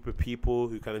new group of people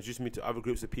who kind of introduced me to other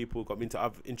groups of people, got me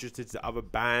into interested to other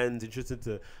bands, interested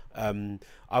to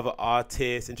other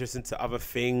artists, interested to other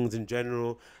things in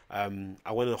general. I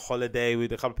went on a holiday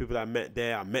with a couple of people that I met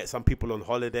there. I met some people on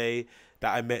holiday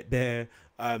that I met there.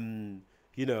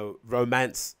 You know,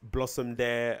 romance blossomed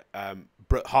there.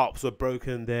 Hearts were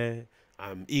broken there.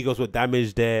 Egos were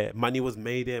damaged there. Money was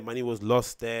made there. Money was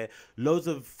lost there. Loads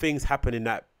of things happened in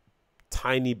that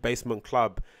tiny basement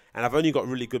club, and I've only got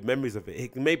really good memories of it.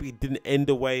 It maybe didn't end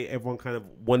the way everyone kind of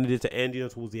wanted it to end, you know,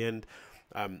 towards the end.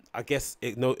 I guess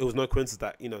it was no coincidence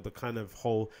that, you know, the kind of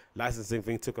whole licensing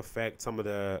thing took effect. Some of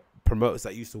the promoters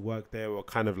that used to work there were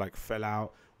kind of like fell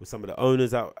out with some of the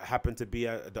owners that happened to be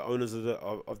the owners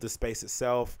of the space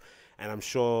itself. And I'm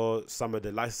sure some of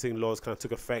the licensing laws kind of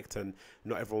took effect, and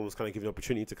not everyone was kind of given the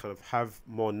opportunity to kind of have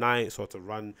more nights or to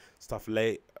run stuff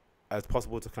late as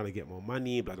possible to kind of get more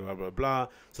money, blah, blah, blah, blah.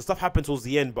 So stuff happened towards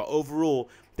the end, but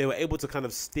overall, they were able to kind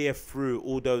of steer through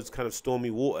all those kind of stormy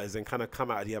waters and kind of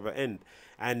come out at the other end.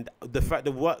 And the fact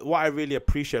that what I really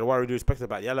appreciate, what I really respect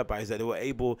about the Alibi is that they were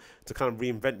able to kind of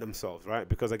reinvent themselves, right?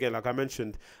 Because again, like I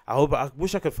mentioned, I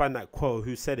wish I could find that quote,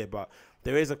 who said it, but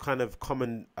there is a kind of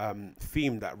common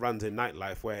theme that runs in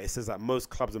nightlife where it says that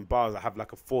most clubs and bars have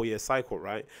like a 4-year cycle,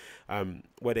 right?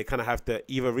 Where they kind of have to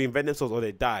either reinvent themselves or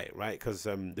they die, right? Because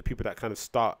the people that kind of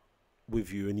start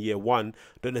with you in year 1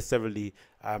 don't necessarily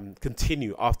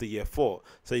continue after year 4.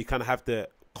 So you kind of have to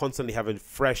constantly have a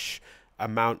fresh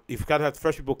amount. If you kind of have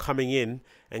fresh people coming in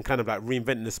and kind of like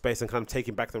reinventing the space and kind of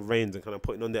taking back the reins and kind of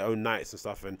putting on their own nights and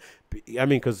stuff. And I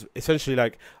mean, because essentially,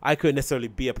 like, I couldn't necessarily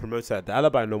be a promoter at the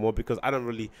Alibi no more because I don't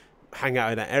really hang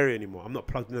out in that area anymore. I'm not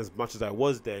plugged in as much as I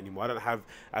was there anymore. I don't have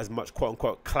as much quote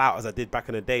unquote clout as I did back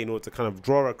in the day in order to kind of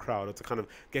draw a crowd or to kind of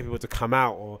get people to come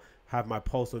out or have my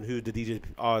pulse on who the DJs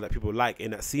are that people like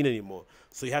in that scene anymore.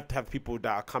 So you have to have people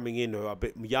that are coming in who are a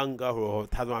bit younger, who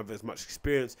don't have as much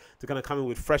experience, to kind of come in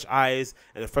with fresh eyes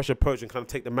and a fresh approach and kind of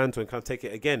take the mantle and kind of take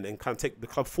it again and kind of take the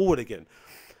club forward again.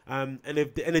 And they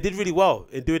did really well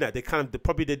in doing that. They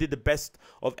did the best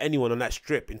of anyone on that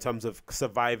strip in terms of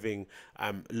surviving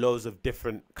loads of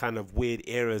different kind of weird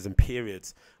eras and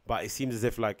periods. But it seems as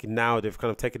if like now they've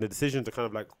kind of taken the decision to kind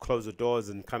of like close the doors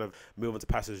and kind of move on to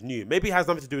pastures new. Maybe it has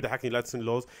nothing to do with the Hackney licensing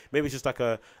laws. Maybe it's just like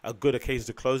a good occasion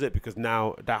to close it, because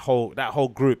now that whole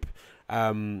group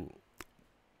of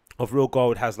Real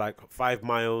Gold has like 5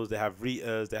 Miles, they have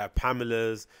Rita's, they have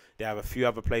Pamela's, they have a few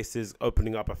other places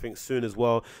opening up, I think, soon as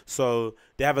well. So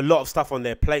they have a lot of stuff on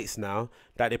their plates now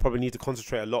that they probably need to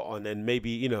concentrate a lot on, and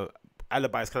maybe, you know,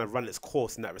 Alibi has kind of run its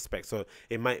course in that respect. So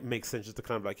it might make sense just to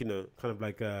kind of like, you know, kind of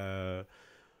like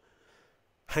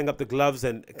hang up the gloves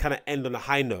and kind of end on a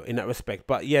high note in that respect.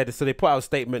 But yeah, so they put out a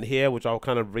statement here, which I'll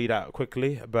kind of read out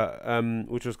quickly, but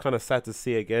which was kind of sad to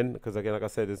see again, because again, like I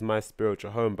said, it's my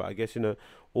spiritual home. But I guess, you know,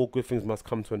 all good things must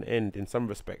come to an end in some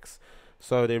respects.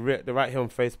 So they write here on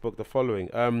Facebook the following.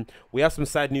 We have some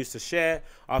sad news to share.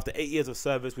 After 8 years of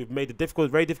service, we've made a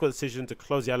very difficult decision to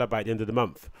close the Alibi at the end of the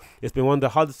month. It's been one of the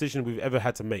hardest decisions we've ever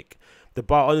had to make. The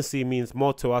bar honestly means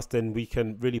more to us than we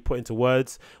can really put into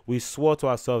words. We swore to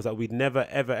ourselves that we'd never,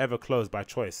 ever, ever close by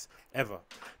choice. Ever.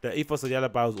 The ethos of the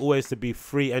Alibi was always to be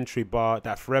free entry bar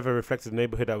that forever reflected the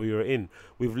neighborhood that we were in.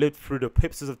 We've lived through the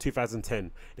hipsters of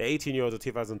 2010, the 18-year-olds of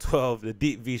 2012, the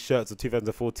deep V shirts of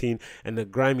 2014, and the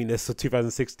griminess of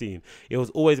 2016. It was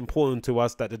always important to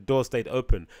us that the door stayed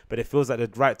open, but it feels like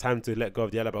the right time to let go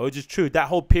of the Alibi, which is true. That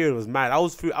whole period was mad. I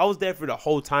was there through the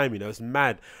whole time, you know. It's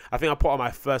mad. I think I put on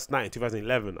my first night in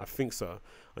 2011. I think so,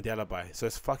 on the Alibi. So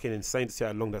it's fucking insane to see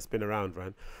how long that's been around,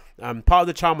 man. Part of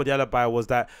the charm of the Alibi was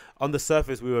that on the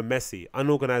surface we were messy,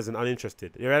 unorganized and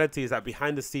uninterested. The reality is that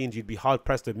behind the scenes you'd be hard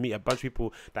pressed to meet a bunch of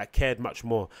people that cared much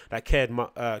more, that cared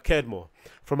more.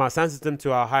 From our sound system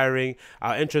to our hiring,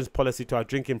 our entrance policy to our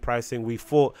drinking pricing, we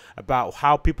thought about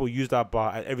how people used our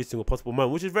bar at every single possible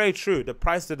moment, which is very true. The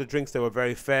price of the drinks, they were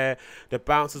very fair. The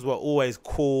bouncers were always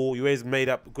cool. You always made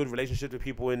up good relationships with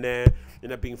people in there,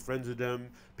 ended up being friends with them.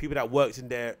 People that worked in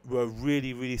there were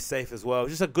really, really safe as well.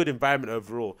 Just a good environment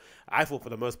overall. I thought for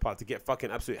the most part to get fucking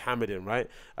absolutely hammered in, right?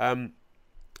 And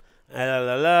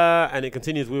it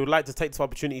continues. We would like to take this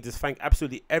opportunity to thank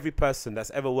absolutely every person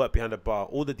that's ever worked behind the bar,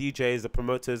 all the DJs, the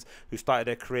promoters who started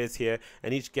their careers here,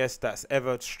 and each guest that's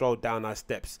ever strolled down our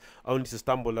steps only to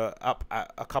stumble up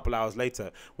a couple hours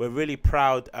later. We're really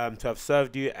proud to have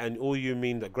served you, and all you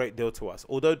mean a great deal to us.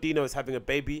 Although Dino is having a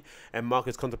baby and Mark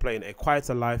is contemplating a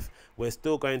quieter life, we're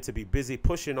still going to be busy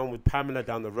pushing on with Pamela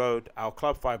down the road, our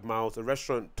club 5 miles, a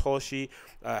restaurant Torshi,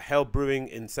 Hell Brewing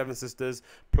in Seven Sisters,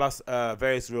 plus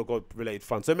various real gold related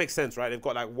funds. So it makes sense, right? They've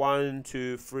got like 1,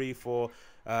 2, 3, 4,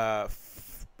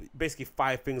 basically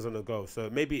 5 things on the go. So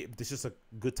maybe it's just a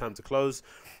good time to close.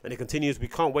 And it continues. We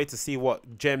can't wait to see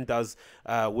what Gem does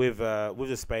with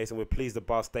the space, and we're pleased the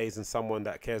bar stays in someone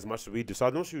that cares as much as we do. So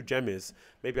I'm not sure who Gem is.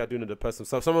 Maybe I do know the person.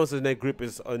 So if someone else in their group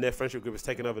in their friendship group is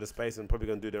taking over the space and probably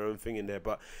going to do their own thing in there.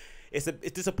 But it's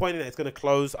disappointing that it's going to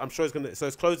close. I'm sure it's going to. So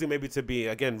it's closing maybe to be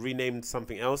again renamed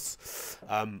something else.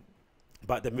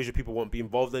 But the major people won't be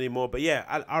involved anymore. But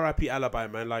yeah, RIP Alibi,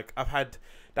 man. Like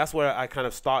that's where I kind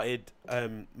of started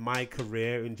my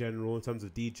career in general, in terms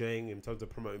of DJing, in terms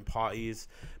of promoting parties,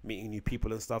 meeting new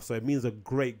people and stuff. So it means a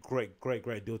great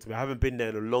deal to me. I haven't been there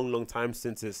in a long time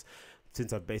since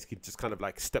I've basically just kind of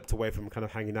like stepped away from kind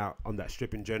of hanging out on that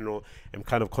strip in general, and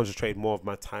kind of concentrated more of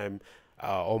my time,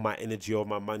 all my energy, all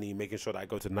my money, making sure that I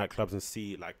go to nightclubs and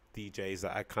see like DJs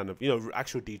that I kind of, you know,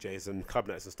 actual DJs and club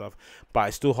nights and stuff. But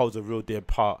it still holds a real dear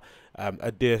part,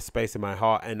 a dear space in my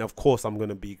heart. And of course, I'm going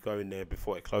to be going there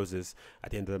before it closes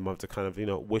at the end of the month to kind of, you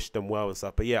know, wish them well and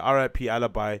stuff. But yeah, RIP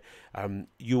Alibi,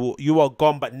 you are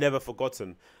gone but never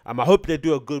forgotten. I hope they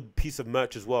do a good piece of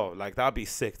merch as well. Like, that'd be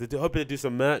sick. I hope they do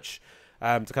some merch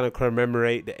to kind of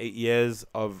commemorate the 8 years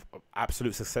of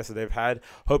absolute success that they've had.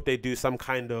 Hope they do some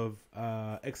kind of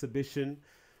exhibition.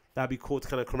 That'd be cool to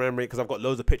kind of commemorate, because I've got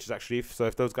loads of pictures actually. So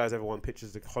if those guys ever want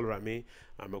pictures, they can holler at me.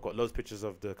 I've got loads of pictures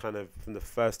of the kind of from the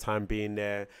first time being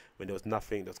there, when there was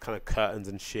nothing, there was kind of curtains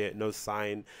and shit, no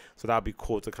sign. So that'd be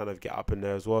cool to kind of get up in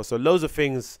there as well. So loads of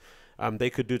things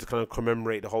they could do to kind of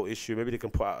commemorate the whole issue. Maybe they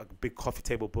can put out a big coffee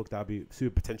table book. That'd be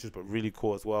super pretentious but really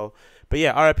cool as well. But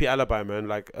yeah, RIP Alibi, man.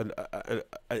 Like an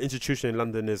institution in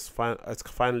London has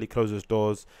finally closed its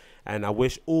doors, and I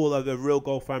wish all of the Real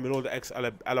Gold family and all the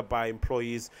ex-Alibi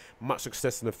employees much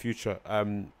success in the future.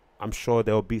 I'm sure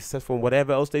they'll be successful in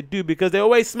whatever else they do, because they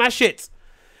always smash it.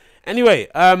 Anyway,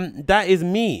 that is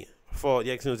me for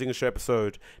the Agostinho Zinga Show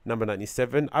episode number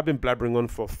 97. I've been blabbering on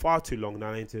for far too long now.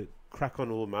 I need to crack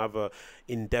on all my other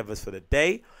endeavors for the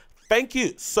day. Thank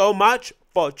you so much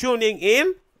for tuning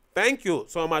in. Thank you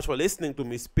so much for listening to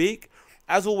me speak.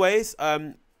 As always,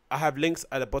 I have links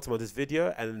at the bottom of this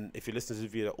video, and if you listen to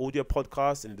this video, the audio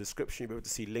podcast, in the description, you'll be able to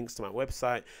see links to my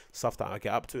website, stuff that I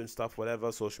get up to and stuff,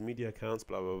 whatever, social media accounts,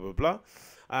 blah, blah, blah, blah.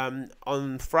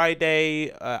 On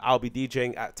Friday, I'll be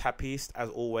DJing at Tap East, as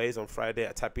always. On Friday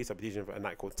at Tap East, I'll be DJing for a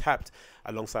night called Tapped,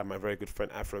 alongside my very good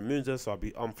friend Afro Munza. So I'll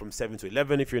be on from 7 to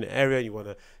 11. If you're in the area and you want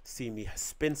to see me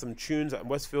spin some tunes at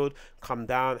Westfield, come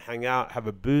down, hang out, have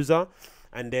a boozer.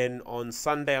 And then on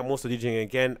Sunday, I'm also DJing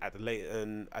again at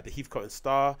the Heathcote and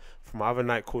Star for my other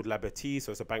night called La Bêtise.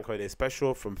 So it's a bank holiday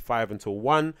special from 5 until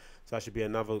 1. So that should be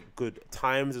another good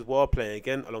times as well, playing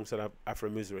again alongside Afro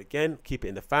Musa again. Keep it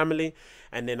in the family.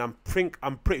 And then I'm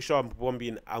pretty sure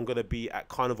I'm gonna be at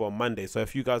Carnival on Monday. So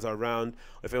if you guys are around,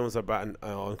 if anyone's about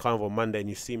on Carnival on Monday and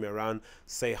you see me around,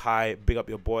 say hi, big up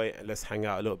your boy, and let's hang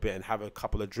out a little bit and have a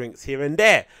couple of drinks here and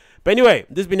there. But anyway,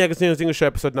 this has been the Agostinho Zinga Show,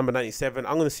 episode number 97.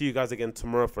 I'm going to see you guys again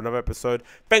tomorrow for another episode.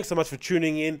 Thanks so much for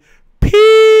tuning in.